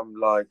 man.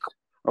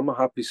 I'm a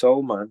happy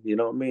soul, man. You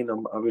know what I mean?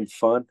 I'm having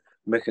fun,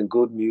 making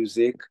good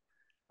music,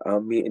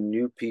 meeting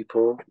new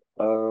people.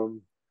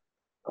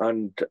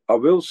 And I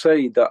will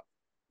say that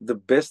the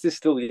best is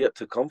still yet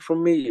to come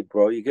from me,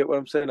 bro. You get what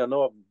I'm saying? I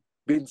know I've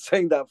been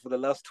saying that for the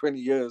last 20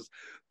 years,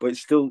 but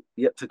it's still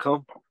yet to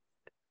come.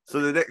 So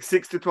the next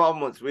 6 to 12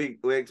 months, we're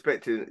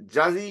expecting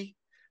Jazzy,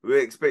 we're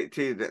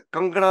expecting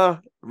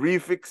Kangana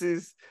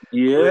refixes.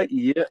 Yeah.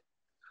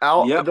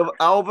 The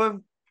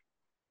album.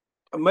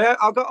 Man,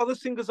 I got other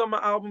singers on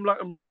my album, like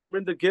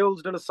Rinda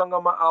Gill's done a song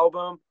on my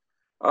album.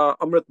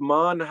 Amrit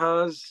Maan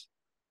has,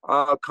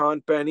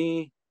 Khan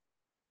Penny.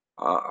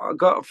 I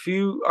got a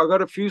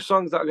few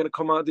songs that are gonna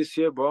come out this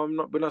year, bro.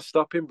 We're not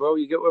stopping, bro.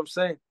 You get what I'm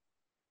saying?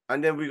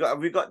 And then we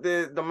got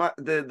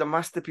the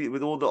masterpiece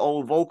with all the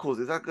old vocals.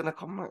 Is that gonna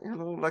come out,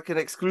 like an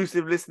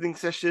exclusive listening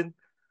session?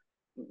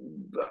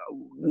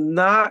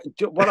 Nah,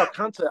 what I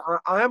can say,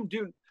 I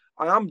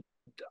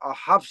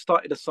have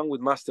started a song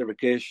with Master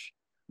Rakesh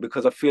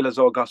because I feel as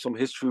though I got some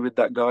history with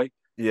that guy.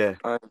 Yeah.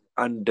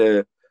 And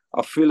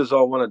I feel as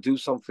though I want to do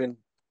something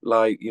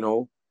like,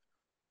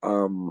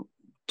 to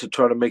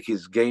try to make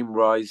his game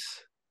rise.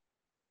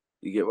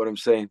 You get what I'm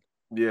saying?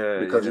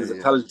 Yeah. Because he's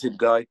a talented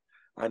guy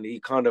and he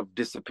kind of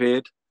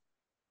disappeared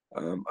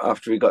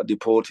after he got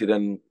deported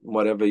and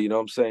whatever, you know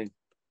what I'm saying?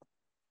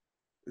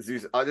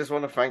 ZEUS, I just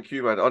want to thank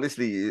you, man.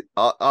 Honestly,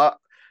 I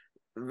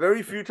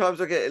very few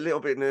times I get a little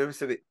bit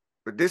nervous in it,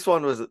 but this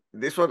one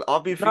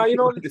I've been thinking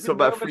about this for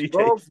about 3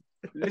 days.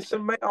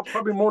 Listen, mate, I'm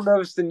probably more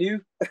nervous than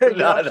you. You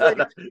know what I'm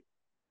saying?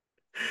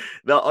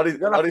 No, You're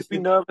gonna have to be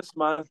nervous,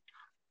 man.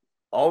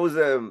 I was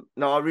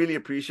no, I really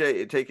appreciate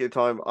it taking your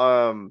time.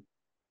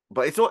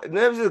 But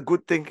nerves is a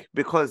good thing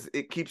because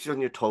it keeps you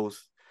on your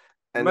toes.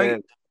 And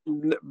mate,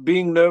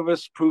 being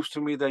nervous proves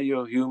to me that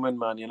you're human,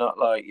 man. You're not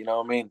like, you know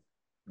what I mean?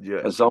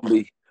 Yeah. A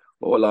zombie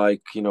or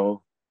like, an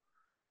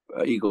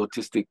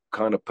egotistic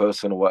kind of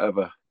person or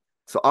whatever.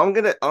 So I'm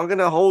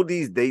gonna hold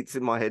these dates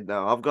in my head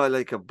now. I've got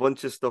like a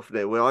bunch of stuff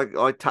there where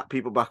I tap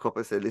people back up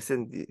and say,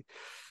 listen,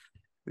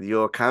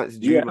 your account's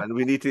due, man.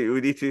 We need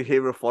to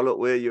hear a follow up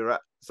where you're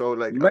at. So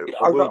like, mate,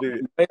 I will do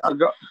it. Mate,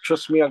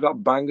 trust me, I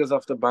got bangers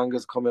after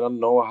bangers coming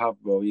on. No, I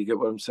have, bro. You get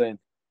what I'm saying?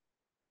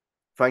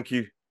 Thank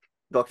you,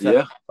 Doctor.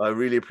 Yeah, I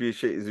really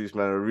appreciate it, ZEUS,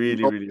 man. I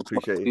really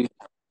appreciate it.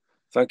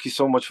 Thank you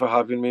so much for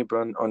having me,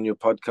 Bran, on your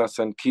podcast,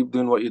 and keep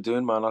doing what you're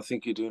doing, man. I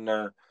think you're doing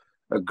a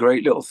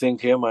great little thing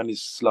here, man.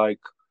 It's like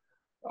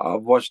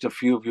I've watched a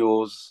few of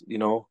yours,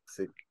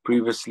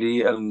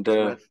 previously, and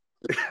they're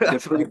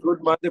pretty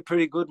good, man. They're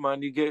pretty good,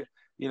 man. You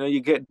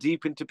get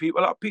deep into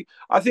people.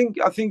 I think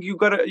you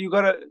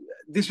gotta.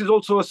 This is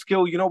also a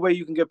skill, where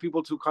you can get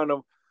people to kind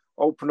of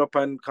open up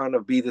and kind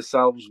of be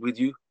themselves with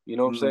you. You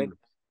know what I'm saying?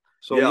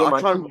 So yeah, man, I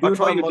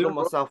try and model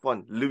myself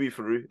on Louis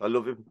Theroux. I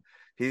love him.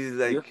 He's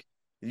like,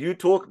 you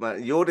talk,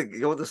 man. You're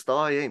the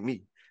star, ain't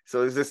me.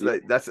 So it's just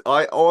like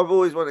I've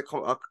always wanted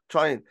to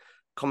try and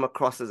come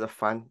across as a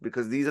fan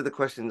because these are the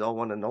questions I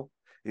want to know.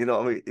 You know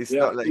what I mean? It's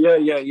not like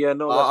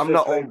no, I'm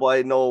not owned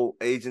by no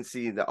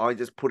agency that I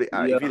just put it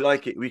out. If you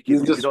like it, we can.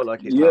 If you don't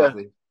like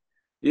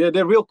it,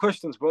 they're real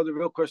questions, bro. They're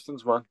real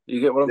questions, man. You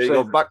get what I'm saying?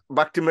 Go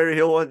back to Mary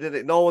Hill, did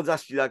it? No one's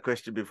asked you that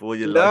question before.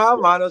 Nah,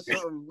 man,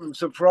 I'm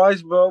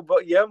surprised, bro.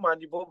 But yeah,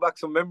 man, you brought back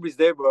some memories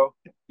there, bro.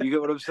 You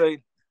get what I'm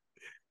saying?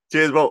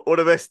 Cheers, bro. All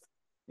the best.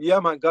 Yeah,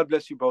 man. God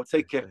bless you, bro.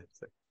 Take care.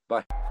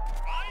 Bye.